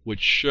Act, which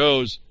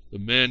shows the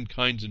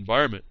mankind's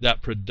environment,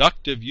 that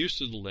productive use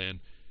of the land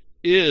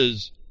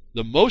is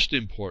the most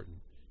important,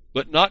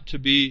 but not to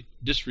be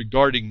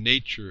disregarding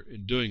nature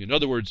in doing. In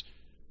other words,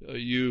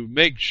 you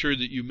make sure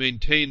that you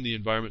maintain the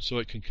environment so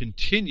it can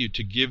continue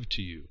to give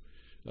to you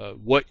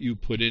what you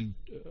put in,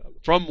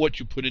 from what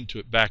you put into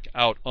it back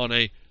out on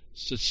a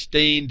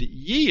sustained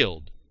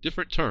yield.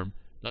 Different term,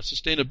 not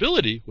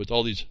sustainability with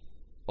all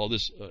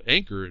this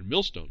anchor and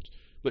millstones,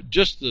 but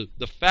just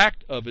the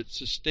fact of its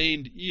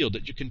sustained yield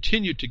that you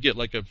continue to get,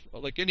 like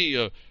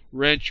any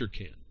rancher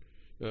can.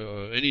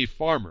 Any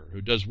farmer who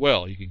does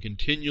well, he can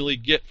continually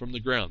get from the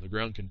ground. The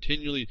ground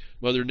continually,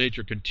 Mother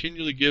Nature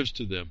continually gives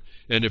to them.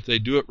 And if they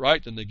do it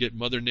right, then they get,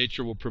 Mother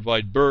Nature will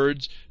provide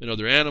birds and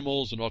other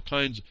animals and all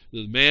kinds.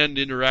 The manned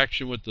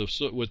interaction with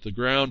the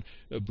ground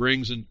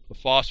brings and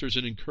fosters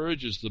and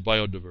encourages the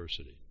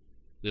biodiversity.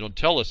 They don't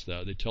tell us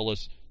that. They tell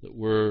us that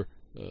we're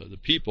the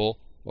people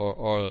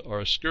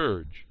are a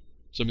scourge,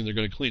 something they're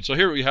going to clean. So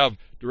here we have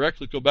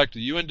directly go back to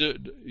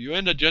the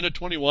UN Agenda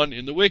 21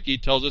 in the wiki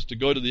tells us to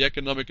go to the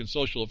Economic and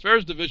Social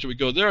Affairs Division. We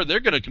go there.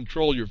 They're going to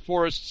control your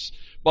forests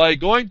by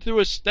going through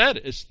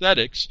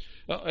aesthetics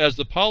as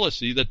the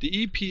policy that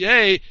the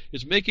EPA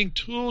is making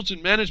tools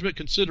and management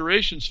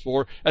considerations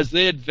for as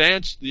they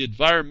advance the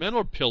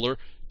environmental pillar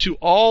to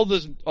all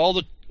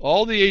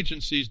the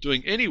agencies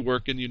doing any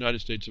work in the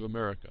United States of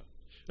America.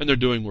 And they're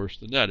doing worse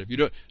than that. If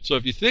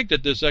you think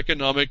that this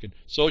economic and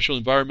social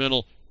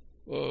environmental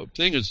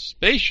thing is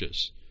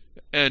spacious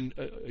and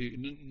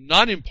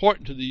not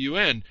important to the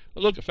UN.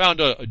 Look, I found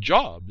a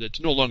job that's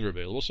no longer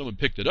available. Someone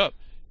picked it up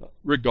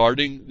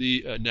regarding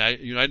the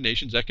United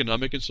Nations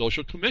Economic and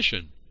Social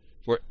Commission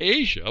for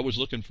Asia. I was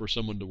looking for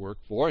someone to work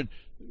for. And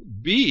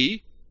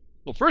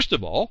first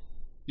of all,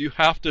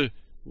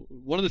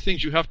 one of the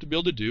things you have to be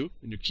able to do,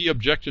 and your key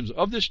objectives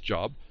of this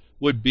job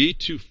would be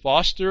to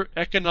foster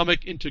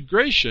economic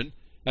integration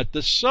at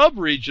the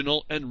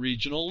sub-regional and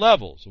regional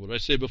levels. So what I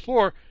say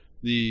before,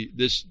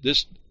 this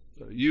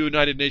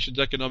United Nations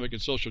Economic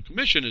and Social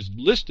Commission is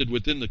listed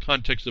within the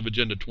context of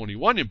Agenda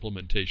 21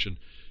 implementation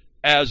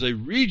as a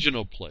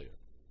regional player.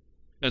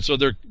 And so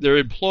their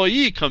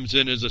employee comes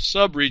in as a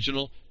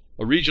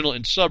regional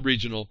and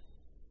sub-regional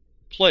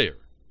player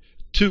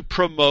to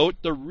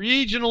promote the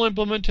regional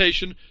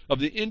implementation of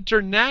the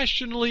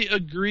internationally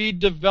agreed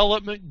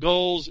development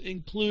goals,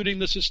 including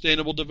the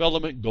Sustainable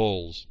Development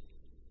Goals,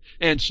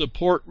 and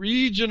support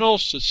regional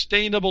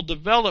sustainable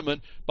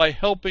development by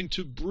helping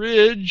to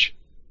bridge,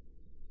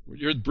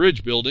 you're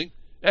bridge building,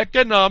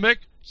 economic,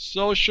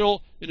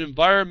 social, and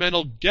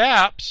environmental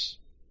gaps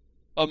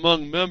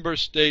among member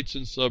states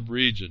and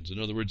subregions. In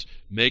other words,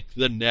 make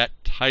the net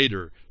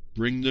tighter,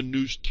 bring the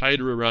noose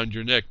tighter around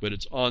your neck, but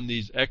it's on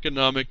these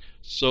economic,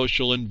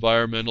 social,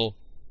 environmental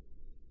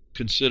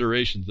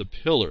considerations, the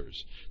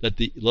pillars, that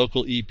the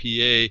local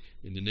EPA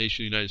in the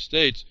nation of the United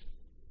States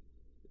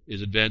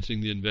is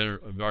advancing the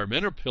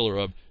environmental pillar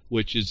of,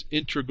 which is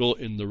integral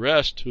in the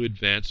rest to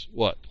advance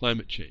what?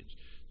 Climate change.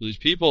 So these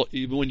people,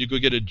 even when you go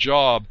get a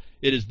job,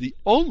 it is the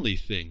only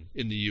thing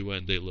in the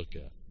UN they look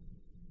at.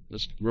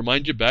 Let's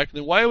remind you back,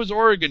 then why was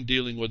Oregon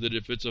dealing with it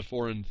if it's a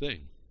foreign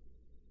thing?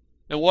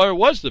 And why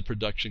was the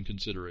production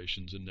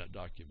considerations in that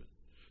document?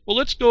 Well,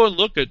 let's go and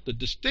look at the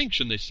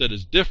distinction they said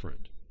is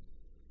different.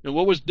 And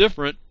what was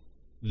different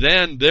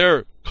than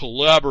their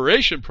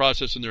collaboration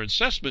process and their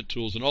assessment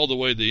tools and all the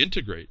way they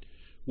integrate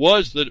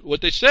was that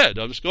what they said,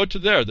 I'll just go to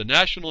there, the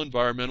National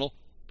Environmental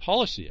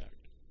Policy Act.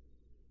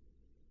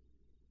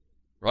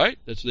 Right?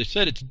 They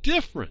said it's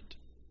different.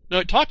 Now,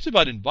 it talks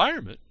about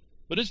environment,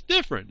 but it's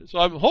different. So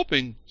I'm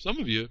hoping some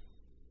of you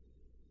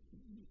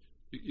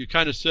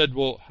kind of said,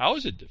 well, how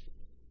is it different?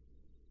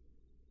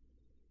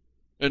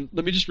 And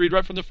let me just read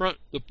right from the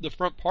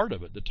front part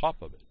of it, the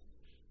top of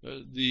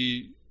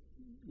it.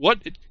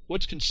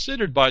 What's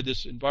considered by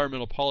this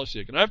Environmental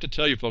Policy Act, and I have to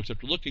tell you folks,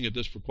 after looking at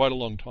this for quite a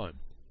long time,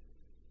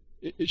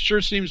 it sure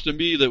seems to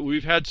me that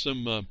we've had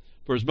some,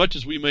 for as much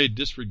as we may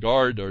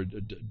disregard or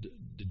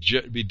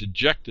be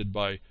dejected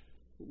by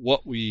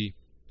what we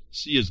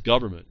see as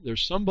government,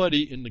 there's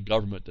somebody in the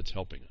government that's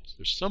helping us.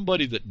 There's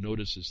somebody that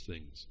notices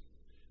things.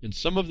 And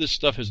some of this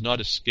stuff has not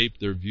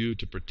escaped their view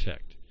to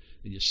protect.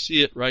 And you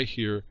see it right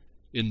here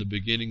in the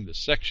beginning, the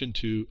Section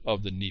 2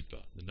 of the NEPA,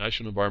 the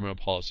National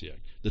Environmental Policy Act.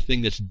 The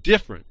thing that's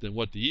different than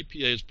what the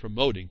EPA is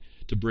promoting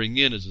to bring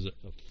in is a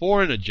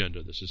foreign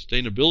agenda, the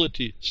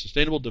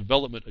Sustainable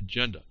Development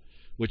Agenda,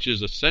 which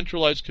is a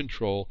centralized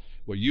control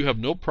where you have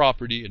no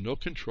property and no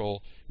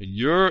control, and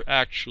you're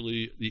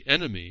actually the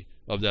enemy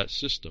of that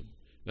system.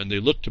 And they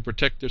look to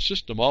protect their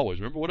system always.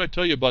 Remember what I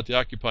tell you about the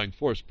occupying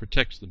force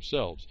protects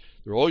themselves.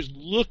 They're always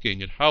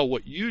looking at how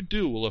what you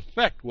do will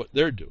affect what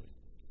they're doing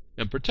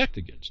and protect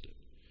against it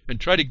and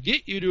try to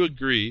get you to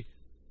agree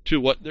to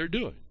what they're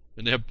doing.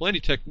 And they have plenty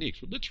of techniques.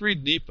 But let's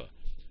read NEPA.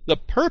 The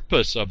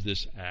purpose of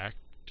this act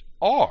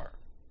are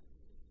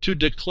to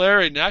declare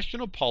a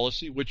national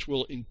policy which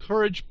will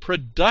encourage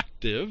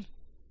productive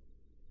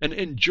and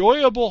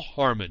enjoyable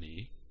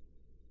harmony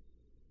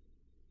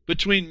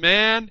between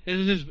man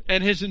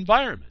and his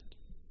environment,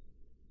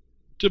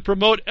 to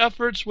promote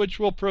efforts which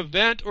will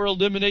prevent or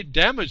eliminate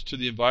damage to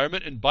the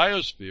environment and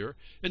biosphere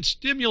and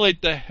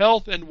stimulate the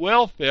health and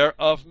welfare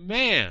of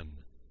man,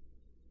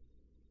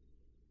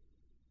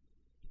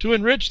 to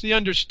enrich the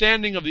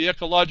understanding of the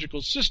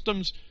ecological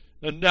systems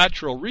and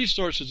natural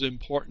resources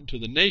important to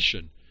the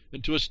nation,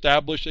 and to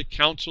establish a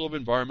council of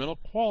environmental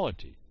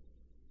quality.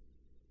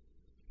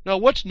 Now,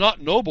 what's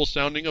not noble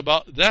sounding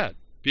about that?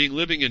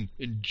 Living in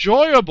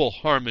enjoyable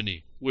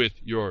harmony with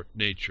your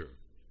nature,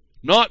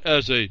 not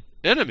as an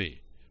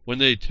enemy. When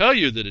they tell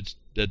you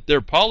that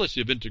their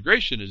policy of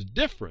integration is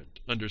different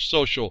under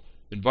social,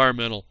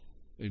 environmental,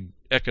 and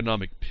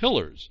economic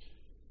pillars,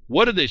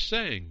 what are they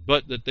saying?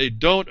 But that they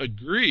don't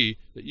agree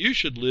that you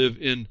should live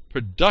in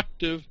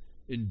productive,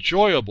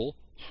 enjoyable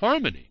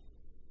harmony.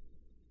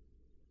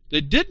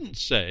 They didn't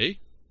say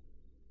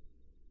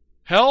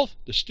to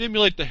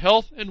stimulate the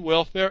health and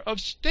welfare of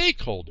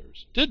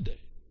stakeholders, did they?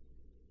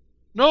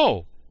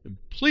 No. And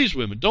please,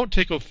 women, don't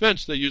take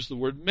offense they use the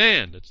word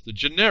man. That's the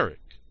generic.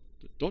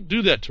 Don't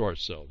do that to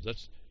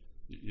ourselves.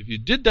 If you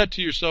did that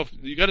to yourself,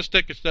 you got to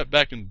take a step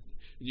back, and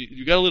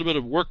you got a little bit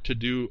of work to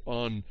do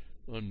on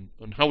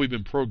how we've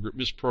been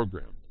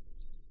misprogrammed.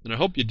 And I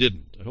hope you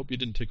didn't. I hope you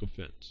didn't take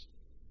offense.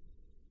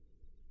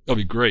 That'll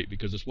be great,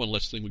 because it's one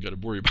less thing we got to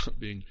worry about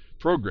being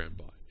programmed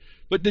by.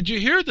 But did you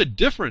hear the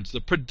difference?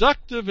 The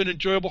productive and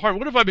enjoyable harmony.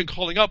 What have I been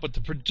calling out? But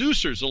the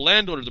producers, the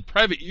landowners, the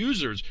private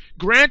users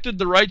granted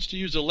the rights to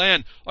use the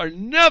land are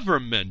never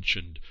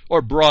mentioned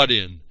or brought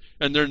in,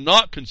 and they're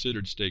not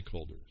considered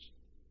stakeholders.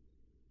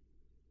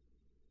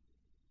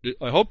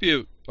 I hope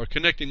you are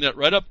connecting that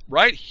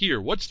right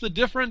here. What's the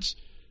difference?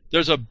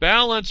 There's a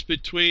balance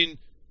between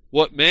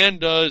what man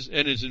does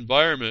and his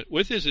environment,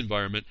 with his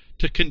environment,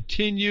 to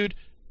continued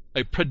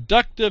a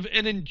productive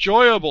and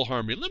enjoyable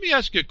harmony. Let me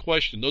ask you a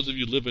question. Those of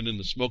you living in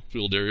the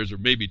smoke-filled areas, or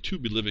maybe to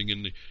be living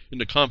in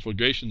the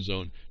conflagration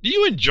zone, do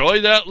you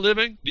enjoy that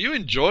living? Do you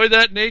enjoy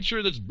that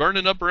nature that's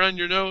burning up around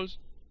your nose?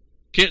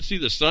 Can't see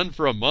the sun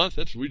for a month?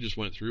 That's what we just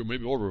went through,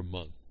 maybe over a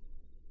month.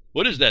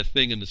 What is that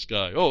thing in the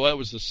sky? Oh, that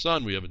was the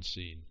sun we haven't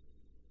seen.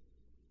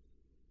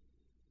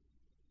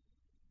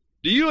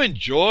 Do you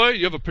enjoy?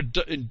 You have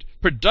a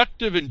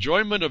productive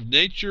enjoyment of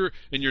nature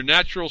and your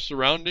natural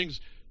surroundings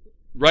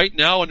right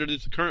now under the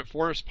current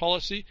forest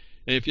policy?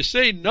 And if you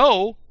say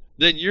no,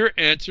 then you're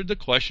answered the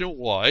question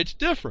why it's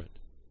different.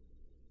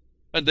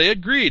 And they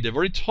agreed. They've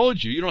already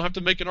told you. You don't have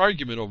to make an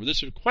argument over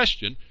this or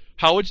question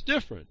how it's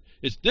different.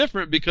 It's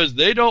different because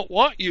they don't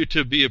want you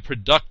to be a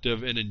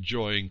productive and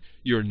enjoying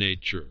your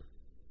nature.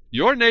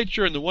 Your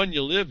nature and the one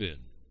you live in.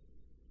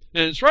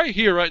 And it's right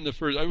here, right in the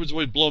first. It was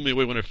always blowing me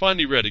away when I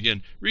finally read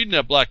again. Reading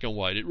that black and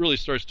white, it really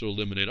starts to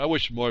eliminate. I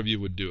wish more of you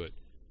would do it.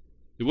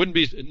 It wouldn't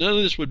be, none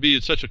of this would be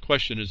such a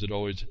question as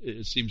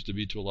it seems to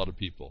be to a lot of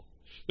people.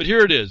 But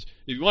here it is.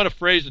 If you want a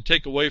phrase to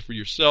take away for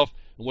yourself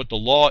and what the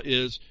law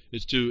is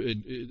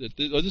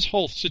this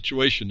whole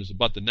situation is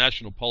about the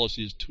national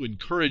policy is to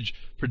encourage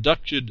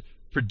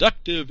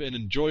productive and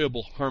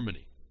enjoyable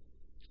harmony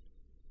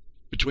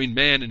between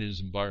man and his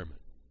environment.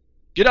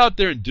 Get out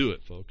there and do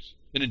it, folks,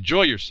 and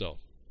enjoy yourself.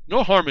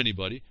 Don't harm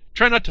anybody.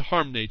 Try not to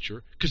harm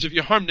nature, because if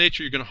you harm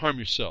nature, you're going to harm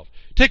yourself.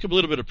 Take a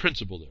little bit of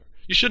principle there.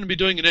 You shouldn't be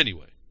doing it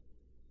anyway.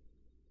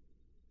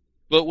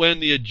 But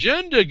when the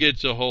agenda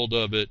gets a hold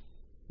of it,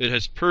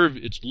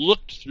 it's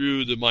looked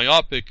through the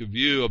myopic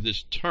view of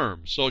this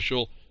term,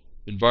 social,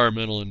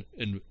 environmental,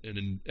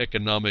 and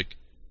economic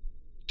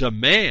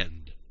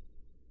demand.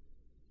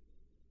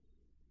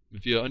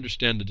 If you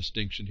understand the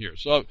distinction here.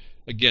 So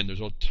again,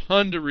 there's a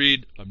ton to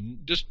read.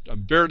 I'm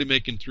barely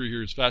making through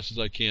here as fast as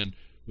I can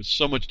with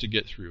so much to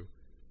get through.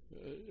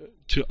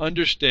 To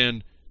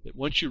understand that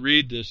once you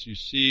read this, you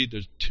see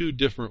there's two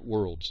different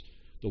worlds.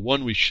 The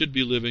one we should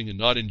be living and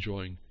not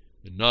enjoying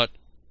and not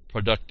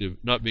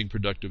being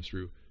productive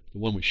through. The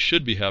one we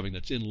should be having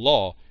that's in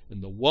law,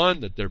 and the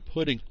one that they're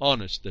putting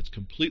on us that's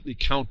completely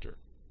counter.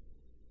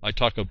 I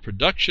talk of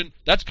production.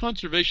 That's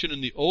conservation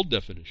in the old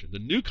definition. The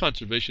new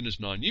conservation is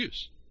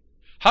non-use.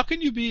 How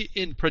can you be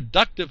in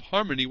productive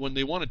harmony when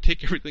they want to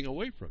take everything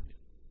away from you?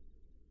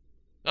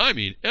 I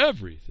mean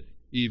everything,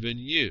 even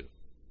you.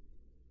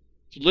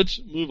 So let's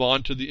move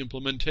on to the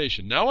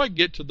implementation. Now I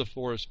get to the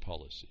forest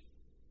policy.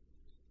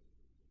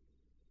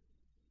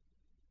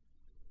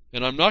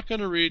 And I'm not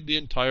going to read the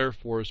entire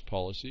forest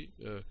policy.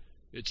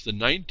 It's the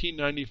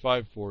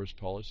 1995 forest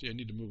policy. I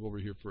need to move over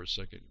here for a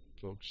second,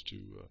 folks,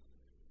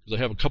 because I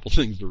have a couple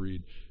things to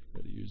read.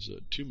 I've got to use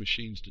two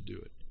machines to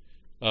do it.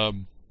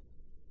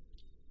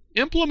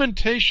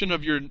 Implementation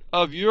of your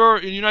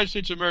in the United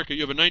States of America,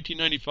 you have a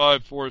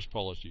 1995 forest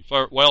policy,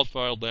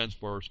 wildfire lands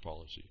forest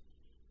policy,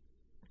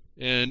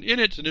 and in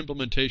it's an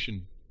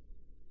implementation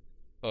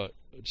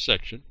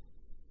section.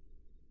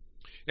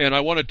 And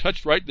I want to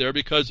touch right there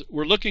because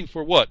we're looking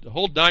for what? The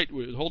whole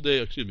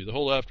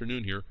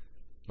afternoon here,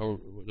 or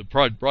the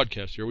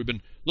broadcast here, we've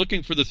been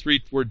looking for the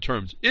three-word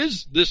terms.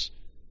 Is this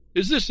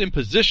is this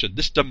imposition,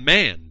 this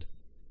demand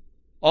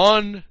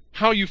on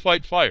how you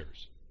fight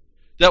fires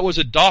that was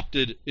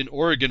adopted in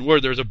Oregon, where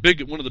there's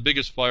one of the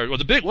biggest fires. Well,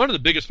 one of the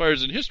biggest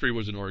fires in history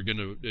was in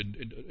Oregon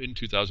in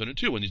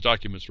 2002 when these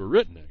documents were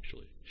written.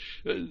 Actually,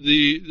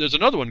 there's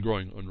another one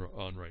going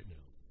on right now.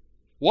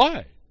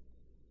 Why?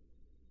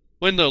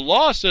 When the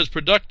law says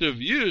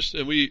productive use,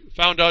 and we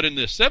found out in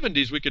the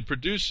 70s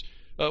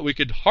we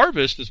could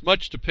harvest as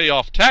much to pay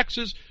off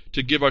taxes,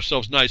 to give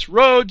ourselves nice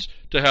roads,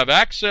 to have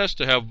access,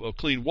 to have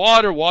clean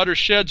water.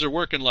 Watersheds are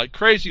working like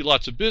crazy,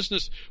 lots of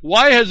business.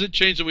 Why has it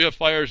changed that we have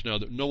fires now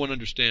that no one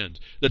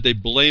understands, that they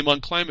blame on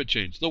climate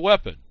change? The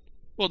weapon.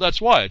 Well, that's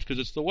why. It's because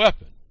it's the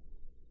weapon.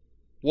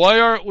 Why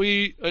aren't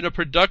we in a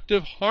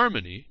productive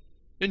harmony,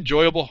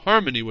 enjoyable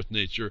harmony with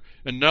nature,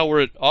 and now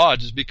we're at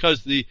odds? It's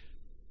because the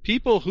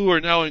people who are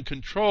now in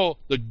control,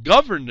 the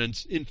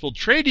governance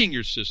infiltrating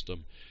your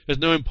system, has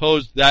now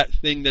imposed that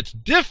thing that's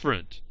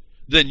different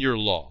than your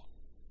law.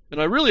 And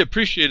I really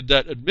appreciated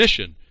that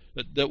admission,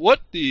 that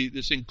what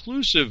this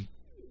inclusive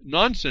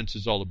nonsense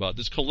is all about,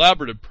 this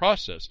collaborative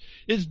process,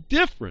 is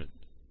different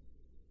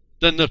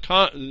than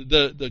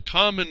the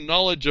common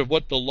knowledge of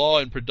what the law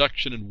and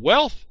production and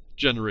wealth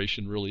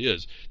generation really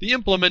is. The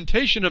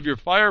implementation of your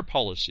fire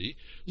policy,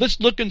 let's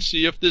look and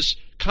see if this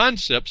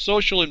concept,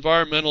 social,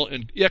 environmental,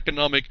 and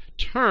economic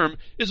term,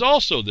 is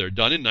also there,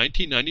 done in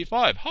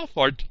 1995. How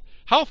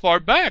far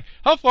back?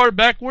 How far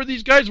back were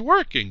these guys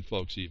working,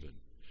 folks, even?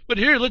 But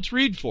here, let's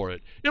read for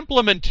it.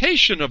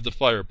 Implementation of the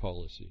fire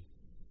policy.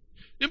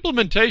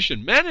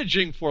 Implementation,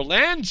 managing for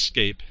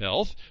landscape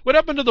health. What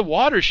happened to the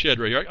watershed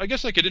right here? I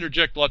guess I could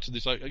interject lots of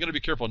this. I got to be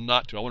careful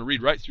not to. I want to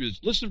read right through this.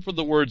 Listen for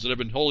the words that I've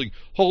been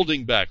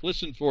holding back.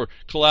 Listen for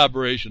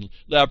collaboration,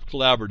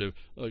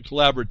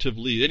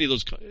 collaboratively, any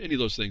of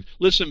those things.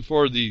 Listen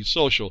for the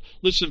social.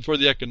 Listen for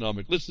the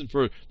economic. Listen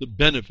for the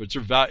benefits or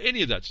value.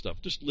 Any of that stuff.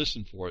 Just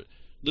listen for it.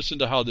 Listen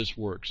to how this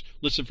works.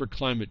 Listen for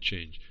climate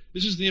change.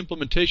 This is the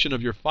implementation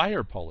of your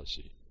fire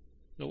policy.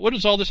 Now, what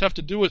does all this have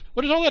to do with?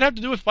 What does all that have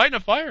to do with fighting a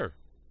fire?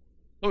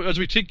 As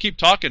we keep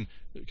talking,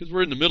 because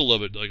we're in the middle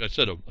of it, like I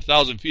said,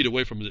 1,000 feet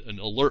away from an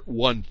alert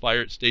 1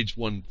 fire, stage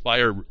 1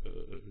 fire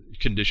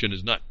condition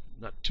is not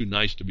too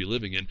nice to be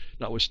living in,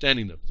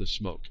 notwithstanding the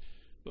smoke.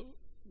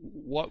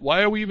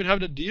 Why are we even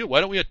having to deal? Why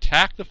don't we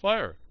attack the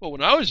fire? Well,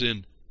 when I was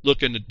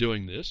looking at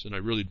doing this, and I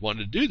really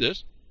wanted to do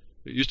this,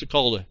 we used to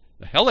call it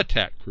a hell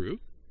attack crew.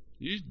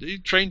 They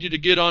trained you to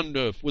get on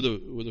with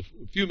a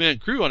few-man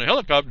crew on a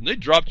helicopter, and they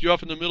dropped you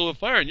off in the middle of a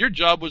fire, and your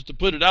job was to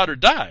put it out or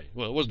die.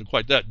 Well, it wasn't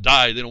quite that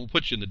die. They don't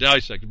put you in the die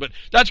section, but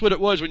that's what it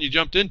was when you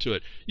jumped into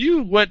it.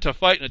 You went to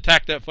fight and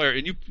attack that fire,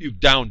 and you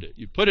downed it.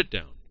 You put it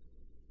down.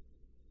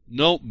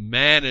 No,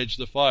 manage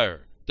the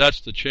fire.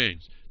 That's the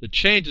change. The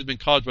change has been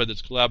caused by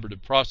this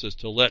collaborative process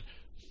to let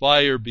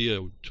fire be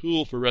a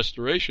tool for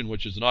restoration,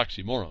 which is an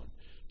oxymoron.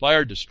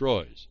 Fire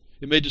destroys.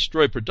 It may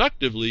destroy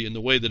productively in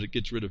the way that it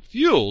gets rid of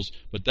fuels,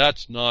 but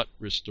that's not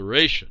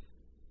restoration.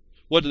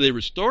 What are they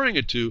restoring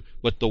it to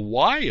but the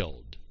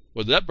wild?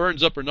 Whether that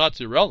burns up or not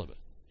is irrelevant.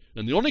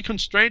 And the only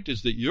constraint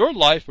is that your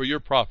life or your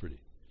property.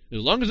 As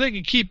long as they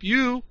can keep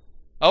you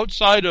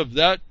outside of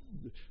that,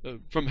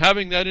 from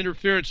having that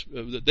interference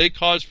that they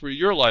cause for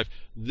your life,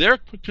 they're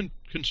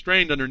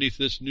constrained underneath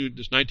this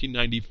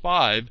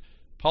 1995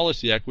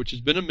 Policy Act, which has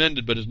been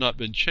amended but has not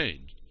been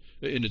changed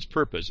in its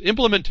purpose.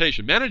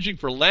 Implementation. Managing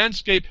for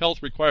landscape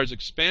health requires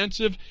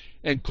expansive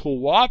and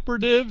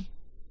cooperative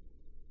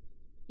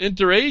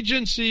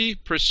interagency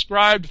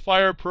prescribed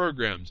fire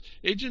programs.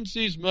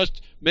 Agencies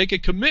must make a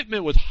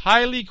commitment with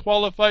highly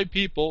qualified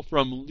people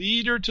from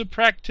leader to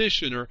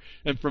practitioner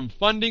and from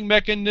funding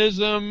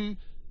mechanism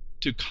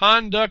to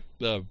conduct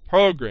the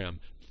program.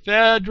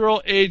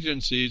 Federal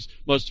agencies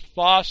must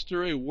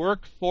foster a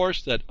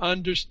workforce that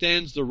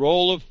understands the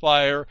role of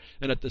fire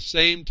and at the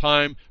same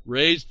time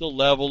raise the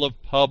level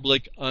of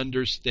public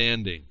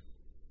understanding.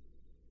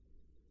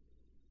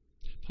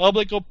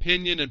 Public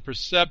opinion and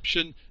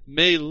perception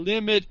may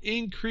limit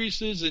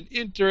increases in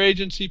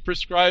interagency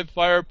prescribed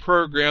fire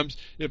programs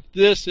if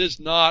this is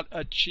not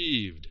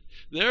achieved.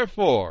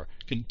 Therefore,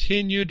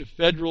 continued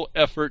federal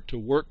effort to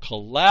work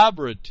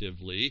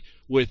collaboratively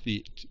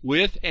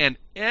with and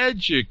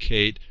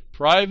educate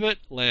private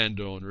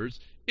landowners,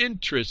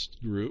 interest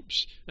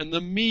groups, and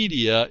the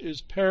media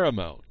is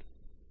paramount.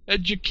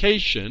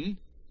 Education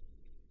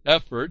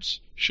efforts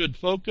should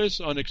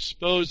focus on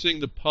exposing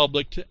the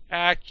public to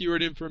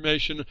accurate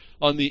information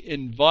on the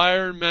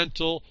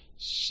environmental,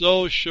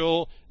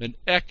 social, and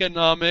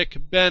economic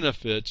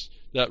benefits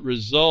that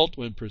result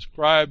when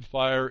prescribed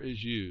fire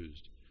is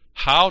used,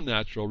 how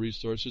natural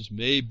resources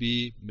may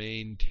be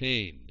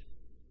maintained.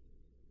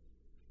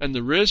 And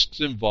the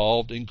risks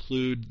involved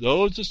include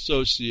those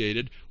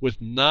associated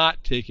with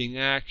not taking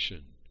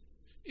action.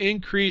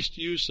 Increased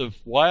use of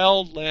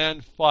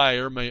wildland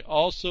fire may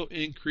also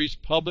increase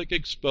public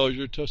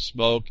exposure to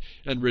smoke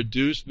and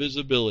reduce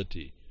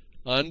visibility.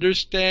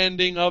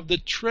 Understanding of the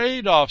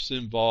trade-offs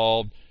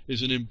involved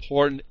is an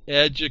important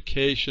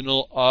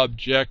educational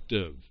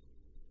objective.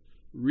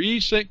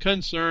 recent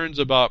concerns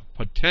about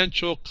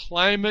potential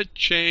climate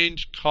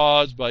change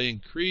caused by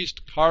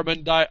increased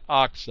carbon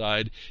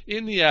dioxide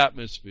in the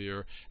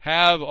atmosphere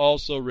have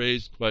also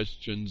raised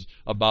questions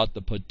about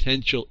the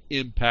potential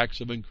impacts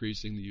of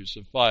increasing the use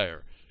of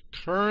fire.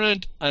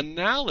 Current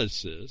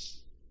analysis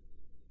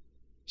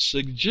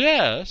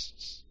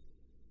suggests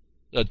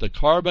that the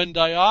carbon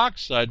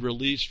dioxide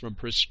released from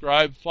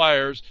prescribed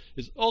fires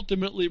is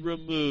ultimately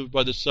removed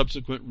by the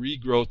subsequent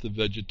regrowth of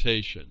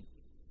vegetation.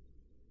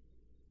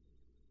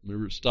 I'm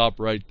going to stop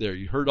right there.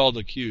 You heard all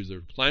the cues.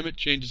 There climate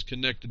change is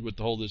connected with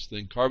the whole this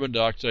thing. Carbon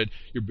dioxide,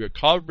 your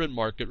carbon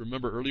market.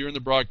 Remember earlier in the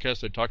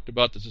broadcast I talked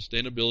about the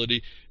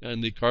sustainability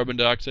and the carbon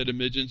dioxide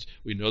emissions.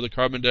 We know the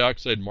carbon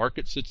dioxide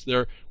market sits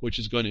there, which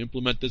is going to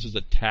implement this as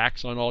a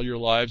tax on all your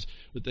lives.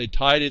 But they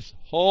tied its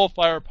whole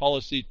fire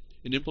policy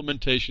in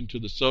implementation to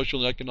the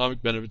social and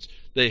economic benefits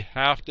they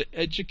have to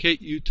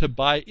educate you to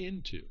buy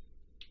into.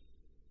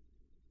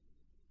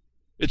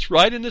 It's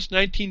right in this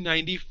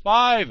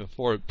 1995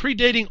 for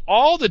predating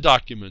all the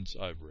documents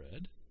I've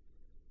read.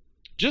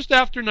 Just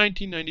after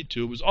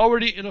 1992, it was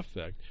already in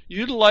effect,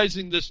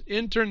 utilizing this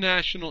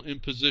international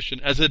imposition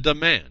as a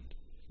demand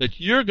that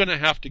you're going to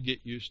have to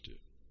get used to.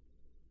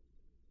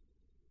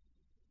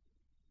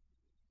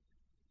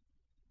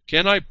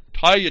 Can I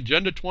tie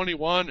Agenda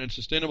 21 and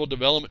Sustainable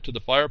Development to the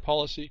fire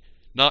policy?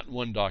 Not in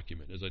one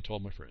document, as I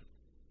told my friend.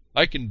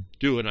 I can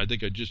do it, and I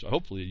think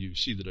hopefully you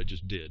see that I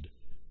just did.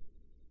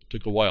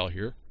 Took a while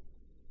here.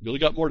 Really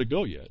got more to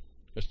go yet.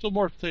 There's still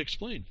more to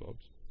explain,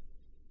 folks.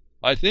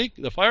 I think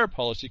the fire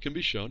policy can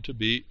be shown to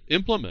be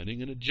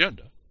implementing an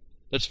agenda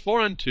that's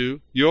foreign to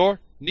your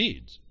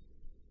needs.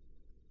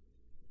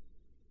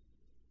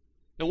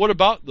 And what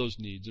about those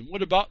needs? And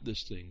what about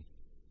this thing?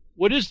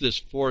 What is this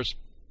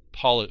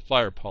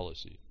fire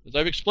policy? As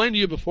I've explained to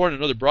you before in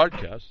another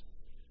broadcast,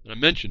 and I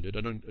mentioned it,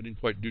 I didn't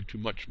quite do too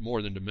much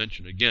more than to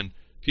mention. Again,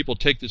 people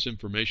take this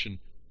information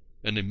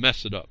and they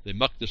mess it up. They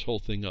muck this whole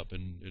thing up,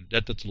 and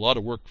that's a lot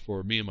of work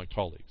for me and my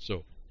colleagues.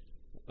 So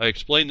I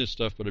explain this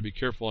stuff, but I'd be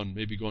careful on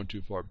maybe going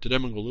too far. Today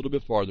I'm going to go a little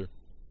bit farther.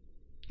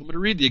 I'm going to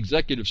read the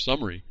executive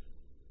summary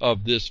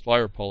of this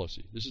fire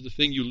policy. This is the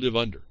thing you live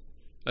under.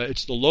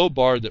 It's the low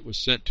bar that was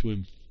sent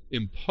to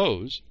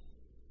impose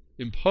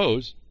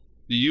the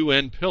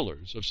UN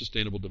pillars of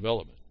sustainable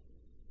development,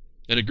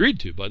 and agreed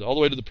to by all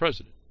the way to the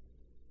president.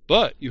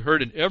 But you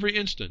heard in every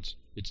instance,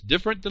 it's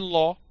different than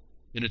law,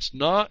 and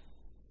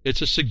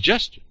it's a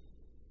suggestion.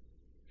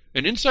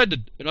 And inside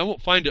and I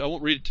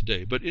won't read it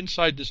today, but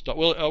inside this,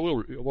 well,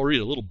 we'll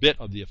read a little bit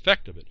of the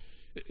effect of it.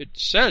 It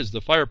says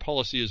the fire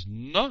policy is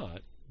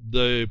not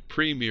the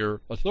premier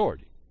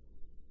authority,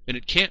 and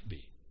it can't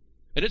be.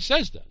 And it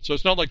says that, so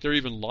it's not like they're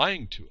even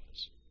lying to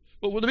us.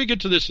 But let me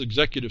get to this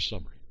executive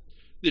summary.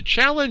 The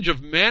challenge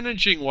of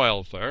managing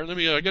wildfire.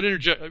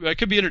 I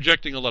could be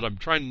interjecting a lot. I'm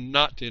trying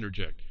not to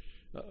interject.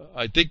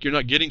 I think you're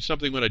not getting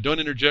something when I don't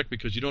interject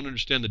because you don't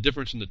understand the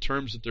difference in the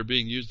terms that they're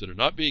being used that are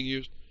not being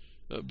used,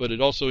 but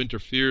it also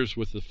interferes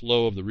with the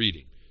flow of the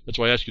reading. That's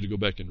why I ask you to go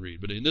back and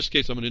read. But in this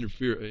case, I'm going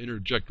to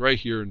interject right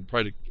here and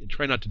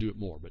try not to do it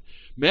more. But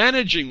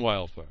managing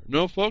wildfire.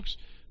 No, folks,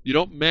 you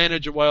don't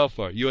manage a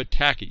wildfire. You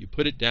attack it. You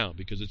put it down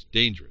because it's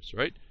dangerous,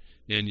 right?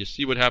 And you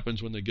see what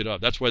happens when they get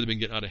up. That's why they've been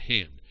getting out of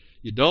hand.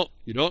 You don't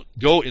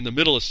go in the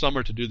middle of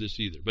summer to do this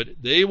either.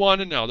 But they want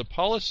to now, the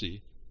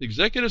policy. The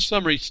executive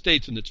summary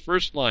states in its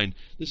first line,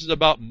 this is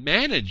about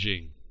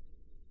managing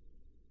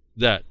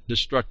that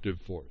destructive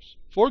force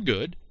for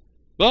good,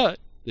 but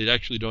they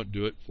actually don't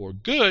do it for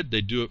good,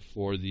 they do it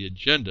for the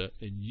agenda,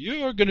 and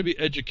you're going to be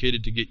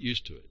educated to get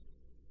used to it.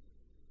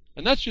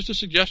 And that's just a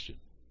suggestion.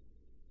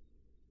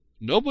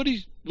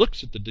 Nobody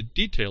looks at the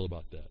detail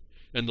about that.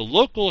 And the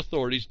local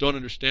authorities don't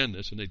understand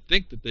this, and they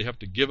think that they have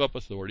to give up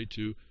authority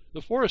to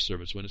the Forest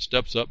Service when it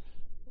steps up,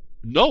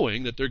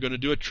 knowing that they're going to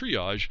do a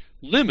triage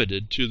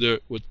limited to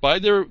by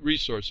their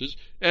resources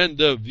and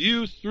the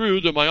view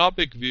through the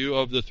myopic view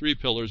of the 3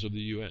 pillars of the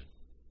UN.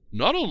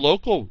 Not a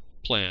local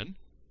plan,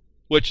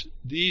 which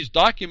these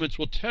documents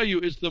will tell you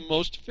is the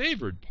most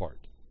favored part.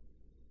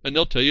 And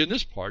they'll tell you in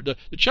this part, the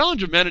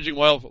challenge of managing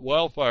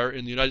wildfire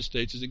in the United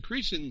States is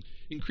increasing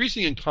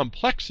in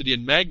complexity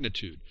and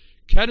magnitude.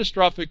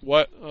 Catastrophic,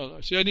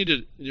 I need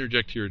to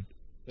interject here,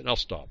 and I'll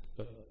stop,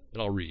 and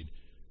I'll read.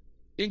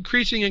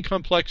 Increasing in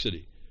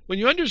complexity. When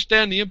you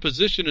understand the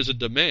imposition as a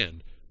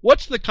demand,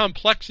 what's the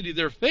complexity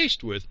they're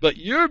faced with? But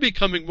you're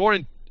becoming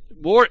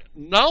more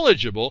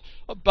knowledgeable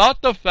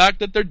about the fact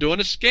that they're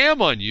doing a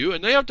scam on you,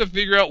 and they have to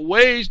figure out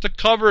ways to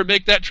cover and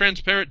make that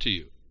transparent to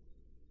you.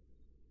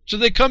 So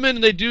they come in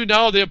and they do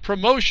now the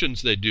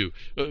promotions they do.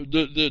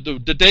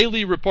 The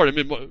daily report. I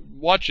mean,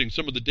 watching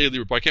some of the daily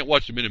report. I can't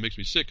watch them in. It makes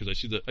me sick because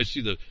I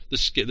see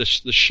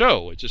the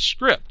show. It's a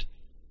script.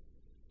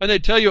 And they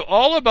tell you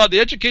all about, they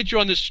educate you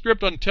on this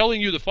script on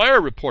telling you the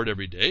fire report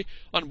every day,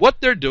 on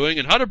what they're doing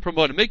and how to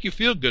promote it, make you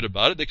feel good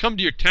about it. They come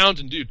to your towns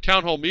and do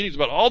town hall meetings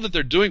about all that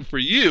they're doing for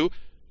you.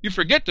 You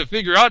forget to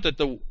figure out that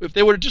if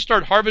they were to just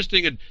start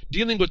harvesting and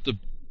dealing with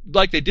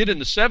like they did in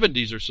the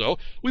 70s or so,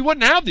 we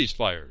wouldn't have these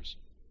fires.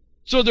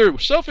 So they're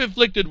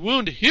self-inflicted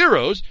wound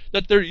heroes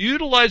that they're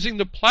utilizing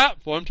the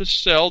platform to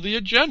sell the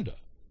agenda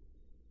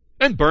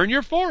and burn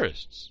your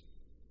forests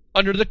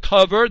under the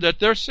cover that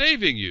they're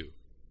saving you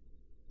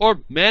or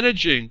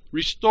managing,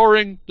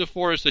 restoring the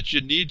forest that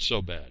you need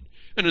so bad.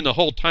 And in the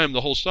whole time,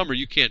 the whole summer,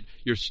 you can't,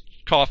 you're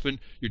coughing,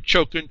 you're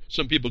choking,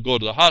 some people go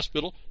to the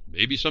hospital,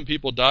 maybe some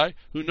people die,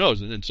 who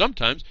knows? And then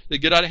sometimes they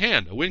get out of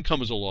hand. A wind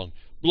comes along,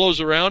 blows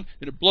around,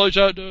 and it blows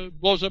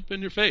up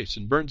in your face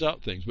and burns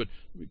out things. But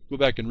go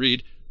back and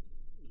read.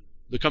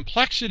 The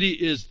complexity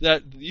is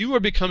that you are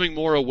becoming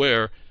more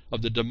aware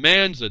of the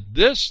demands that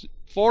this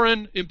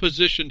foreign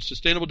imposition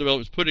sustainable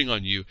development is putting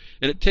on you,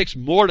 and it takes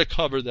more to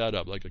cover that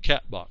up, like a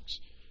cat box.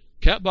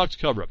 Cat box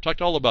cover-up.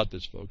 Talked all about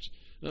this, folks.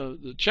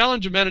 The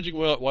challenge of managing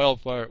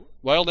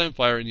wildland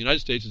fire in the United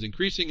States is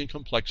increasing in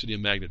complexity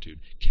and magnitude.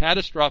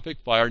 Catastrophic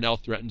fire now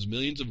threatens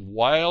millions of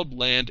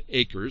wildland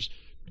acres,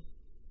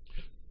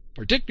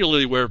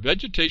 particularly where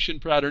vegetation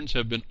patterns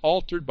have been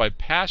altered by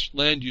past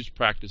land use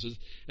practices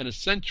and a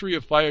century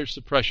of fire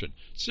suppression.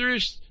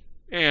 Serious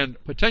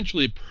and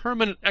potentially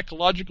permanent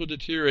ecological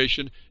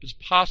deterioration is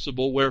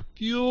possible where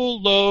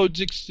fuel loads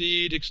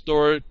exceed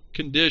historic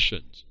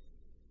conditions.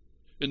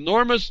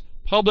 Enormous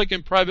public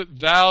and private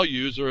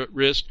values are at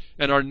risk,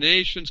 and our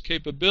nation's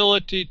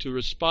capability to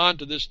respond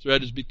to this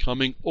threat is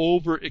becoming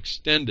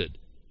overextended.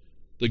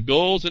 The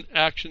goals and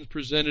actions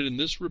presented in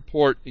this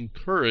report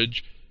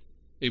encourage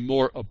a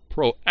more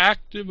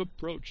proactive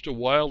approach to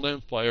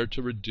wildland fire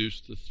to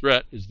reduce the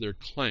threat, is their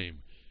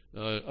claim.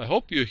 I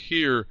hope you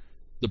hear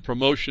the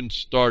promotion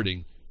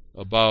starting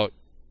about,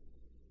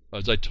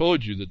 as I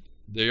told you, that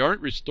they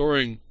aren't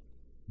restoring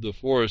the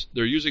forest,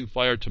 they're using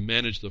fire to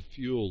manage the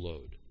fuel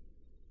load.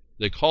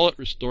 They call it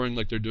restoring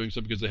like they're doing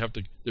something because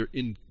they're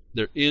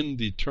in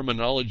the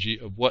terminology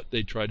of what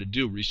they try to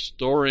do,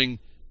 restoring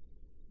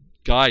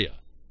Gaia.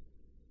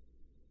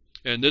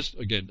 And this,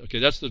 again, okay,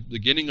 that's the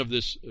beginning of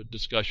this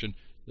discussion.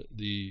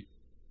 The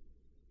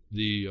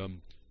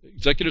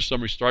executive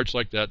summary starts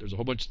like that. There's a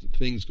whole bunch of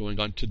things going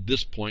on to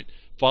this point.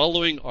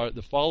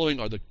 The following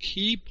are the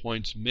key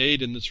points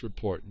made in this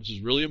report. This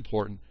is really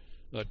important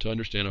to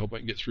understand. I hope I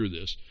can get through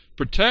this.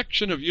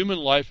 Protection of human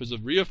life is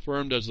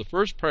reaffirmed as the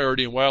first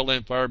priority in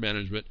wildland fire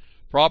management.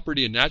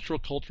 Property and natural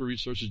cultural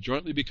resources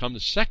jointly become the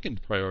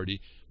second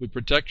priority, with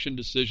protection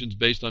decisions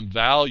based on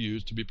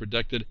values to be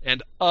protected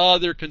and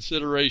other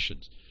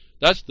considerations.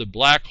 That's the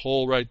black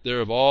hole right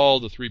there of all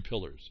the three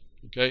pillars.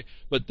 Okay,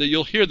 but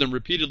you'll hear them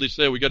repeatedly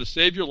say, we got to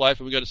save your life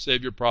and we got to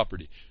save your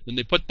property. Then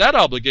they put that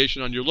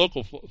obligation on your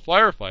local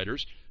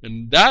firefighters,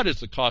 and that is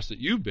the cost that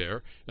you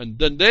bear. And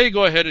then they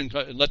go ahead and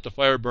let the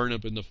fire burn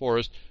up in the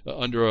forest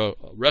under a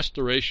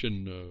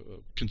restoration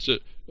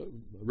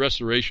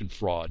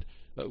fraud.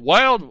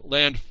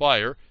 Wildland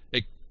fire,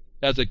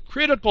 as a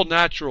critical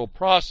natural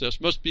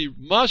process, must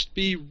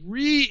be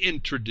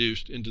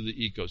reintroduced into the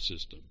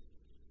ecosystem.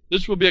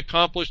 This will be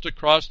accomplished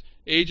across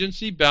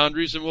agency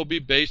boundaries and will be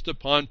based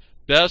upon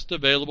best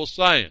available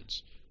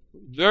science.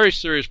 Very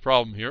serious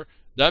problem here.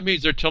 That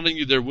means they're telling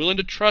you they're willing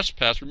to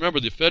trespass. Remember,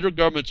 the federal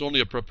government's only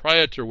a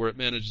proprietor where it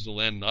manages the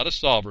land, not a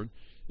sovereign.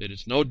 It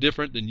is no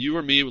different than you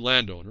or me,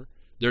 landowner.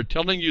 They're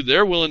telling you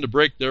they're willing to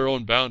break their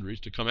own boundaries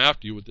to come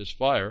after you with this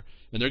fire,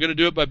 and they're going to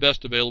do it by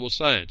best available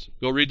science.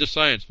 Go read the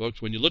science,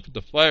 folks. When you look at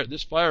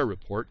this fire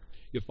report,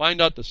 you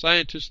find out the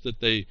scientists that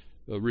they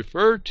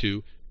refer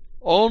to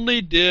only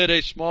did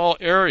a small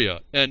area,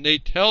 and they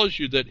tells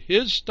you that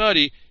his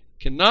study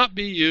cannot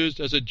be used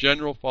as a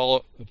general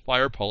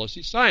fire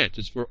policy science.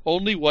 It's for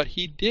only what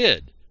he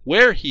did,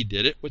 where he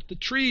did it, with the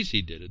trees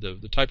he did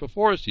it, the type of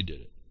forest he did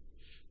it.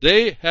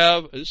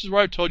 This is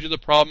where I told you the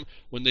problem,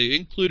 when they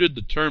included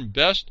the term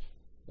best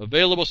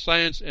available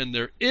science and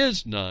there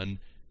is none,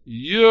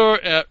 you're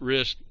at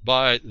risk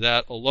by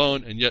that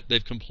alone, and yet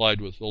they've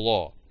complied with the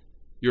law.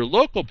 Your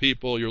local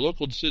people, your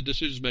local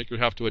decision makers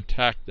have to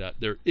attack that.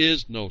 There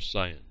is no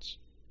science,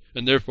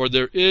 and therefore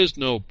there is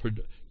no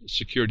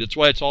security. That's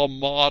why it's all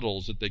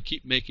models that they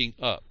keep making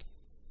up.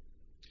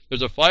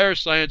 There's a fire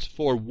science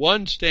for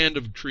one stand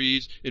of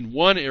trees in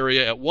one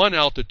area at one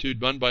altitude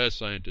done by a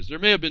scientist. There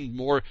may have been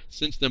more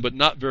since then, but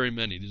not very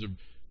many. These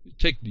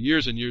take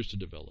years and years to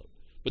develop.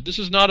 But this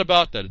is not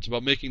about that. It's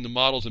about making the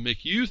models and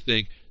make you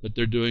think that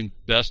they're doing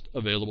best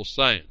available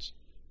science,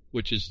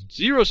 which is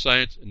zero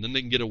science, and then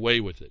they can get away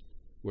with it.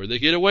 Where they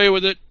get away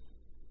with it,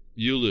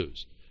 you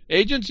lose.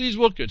 Agencies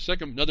will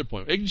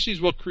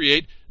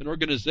create an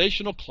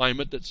organizational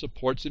climate that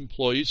supports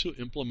employees who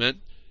implement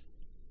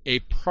a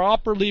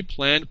properly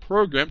planned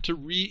program to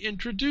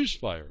reintroduce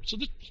fire. So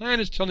this plan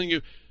is telling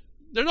you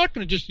they're not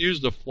going to just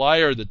use the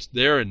fire that's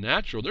there and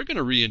natural. They're going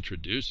to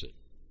reintroduce it.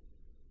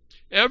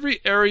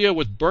 Every area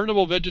with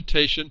burnable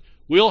vegetation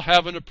will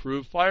have an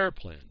approved fire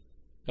plan.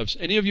 Have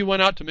any of you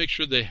went out to make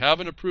sure they have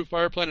an approved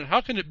fire plan? And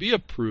how can it be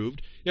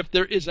approved if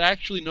there is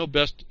actually no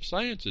best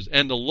sciences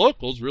and the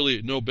locals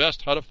really know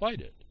best how to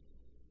fight it?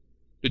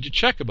 Did you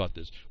check about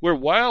this? Where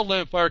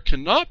wildland fire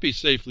cannot be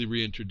safely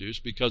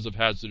reintroduced because of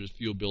hazardous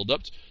fuel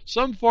buildups,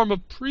 some form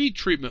of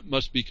pre-treatment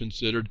must be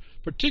considered,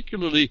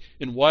 particularly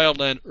in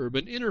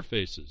wildland-urban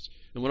interfaces.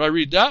 And when I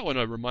read that one,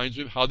 it reminds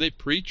me of how they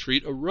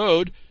pre-treat a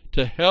road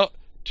to help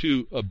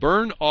to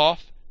burn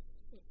off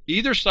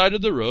either side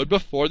of the road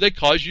before they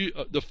cause you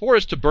the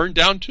forest to burn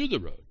down to the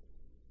road.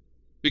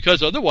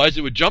 Because otherwise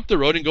it would jump the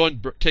road and go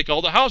and take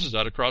all the houses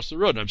out across the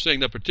road. And I'm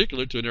saying that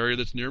particular to an area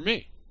that's near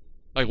me.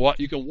 Like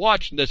you can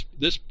watch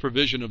this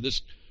provision of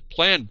this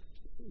plan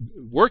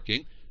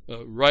working,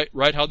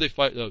 right how they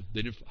fight,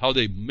 how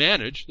they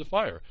manage the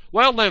fire.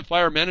 Wildland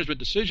fire management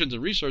decisions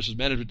and resources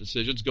management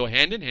decisions go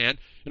hand in hand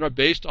and are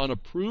based on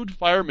approved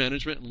fire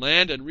management,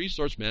 land and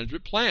resource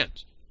management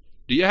plans.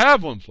 Do you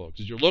have one, folks?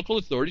 Does your local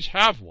authorities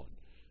have one?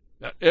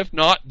 If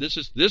not,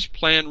 this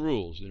plan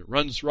rules, and it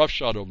runs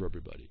roughshod over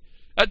everybody.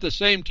 At the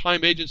same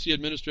time, agency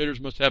administrators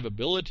must have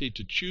ability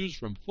to choose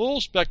from full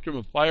spectrum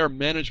of fire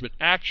management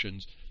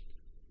actions,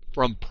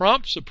 from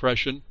prompt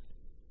suppression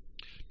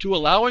to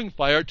allowing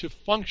fire to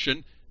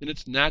function in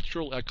its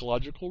natural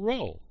ecological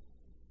role.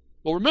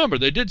 Well, remember,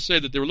 they did say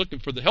that they were looking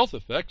for the health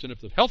effects, and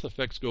if the health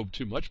effects go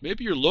too much,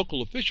 maybe your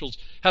local officials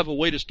have a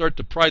way to start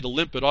to pry the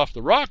limpet off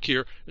the rock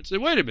here and say,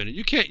 wait a minute,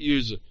 you can't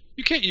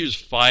use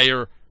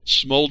fire,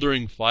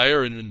 smoldering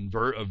fire in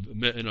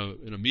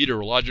a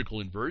meteorological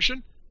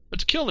inversion.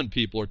 That's killing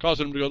people or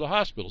causing them to go to the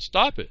hospital.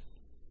 Stop it.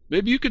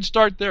 Maybe you could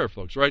start there,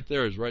 folks. Right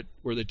there is right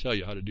where they tell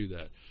you how to do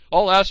that.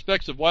 All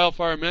aspects of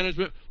wildfire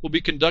management will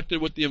be conducted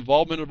with the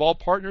involvement of all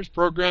partners,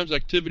 programs,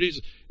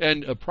 activities,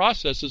 and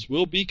processes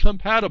will be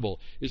compatible.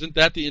 Isn't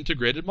that the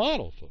integrated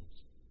model, folks?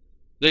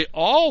 They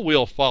all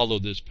will follow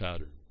this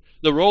pattern.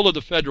 The role of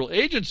the federal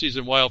agencies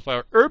in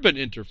wildfire urban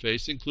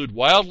interface include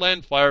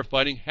wildland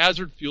firefighting,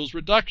 hazard fuels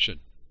reduction,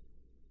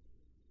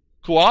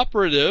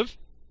 cooperative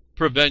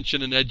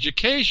prevention and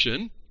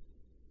education,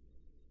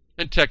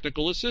 and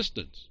technical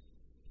assistance.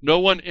 No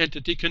one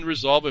entity can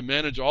resolve and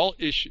manage all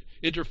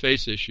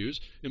interface issues.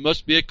 It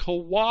must be a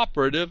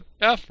cooperative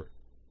effort.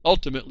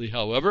 Ultimately,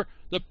 however,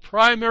 the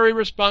primary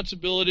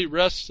responsibility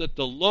rests at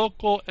the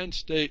local and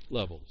state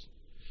levels.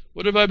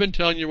 What have I been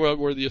telling you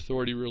where the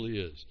authority really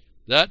is?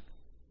 That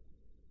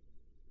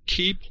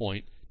key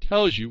point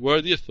tells you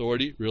where the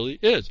authority really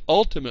is.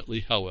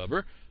 Ultimately,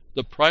 however,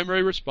 the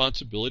primary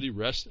responsibility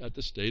rests at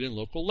the state and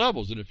local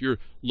levels. And if your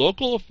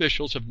local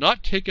officials have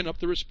not taken up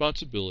the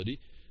responsibility,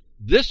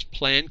 this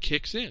plan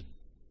kicks in.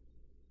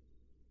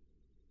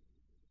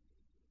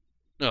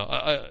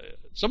 Now,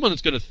 someone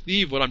that's going to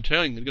thieve what I'm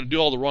telling them, they're going to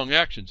do all the wrong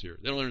actions here.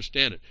 They don't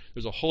understand it.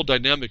 There's a whole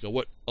dynamic of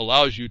what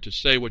allows you to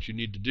say what you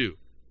need to do.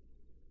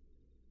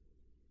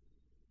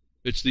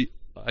 It's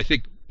I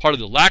think, part of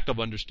the lack of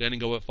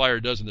understanding of what fire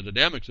does and the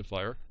dynamics of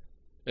fire,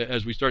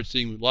 as we start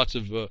seeing lots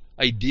of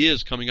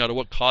ideas coming out of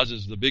what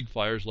causes the big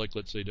fires, like,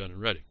 let's say, down in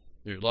Reading.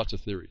 There are lots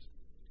of theories.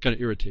 Kind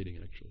of irritating,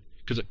 actually,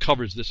 because it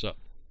covers this up.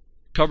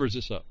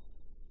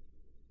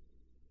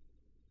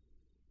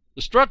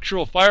 The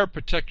structural fire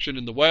protection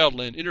in the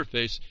wildland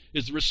interface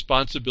is the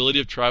responsibility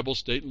of tribal,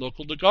 state, and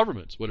local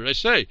governments. What did I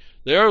say?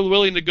 They are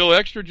willing to go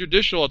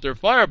extrajudicial at their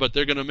fire, but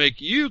they're going to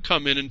make you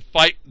come in and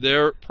fight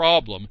their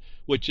problem,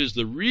 which is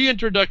the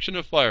reintroduction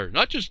of fire.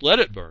 Not just let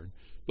it burn,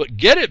 but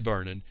get it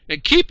burning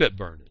and keep it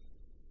burning.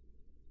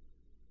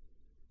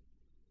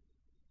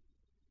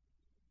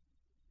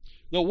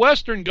 The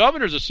Western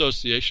Governors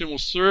Association will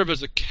serve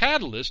as a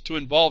catalyst to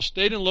involve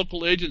state and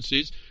local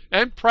agencies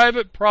and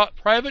private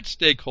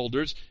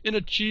stakeholders in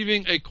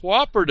achieving a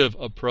cooperative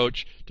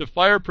approach to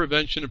fire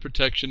prevention and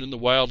protection in the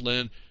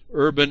wildland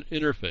urban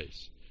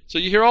interface. So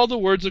you hear all the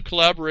words of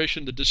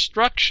collaboration, the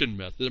destruction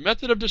method, the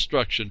method of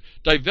destruction,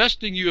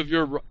 divesting you of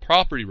your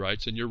property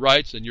rights and your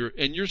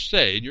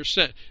say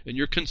and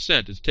your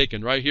consent is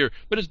taken right here.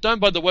 But it's done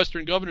by the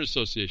Western Governors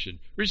Association.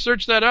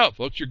 Research that out,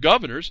 folks. Your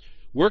governors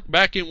work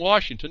back in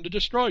Washington to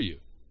destroy you.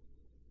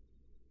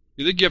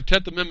 You think you have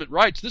 10th Amendment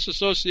rights? This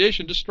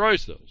association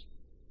destroys those.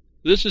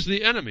 This is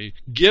the enemy,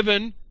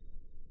 given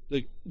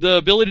the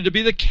ability to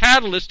be the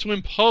catalyst to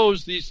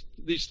impose these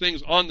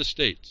things on the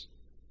states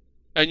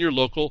and your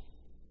local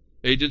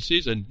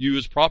agencies and you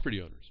as property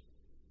owners.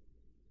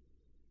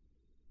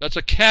 That's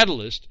a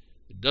catalyst.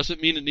 It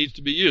doesn't mean it needs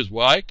to be used.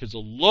 Why? Because the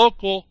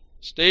local,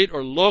 state,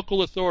 or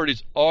local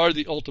authorities are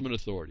the ultimate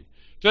authority.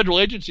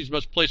 Federal agencies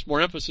must place more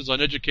emphasis on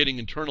educating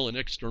internal and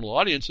external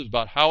audiences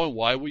about how and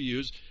why we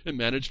use and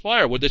manage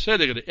fire. What they say,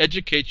 they're going to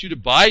educate you to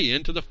buy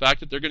into the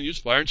fact that they're going to use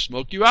fire and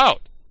smoke you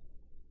out.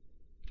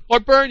 Or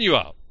burn you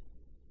out.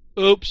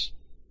 Oops.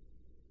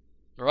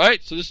 All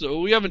right, so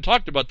we haven't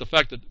talked about the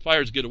fact that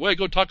fires get away.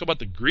 Go talk about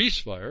the Greece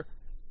fire,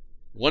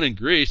 one in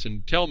Greece,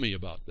 and tell me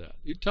about that.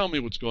 You tell me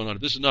what's going on.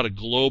 If this is not a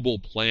global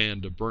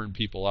plan to burn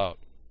people out.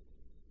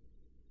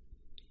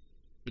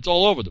 It's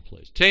all over the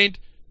place.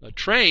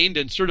 Trained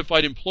and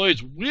certified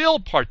employees will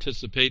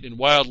participate in the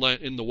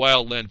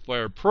wildland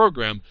fire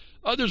program.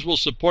 Others will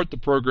support the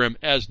program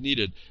as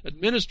needed.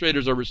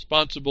 Administrators are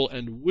responsible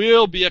and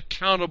will be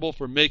accountable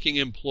for making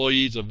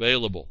employees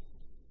available.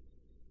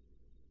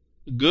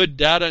 Good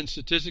data and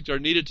statistics are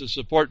needed to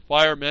support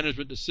fire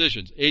management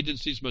decisions.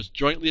 Agencies must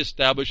jointly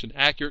establish an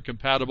accurate,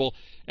 compatible,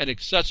 and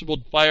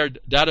accessible fire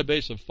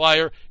database of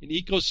fire and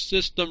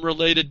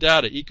ecosystem-related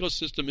data.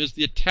 Ecosystem is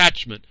the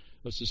attachment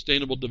of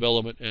sustainable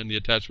development and the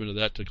attachment of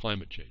that to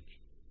climate change.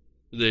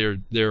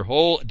 Their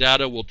whole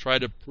data will try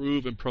to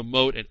prove and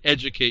promote and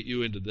educate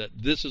you into that.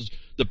 This is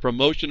the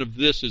promotion of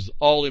this is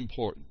all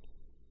important.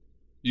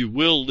 You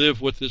will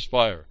live with this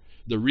fire.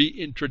 The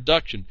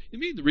reintroduction. You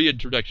mean the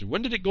reintroduction?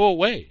 When did it go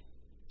away?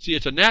 See,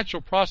 it's a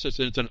natural process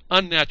and it's an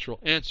unnatural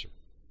answer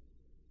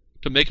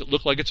to make it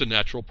look like it's a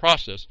natural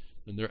process,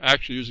 and they're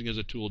actually using it as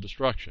a tool of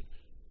destruction.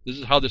 This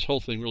is how this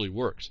whole thing really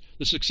works.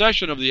 The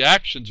succession of the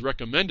actions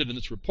recommended in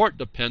this report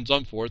depends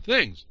on 4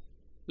 things.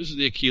 This is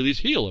the Achilles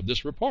heel of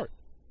this report.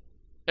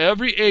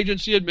 Every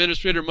agency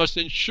administrator must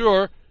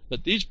ensure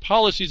that these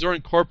policies are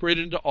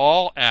incorporated into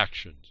all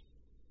actions.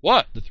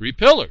 What? The 3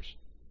 pillars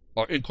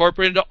are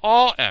incorporated into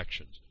all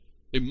actions.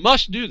 They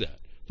must do that.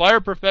 Fire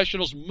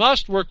professionals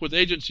must work with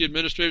agency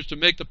administrators to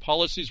make the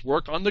policies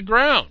work on the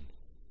ground.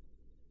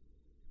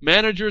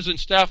 Managers and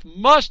staff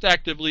must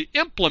actively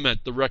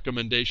implement the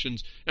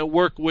recommendations and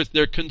work with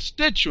their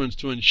constituents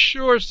to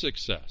ensure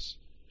success.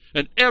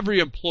 And every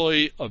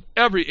employee of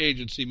every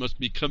agency must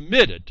be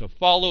committed to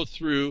follow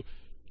through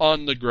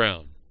on the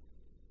ground.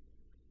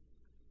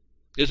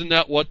 Isn't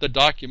that what the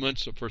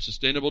documents for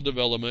sustainable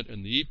development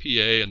and the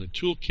EPA and the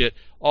toolkit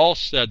all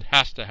said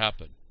has to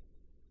happen?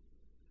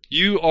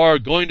 You are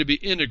going to be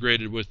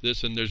integrated with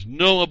this, and there's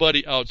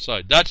nobody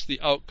outside. That's the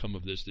outcome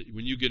of this, that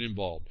when you get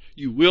involved.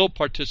 You will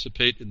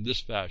participate in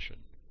this fashion.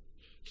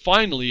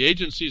 Finally,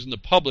 agencies and the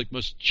public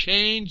must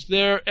change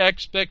their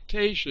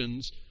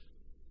expectations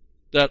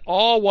that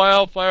all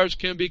wildfires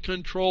can be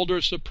controlled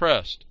or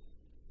suppressed.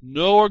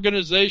 No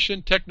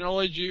organization,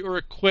 technology, or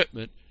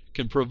equipment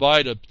can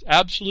provide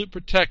absolute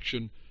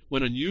protection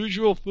when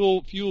unusual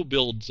fuel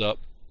builds up,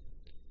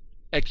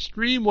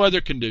 extreme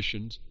weather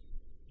conditions,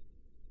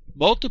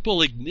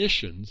 multiple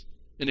ignitions,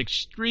 and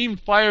extreme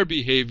fire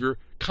behavior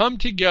come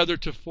together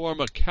to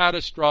form a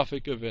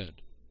catastrophic event.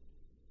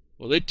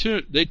 Well, they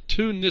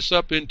tune this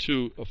up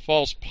into a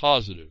false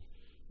positive.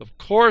 Of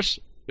course,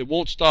 it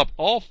won't stop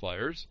all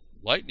fires.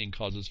 Lightning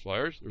causes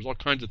fires. There's all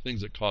kinds of things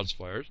that cause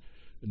fires,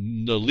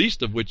 and the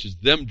least of which is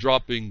them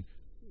dropping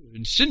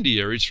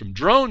incendiaries from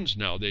drones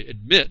now, they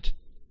admit.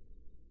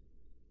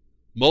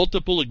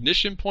 Multiple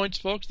ignition points,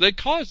 folks, they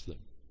cause them.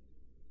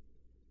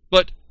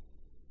 But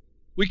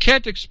we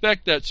can't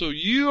expect that, so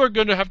you are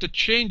going to have to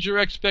change your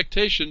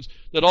expectations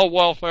that all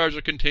wildfires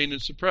are contained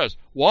and suppressed.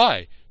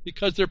 Why?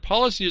 Because their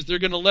policy is they're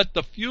going to let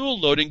the fuel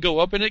loading go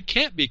up and it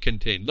can't be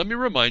contained. Let me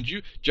remind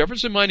you,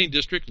 Jefferson Mining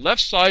District,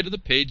 left side of the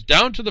page,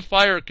 down to the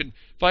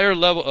fire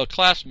level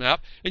class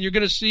map, and you're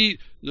going to see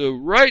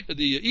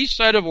the east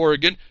side of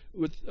Oregon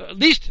with at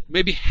least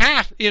maybe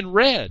half in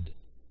red.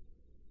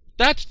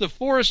 That's the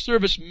Forest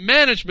Service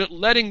management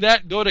letting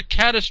that go to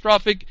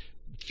catastrophic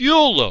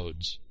fuel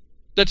loads.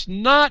 That's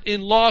not in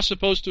law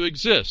supposed to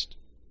exist.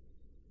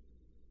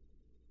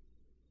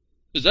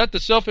 Is that the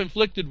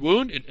self-inflicted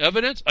wound in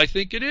evidence? I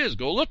think it is.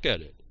 Go look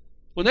at it.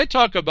 When they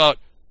talk about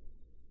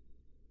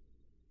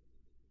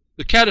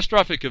the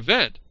catastrophic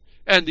event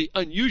and the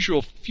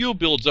unusual fuel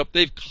builds up,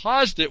 they've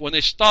caused it when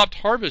they stopped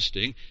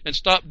harvesting and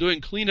stopped doing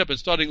cleanup and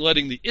started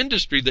letting the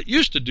industry that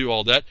used to do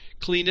all that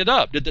clean it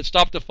up. Did that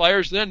stop the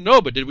fires then?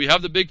 No. But did we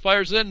have the big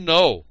fires then?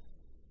 No.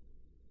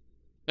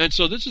 And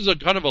so this is a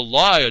kind of a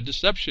lie, a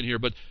deception here,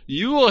 but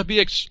you will be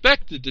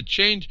expected to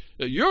change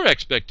your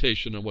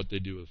expectation on what they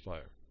do with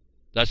fire.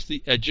 That's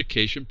the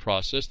education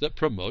process that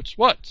promotes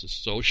what? It's the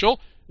social,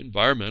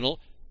 environmental,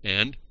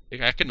 and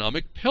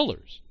economic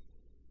pillars.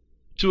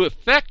 To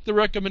effect the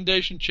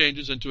recommendation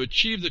changes and to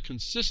achieve the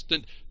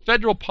consistent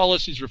federal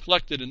policies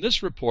reflected in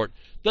this report,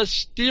 the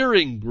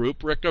steering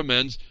group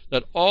recommends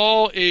that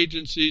all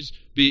agencies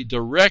be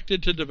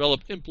directed to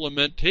develop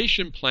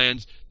implementation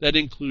plans that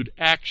include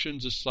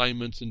actions,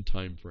 assignments, and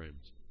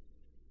timeframes.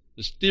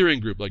 The steering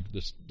group, like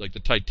the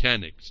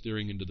Titanic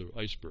steering into the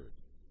iceberg.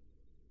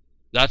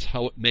 That's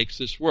how it makes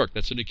this work.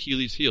 That's an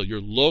Achilles heel.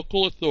 Your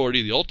local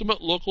authority, the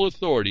ultimate local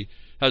authority,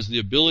 has the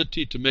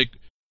ability to make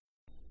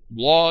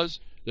laws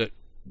that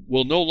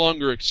will no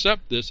longer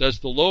accept this as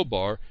the low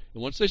bar.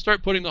 And once they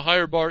start putting the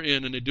higher bar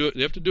in, and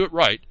they have to do it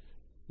right.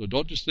 So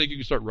don't just think you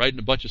can start writing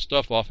a bunch of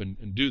stuff off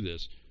and do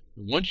this.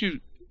 And once you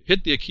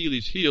hit the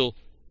Achilles heel,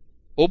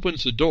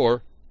 opens the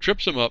door,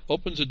 trips them up,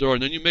 opens the door,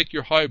 and then you make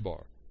your high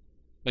bar.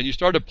 And you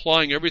start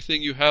applying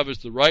everything you have as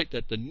the right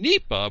that the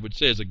NEPA, I would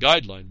say as a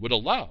guideline, would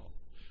allow.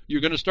 You're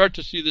going to start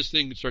to see this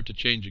thing start to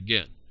change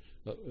again.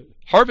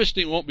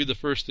 Harvesting won't be the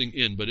first thing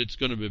in, but it's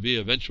going to be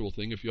an eventual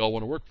thing if you all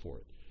want to work for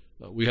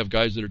it. We have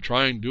guys that are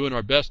trying, doing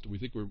our best. We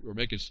think we're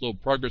making slow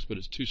progress, but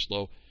it's too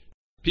slow.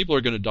 People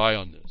are going to die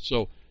on this.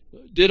 So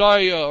did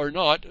I or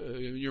not,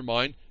 in your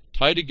mind,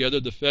 tie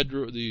together the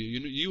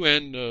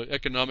UN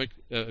economic,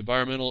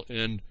 environmental,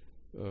 and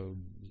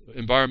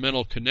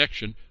environmental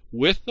connection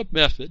with the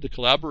method, the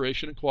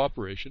collaboration and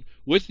cooperation,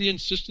 with the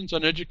insistence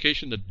on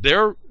education that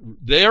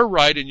they're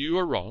right and you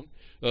are wrong,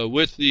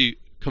 with the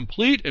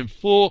complete and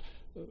full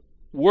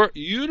work,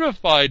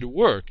 unified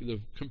work, the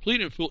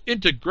complete and full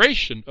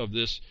integration of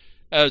this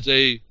as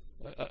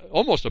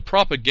almost a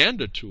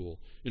propaganda tool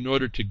in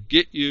order to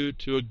get you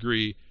to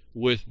agree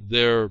with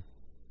their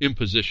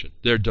imposition,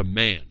 their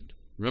demand.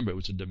 Remember, it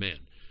was a demand.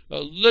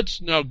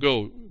 Let's now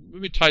go.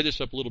 Let me tie this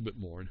up a little bit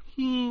more. And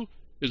who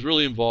is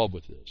really involved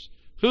with this?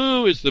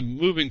 Who is the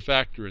moving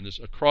factor in this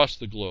across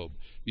the globe?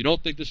 You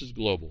don't think this is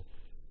global.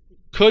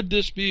 Could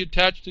this be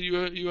attached to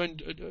UN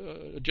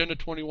Agenda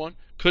 21?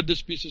 Could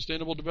this be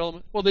sustainable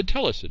development? Well, they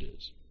tell us it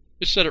is.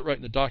 They said it right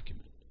in the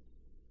document.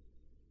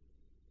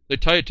 They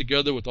tie it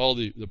together with all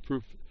the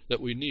proof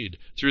that we need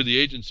through the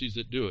agencies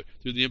that do it,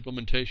 through the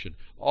implementation,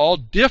 all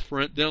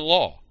different than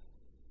law.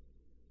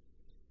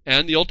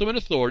 And the ultimate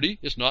authority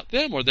is not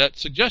them or that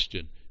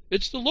suggestion.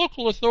 It's the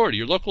local authority,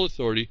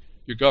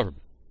 your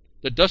government,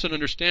 that doesn't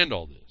understand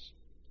all this,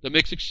 that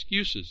makes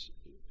excuses,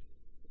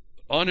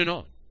 on and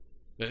on.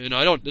 And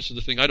this is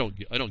the thing I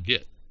don't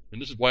get.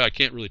 And this is why I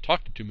can't really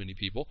talk to too many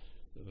people,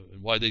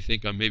 and why they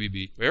think I'm maybe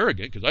be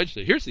arrogant, because I'd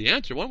say, here's the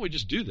answer, why don't we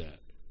just do that?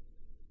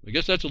 I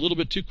guess that's a little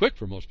bit too quick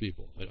for most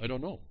people. I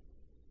don't know.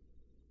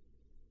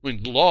 I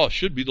mean, the law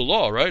should be the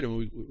law, right?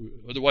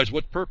 Otherwise,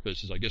 what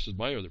purpose is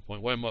my other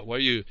point.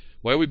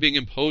 Why are we being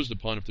imposed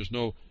upon if there's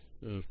no?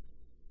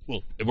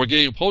 We're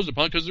getting imposed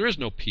upon because there is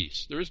no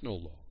peace. There is no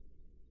law.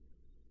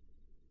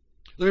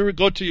 Let me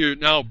go to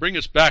now. Bring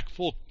us back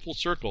full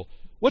circle.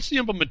 What's the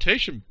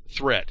implementation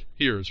threat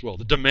here as well?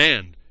 The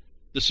demand,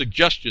 the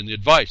suggestion, the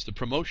advice, the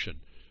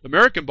promotion.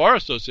 American Bar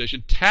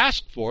Association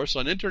Task Force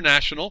on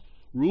International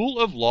Rule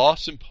of Law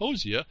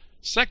Symposia,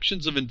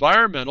 sections of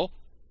environment,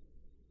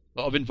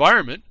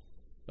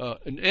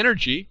 and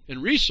energy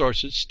and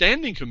resources,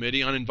 Standing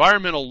Committee on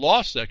Environmental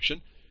Law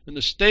section, and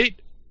the State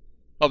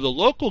of the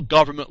Local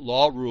Government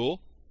Law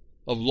Rule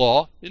of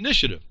Law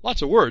Initiative.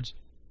 Lots of words,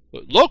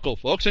 but local,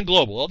 folks, and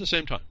global all at the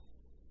same time,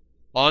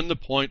 on the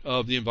point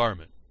of the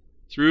environment,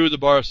 through the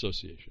Bar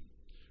Association.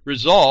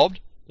 Resolved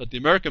that the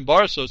American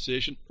Bar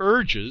Association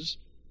urges,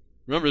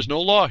 remember there's no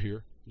law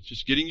here, it's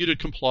just getting you to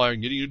comply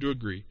and getting you to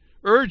agree,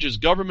 urges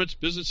governments,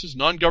 businesses,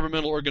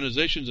 non-governmental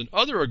organizations, and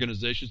other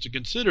organizations to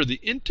consider the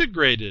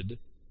integrated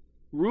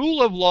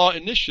rule of law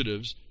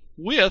initiatives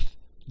with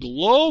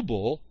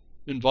global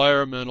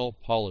environmental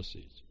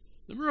policies.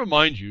 Let me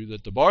remind you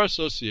that the Bar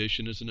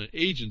Association is an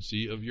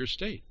agency of your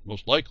state.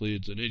 Most likely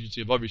it's an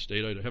agency of every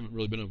state. I haven't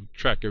really been able to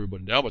track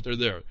everybody down, but they're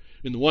there.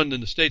 In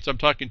the states I'm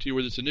talking to you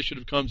where this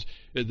initiative comes,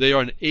 they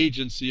are an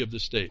agency of the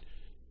state.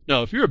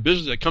 Now, if you're a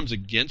business that comes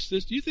against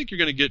this, do you think you're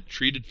going to get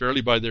treated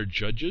fairly by their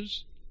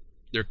judges?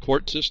 Their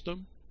court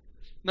system?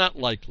 Not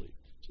likely.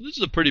 So this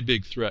is a pretty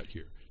big threat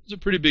here. This is a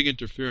pretty big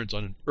interference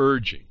on an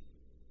urging.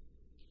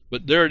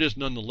 But there it is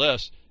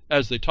nonetheless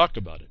as they talk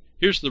about it.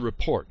 Here's the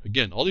report.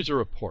 Again, all these are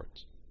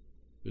reports.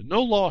 There's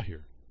no law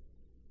here.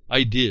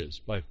 Ideas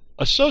by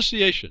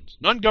associations,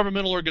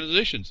 non-governmental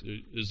organizations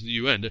is the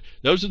UN.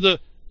 Those are the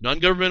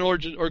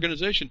non-governmental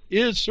organization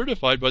is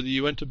certified by the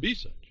UN to be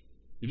such.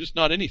 You're just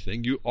not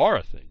anything. You are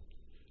a thing.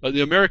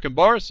 The American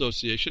Bar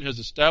Association has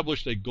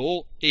established a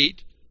Goal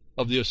 8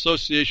 of the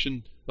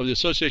association's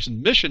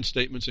mission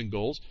statements and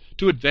goals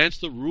to advance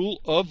the rule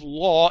of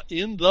law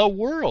in the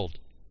world.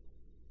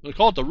 They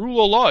call it the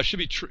rule of law. It should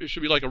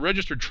be like a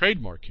registered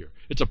trademark here.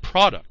 It's a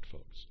product,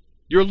 folks.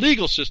 Your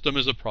legal system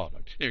is a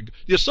product.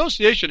 The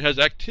association has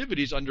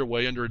activities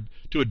underway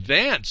to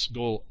advance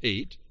Goal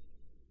 8,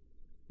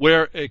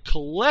 which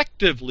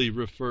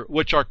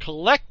are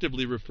collectively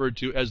referred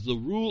to as the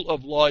Rule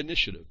of Law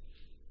Initiative.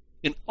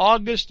 In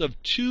August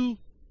of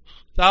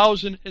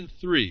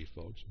 2003,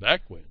 folks,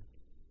 back when,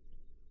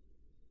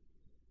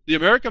 the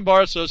American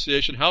Bar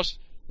Association House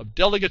of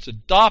Delegates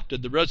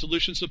adopted the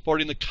resolution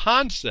supporting the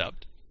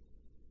concept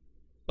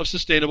of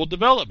sustainable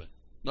development.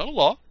 Not a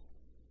law,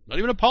 not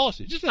even a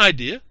policy, just an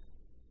idea.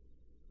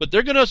 But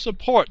they're going to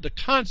support the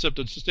concept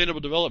of sustainable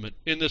development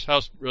in this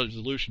House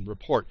resolution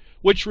report,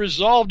 which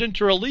resolved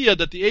inter alia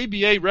that the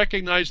ABA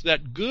recognized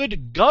that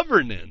good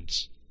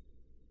governance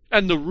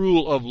and the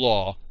rule of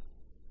law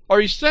are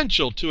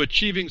essential to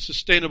achieving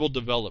sustainable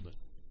development.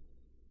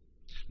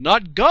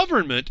 Not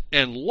government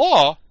and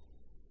law,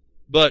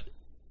 but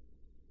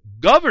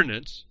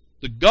governance,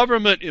 the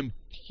government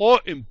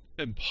imposing,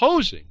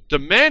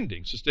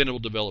 demanding sustainable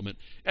development,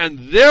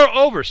 and their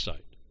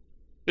oversight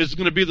is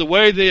going to be the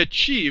way they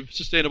achieve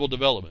sustainable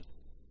development.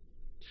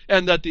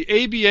 And that the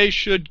ABA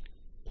should,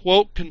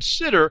 quote,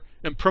 consider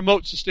and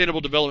promote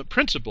sustainable development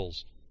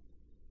principles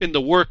in the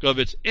work of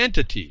its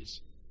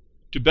entities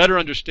to better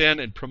understand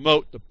and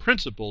promote the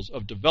principles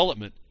of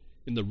development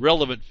in the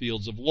relevant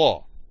fields of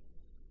law.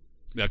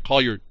 Now,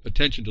 call your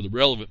attention to the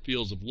relevant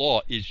fields of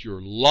law is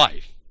your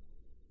life.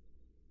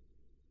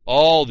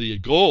 All the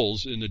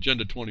goals in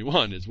Agenda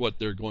 21 is what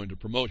they're going to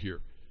promote here.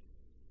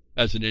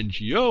 As an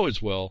NGO,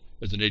 as well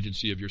as an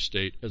agency of your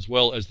state, as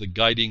well as the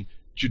guiding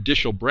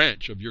judicial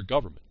branch of your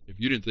government. If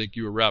you didn't think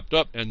you were wrapped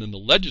up, and then the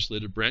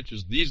legislative branch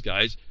is these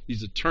guys,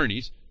 these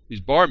attorneys, these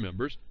bar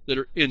members that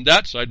are in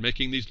that side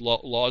making these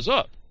laws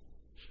up.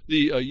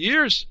 The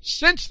years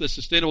since the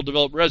Sustainable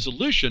Development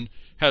Resolution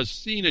has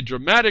seen a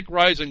dramatic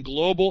rise in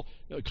global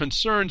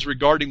concerns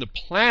regarding the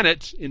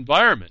planet's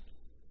environment.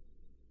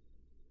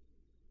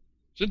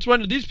 Since when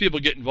did these people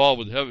get involved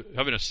with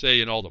having a say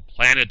in all the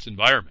planet's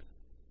environment?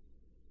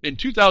 In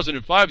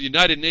 2005, the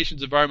United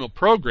Nations Environmental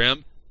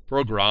Program,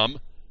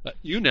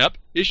 UNEP,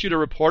 issued a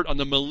report on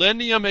the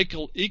Millennium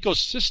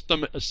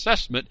Ecosystem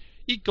Assessment,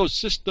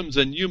 Ecosystems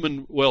and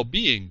Human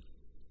Well-Being.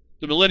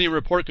 The Millennium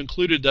Report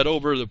concluded that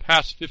over the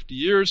past 50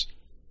 years,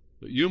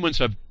 humans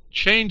have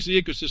changed the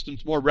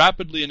ecosystems more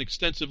rapidly and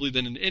extensively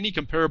than in any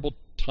comparable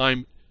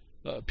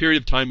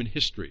period of time in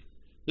history.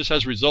 This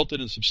has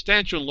resulted in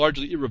substantial and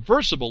largely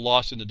irreversible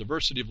loss in the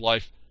diversity of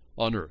life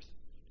on Earth.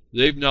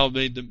 They've now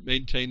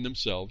maintained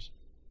themselves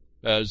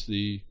as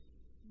the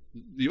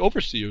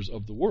overseers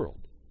of the world.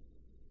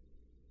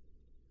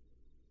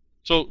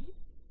 So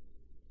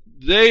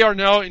they are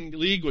now in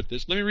league with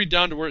this. Let me read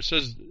down to where it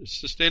says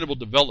sustainable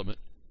development.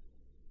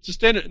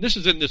 This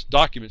is in this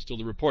document still,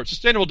 the report.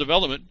 Sustainable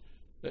development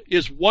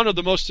is one of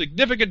the most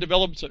significant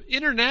developments of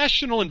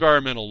international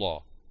environmental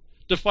law.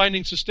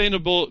 Defining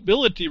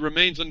sustainability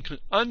remains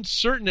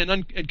uncertain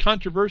and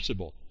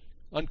controversial.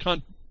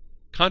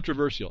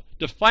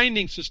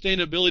 Defining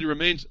sustainability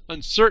remains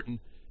uncertain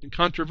and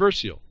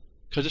controversial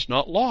because it's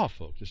not law,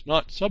 folks. It's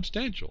not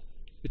substantial.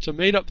 It's a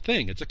made-up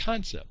thing. It's a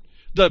concept.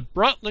 The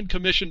Brundtland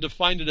Commission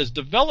defined it as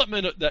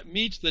development that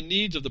meets the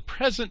needs of the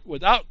present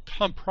without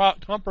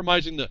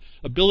compromising the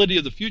ability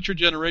of the future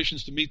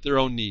generations to meet their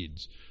own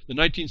needs. The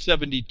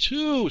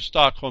 1972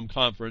 Stockholm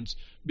Conference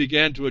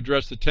began to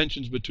address the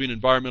tensions between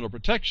environmental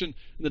protection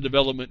and the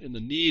development and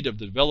the need of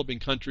the developing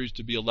countries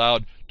to be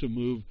allowed to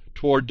move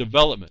toward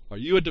development. Are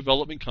you a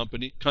developing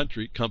company?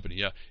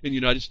 Yeah, in the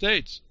United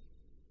States?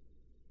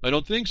 I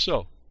don't think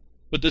so.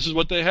 But this is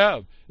what they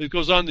have. It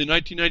goes on, the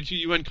 1992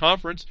 UN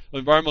Conference on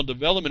Environmental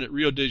Development at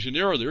Rio de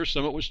Janeiro. Their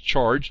summit was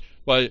charged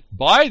by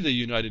the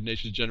United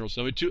Nations General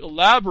Assembly to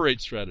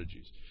elaborate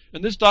strategies.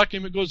 And this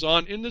document goes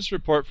on in this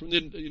report from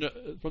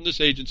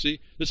this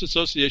agency, this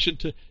association,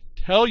 to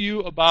tell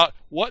you about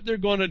what they're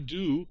going to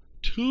do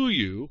to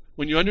you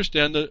when you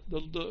understand the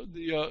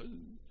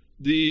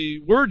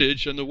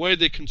wordage and the way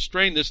they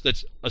constrain this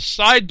that's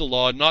aside the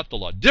law and not the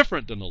law,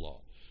 different than the law.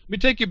 Let me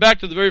take you back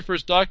to the very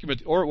first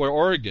document, where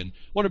Oregon. I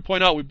want to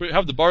point out we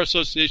have the Bar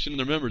Association and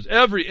their members.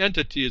 Every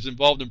entity is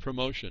involved in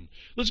promotion.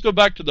 Let's go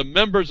back to the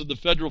members of the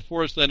Federal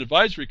Forest Land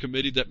Advisory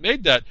Committee that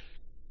made that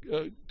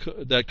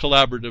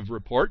collaborative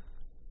report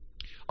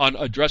on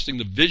addressing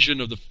the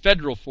vision of the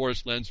federal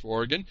forest lands for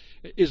Oregon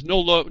is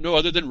no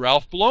other than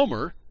Ralph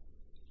Blomer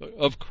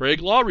of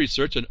Craig Law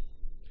Research, and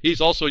he's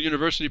also a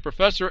university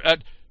professor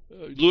at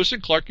Lewis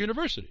and Clark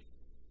University.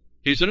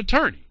 He's an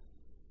attorney,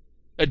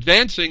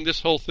 advancing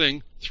this whole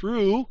thing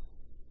through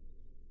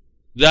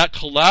that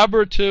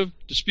collaborative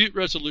dispute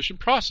resolution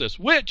process,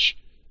 which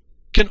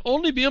can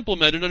only be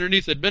implemented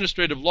underneath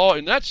administrative law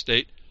in that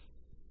state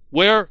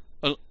where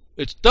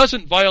it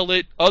doesn't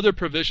violate other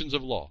provisions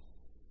of law.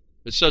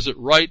 It says it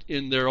right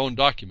in their own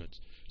documents.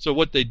 So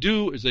what they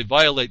do is they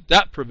violate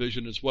that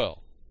provision as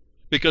well.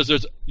 Because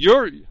there's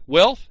your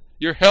wealth,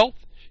 your health,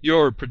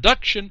 your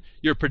production,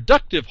 your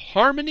productive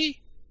harmony,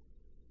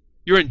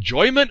 your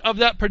enjoyment of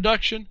that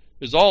production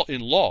is all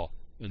in law,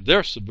 and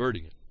they're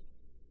subverting it.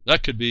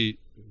 That could be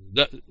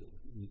that.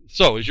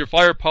 So is your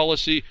fire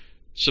policy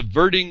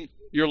subverting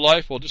your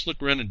life? Well, just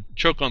look around and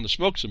choke on the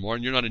smoke some more,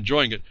 and you're not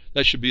enjoying it.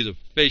 That should be the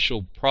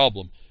facial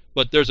problem.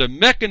 But there's a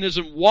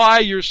mechanism why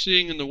you're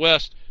seeing in the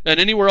West and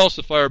anywhere else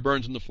the fire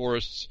burns in the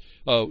forests,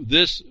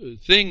 this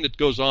thing that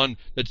goes on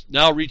that's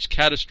now reached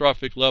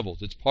catastrophic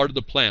levels. It's part of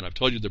the plan. I've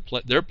told you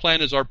their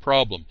plan is our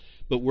problem.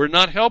 But we're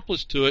not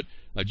helpless to it.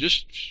 I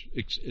just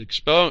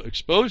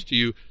exposed to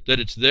you that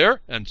it's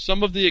there and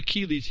some of the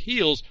Achilles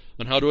heels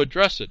on how to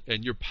address it.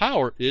 And your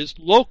power is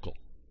local.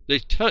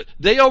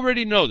 They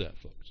already know that,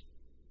 folks.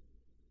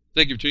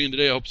 Thank you for tuning in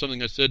today. I hope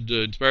something I said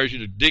inspires you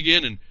to dig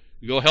in and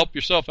go help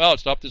yourself out,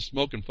 stop this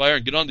smoke and fire,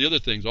 and get on the other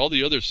things, all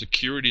the other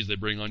securities they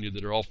bring on you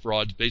that are all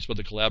frauds based on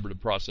the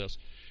collaborative process,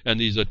 and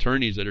these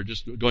attorneys that are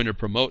just going to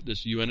promote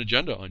this UN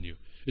agenda on you.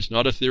 It's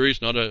not a theory.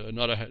 It's not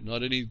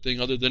anything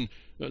other than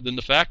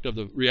the fact of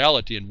the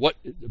reality and what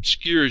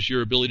obscures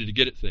your ability to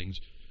get at things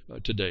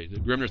today. The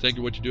Grimner, thank you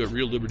for what you do at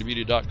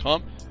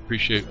reallibertymedia.com.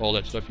 Appreciate all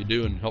that stuff you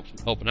do and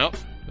helping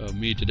out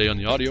me today on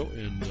the audio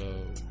and.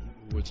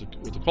 With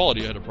the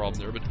quality, I had a problem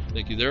there, but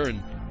thank you there,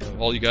 and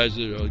all you guys,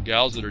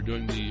 gals that are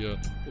doing the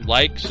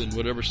likes and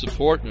whatever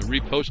support and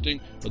reposting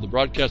of the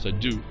broadcast, I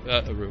do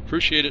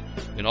appreciate it,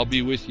 and I'll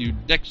be with you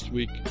next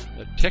week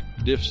at Tech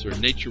Diffs or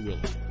Nature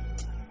Willing.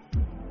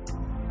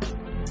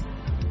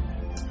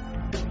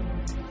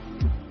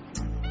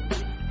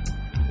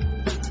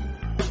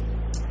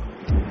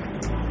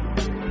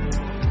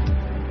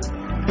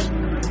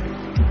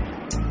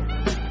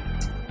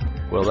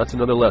 Well, that's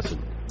another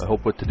lesson. I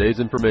hope with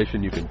today's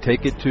information you can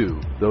take it to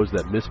those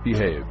that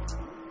misbehave.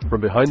 From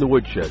behind the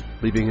woodshed,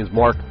 leaving his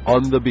mark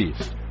on the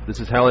beast, this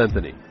is Hal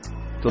Anthony.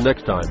 Till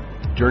next time,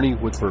 journey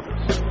with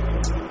purpose.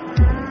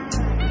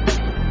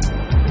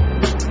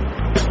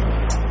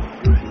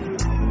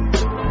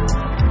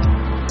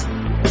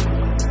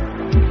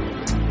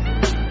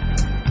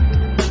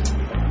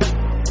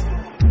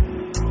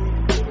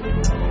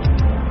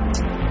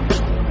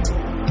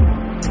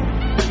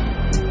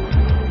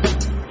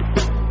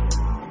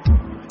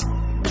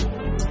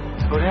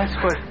 Well, that's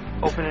what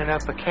opening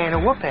up a can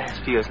of whoop-ass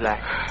feels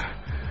like.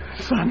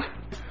 Son,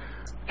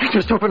 you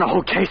just opened a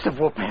whole case of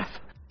whoop-ass.